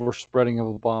 the overspreading of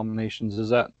abominations. Is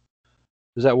that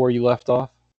where you left off?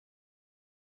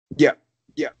 Yeah.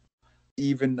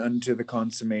 Even unto the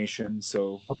consummation.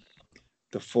 So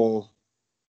the full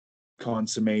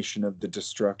consummation of the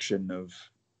destruction of,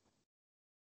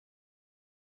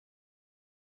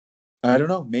 I don't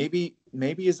know, maybe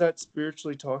is that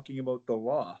spiritually talking about the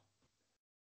law?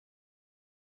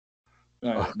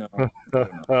 I don't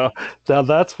know. Now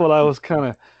that's what I was kind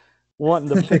of wanting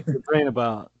to pick your brain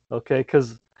about, okay?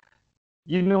 Because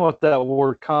you know what that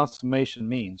word consummation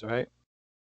means, right?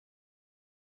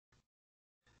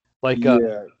 Like,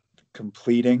 yeah,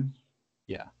 completing.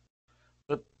 yeah.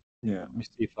 But Yeah. let me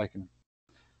see if I can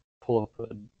pull up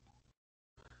a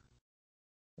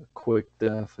quick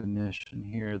definition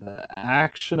here. The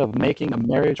action of making a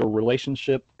marriage or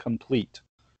relationship complete.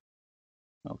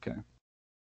 Okay.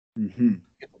 Mm-hmm.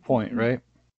 Get the point, right?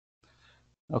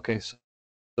 Okay,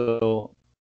 so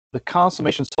the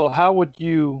consummation. So how would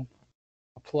you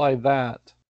apply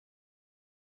that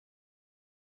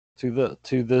to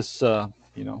this?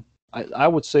 I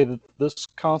would say that this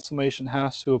consummation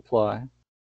has to apply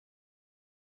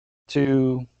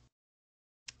to,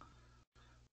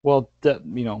 well,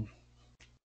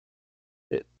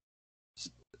 it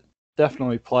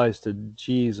definitely applies to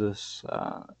Jesus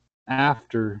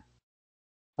after.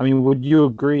 I mean, would you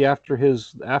agree after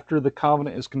the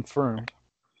covenant is confirmed?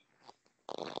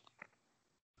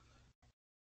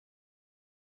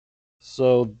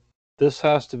 So this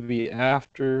has to be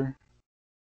after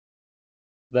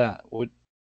that. Would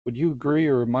you agree,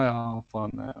 or am I off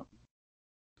on that?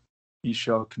 He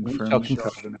shall He confirm shall the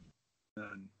confirm covenant.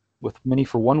 with many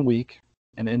for 1 week,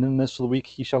 and in the midst of the week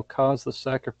he shall cause the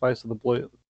sacrifice of the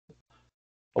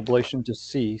oblation to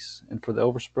cease, and for the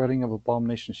overspreading of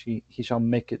abominations he shall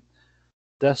make it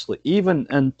desolate, even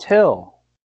until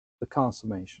the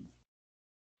consummation.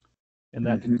 And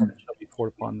that shall be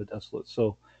poured upon the desolate.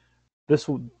 So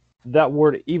that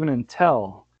word even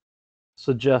until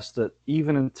suggests that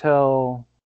even until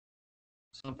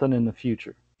something in the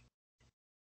future.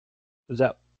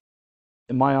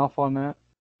 Am I off on that?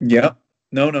 Yeah.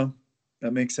 No,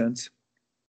 that makes sense.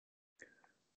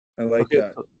 I like Okay.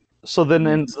 that. So then,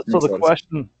 Makes so a lot of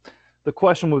sense. the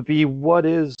question would be, what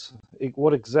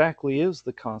exactly is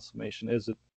the consummation? Is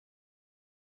it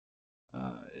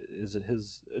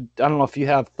his? I don't know if you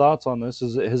have thoughts on this.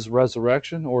 Is it his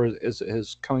resurrection, or is it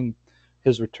his coming,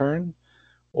 his return,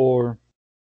 or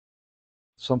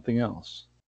something else?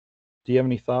 Do you have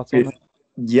any thoughts on that?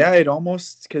 Yeah, it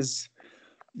almost, because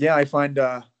I find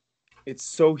it's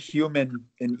so human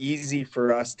and easy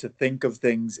for us to think of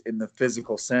things in the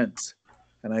physical sense.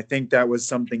 And I think that was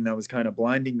something that was kind of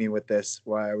blinding me with this,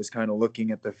 why I was kind of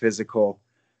looking at the physical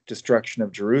destruction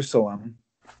of Jerusalem,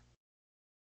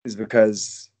 is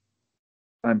because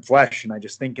I'm flesh and I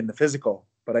just think in the physical,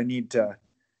 but I need to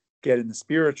get in the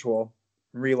spiritual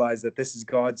and realize that this is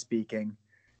God speaking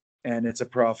and it's a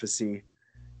prophecy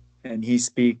and he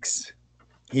speaks,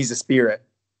 he's a spirit.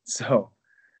 So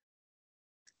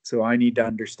I need to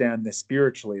understand this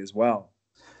spiritually as well.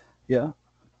 Yeah.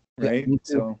 Yeah. Right. Me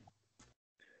too.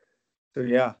 So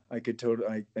yeah, I could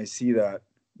totally, I see that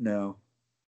now.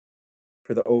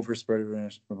 For the overspread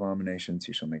of abominations,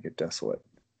 you shall make it desolate.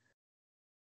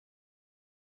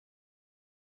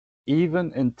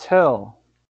 Even until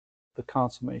the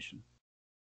consummation.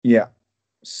 Yeah.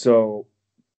 So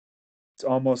it's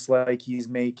almost like he's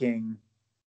making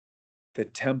the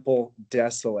temple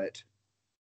desolate,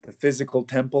 the physical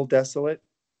temple desolate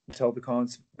until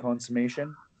the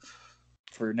consummation.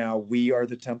 For now, we are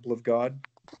the temple of God.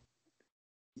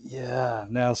 Yeah.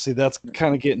 Now, see, that's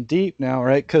kind of getting deep now,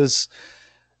 right? Because,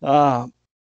 uh,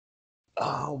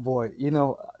 oh boy,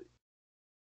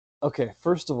 okay.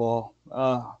 First of all,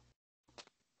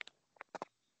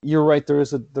 you're right.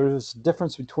 There's a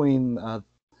difference between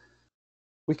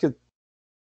we could.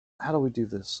 How do we do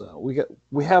this?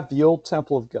 We have the old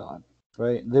temple of God,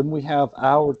 right? And then we have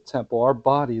our temple. Our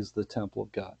body is the temple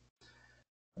of God,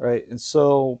 right? And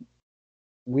so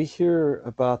we hear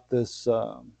about this,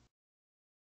 to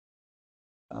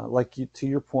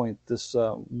your point, this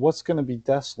what's going to be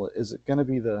desolate? Is it going to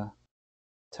be the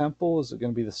temple? Is it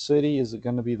going to be the city? Is it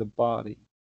going to be the body?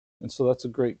 And so that's a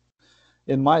great,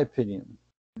 in my opinion,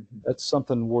 that's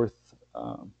something worth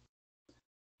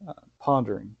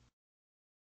pondering.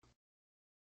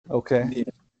 Okay. Yeah.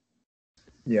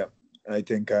 Yeah. I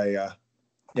think I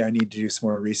need to do some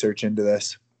more research into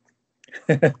this.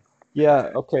 Yeah.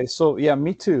 Okay. So yeah,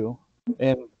 me too.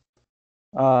 And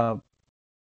uh,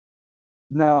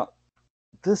 now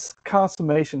this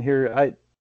consummation here,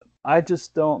 I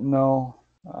just don't know.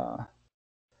 Uh,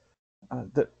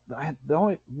 the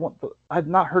only one, I've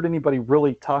not heard anybody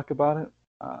really talk about it.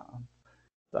 Uh,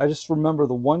 I just remember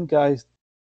the one guy,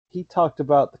 he talked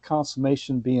about the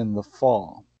consummation being the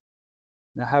fall.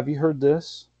 Now, have you heard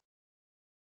this?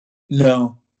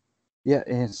 No. Yeah,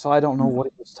 and so I don't know what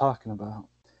he was talking about.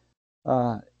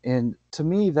 And to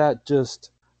me, that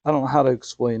just, I don't know how to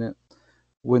explain it.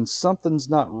 When something's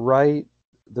not right,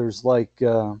 there's like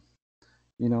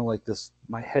this,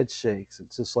 my head shakes.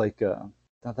 It's just like,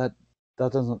 that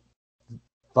doesn't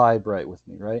vibe right with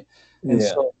me, right? And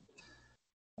Yeah. so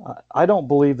I don't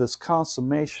believe this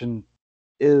consummation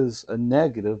is a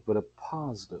negative, but a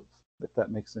positive, if that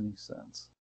makes any sense.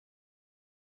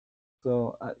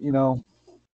 So, I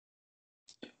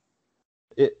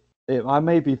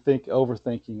may be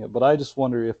overthinking it, but I just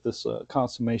wonder if this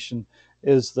consummation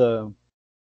is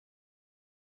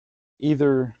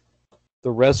either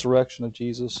the resurrection of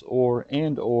Jesus or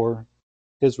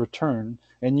his return.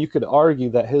 And you could argue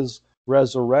that his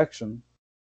resurrection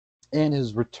and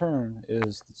his return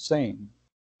is the same,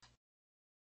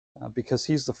 because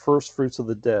he's the first fruits of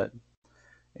the dead.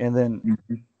 And then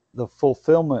Mhm. the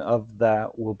fulfillment of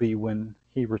that will be when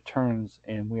he returns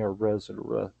and we are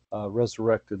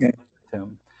resurrected Yeah. with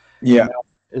him. Yeah. Now,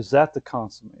 is that the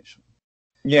consummation?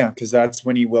 Yeah, because that's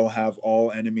when he will have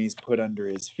all enemies put under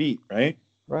his feet, right?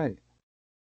 Right.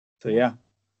 So Yeah. yeah,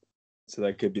 so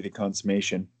that could be the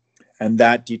consummation. And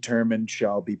that determined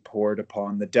shall be poured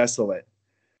upon the desolate.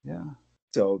 Yeah.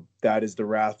 So that is the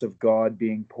wrath of God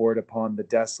being poured upon the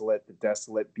desolate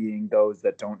being those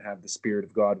that don't have the Spirit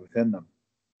of God within them.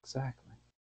 Exactly.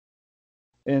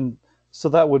 And so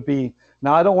that would be,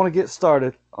 now I don't want to get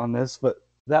started on this, but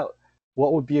that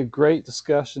what would be a great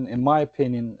discussion, in my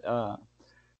opinion,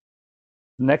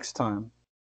 next time,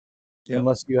 Yeah.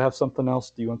 unless you have something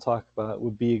else you want to talk about,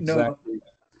 would be No. exactly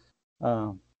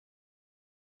um,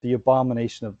 the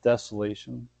abomination of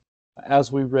desolation.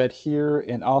 as we read here,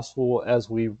 and also as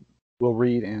we will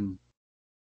read in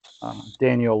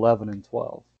Daniel 11 and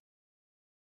 12.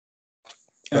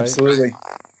 Right? Absolutely.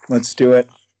 Let's do it.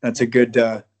 That's a good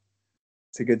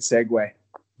segue.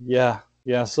 Yeah.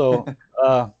 Yeah. So,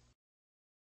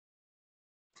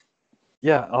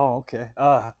 yeah. Oh, okay.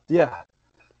 Yeah.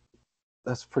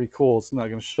 That's pretty cool. It's not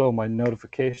going to show my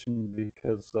notification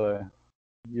because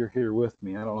you're here with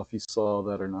me. I don't know if you saw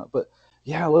that or not, but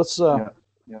yeah,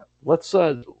 Yeah. let's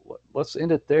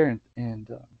end it there, and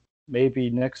maybe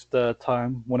next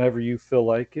time, whenever you feel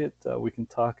like it, we can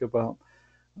talk about.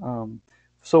 Um,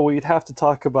 so we'd have to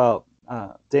talk about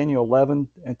Daniel 11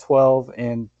 and 12,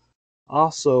 and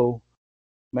also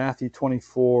Matthew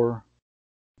 24,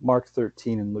 Mark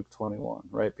 13, and Luke 21,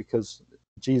 right? Because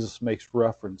Jesus makes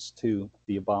reference to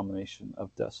the abomination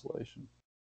of desolation.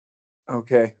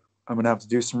 Okay. I'm gonna have to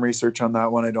do some research on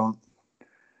that one.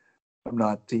 I'm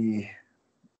not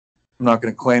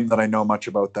going to claim that I know much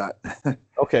about that.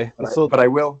 Okay, but I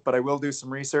will do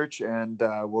some research, and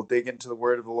we'll dig into the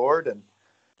word of the Lord, and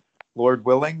Lord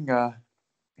willing,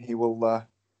 he will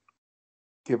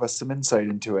give us some insight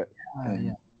into it.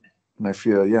 And I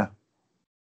feel, yeah.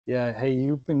 Hey,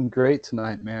 you've been great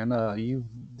tonight, man. You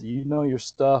know your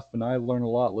stuff, and I learn a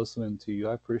lot listening to you.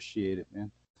 I appreciate it,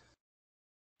 man.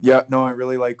 Yeah, no, I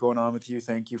really like going on with you.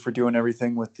 Thank you for doing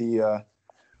everything with the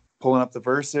pulling up the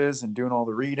verses and doing all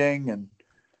the reading and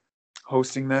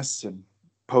hosting this and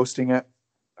posting it.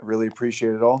 I really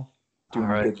appreciate it all.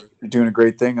 You're doing a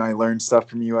great thing. I learn stuff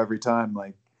from you every time.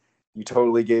 Like, you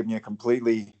totally gave me a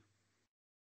completely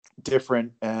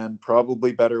different and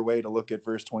probably better way to look at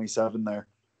verse 27 there.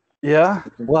 Yeah.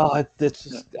 Well, it's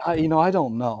just, I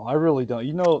don't know. I really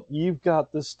don't. You've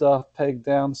got this stuff pegged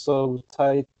down so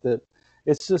tight that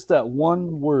it's just that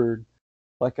one word.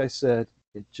 Like I said,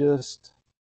 it just,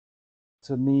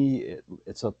 to me,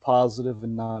 it's a positive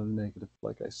and not a negative,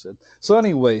 like I said. So,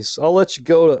 anyways, I'll let you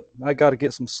go. I got to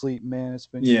get some sleep, man. It's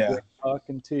been good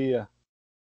talking to you.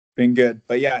 Been good.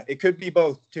 But yeah, it could be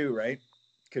both too, right?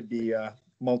 Could be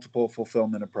multiple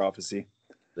fulfillment of prophecy.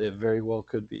 It very well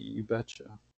could be. You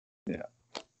betcha. Yeah.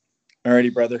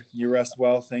 Alrighty, brother. You rest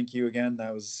well. Thank you again.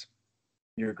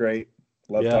 You're great.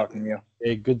 Love talking to you.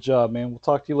 Hey, good job, man. We'll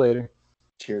talk to you later.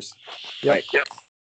 Cheers. Yep. Bye.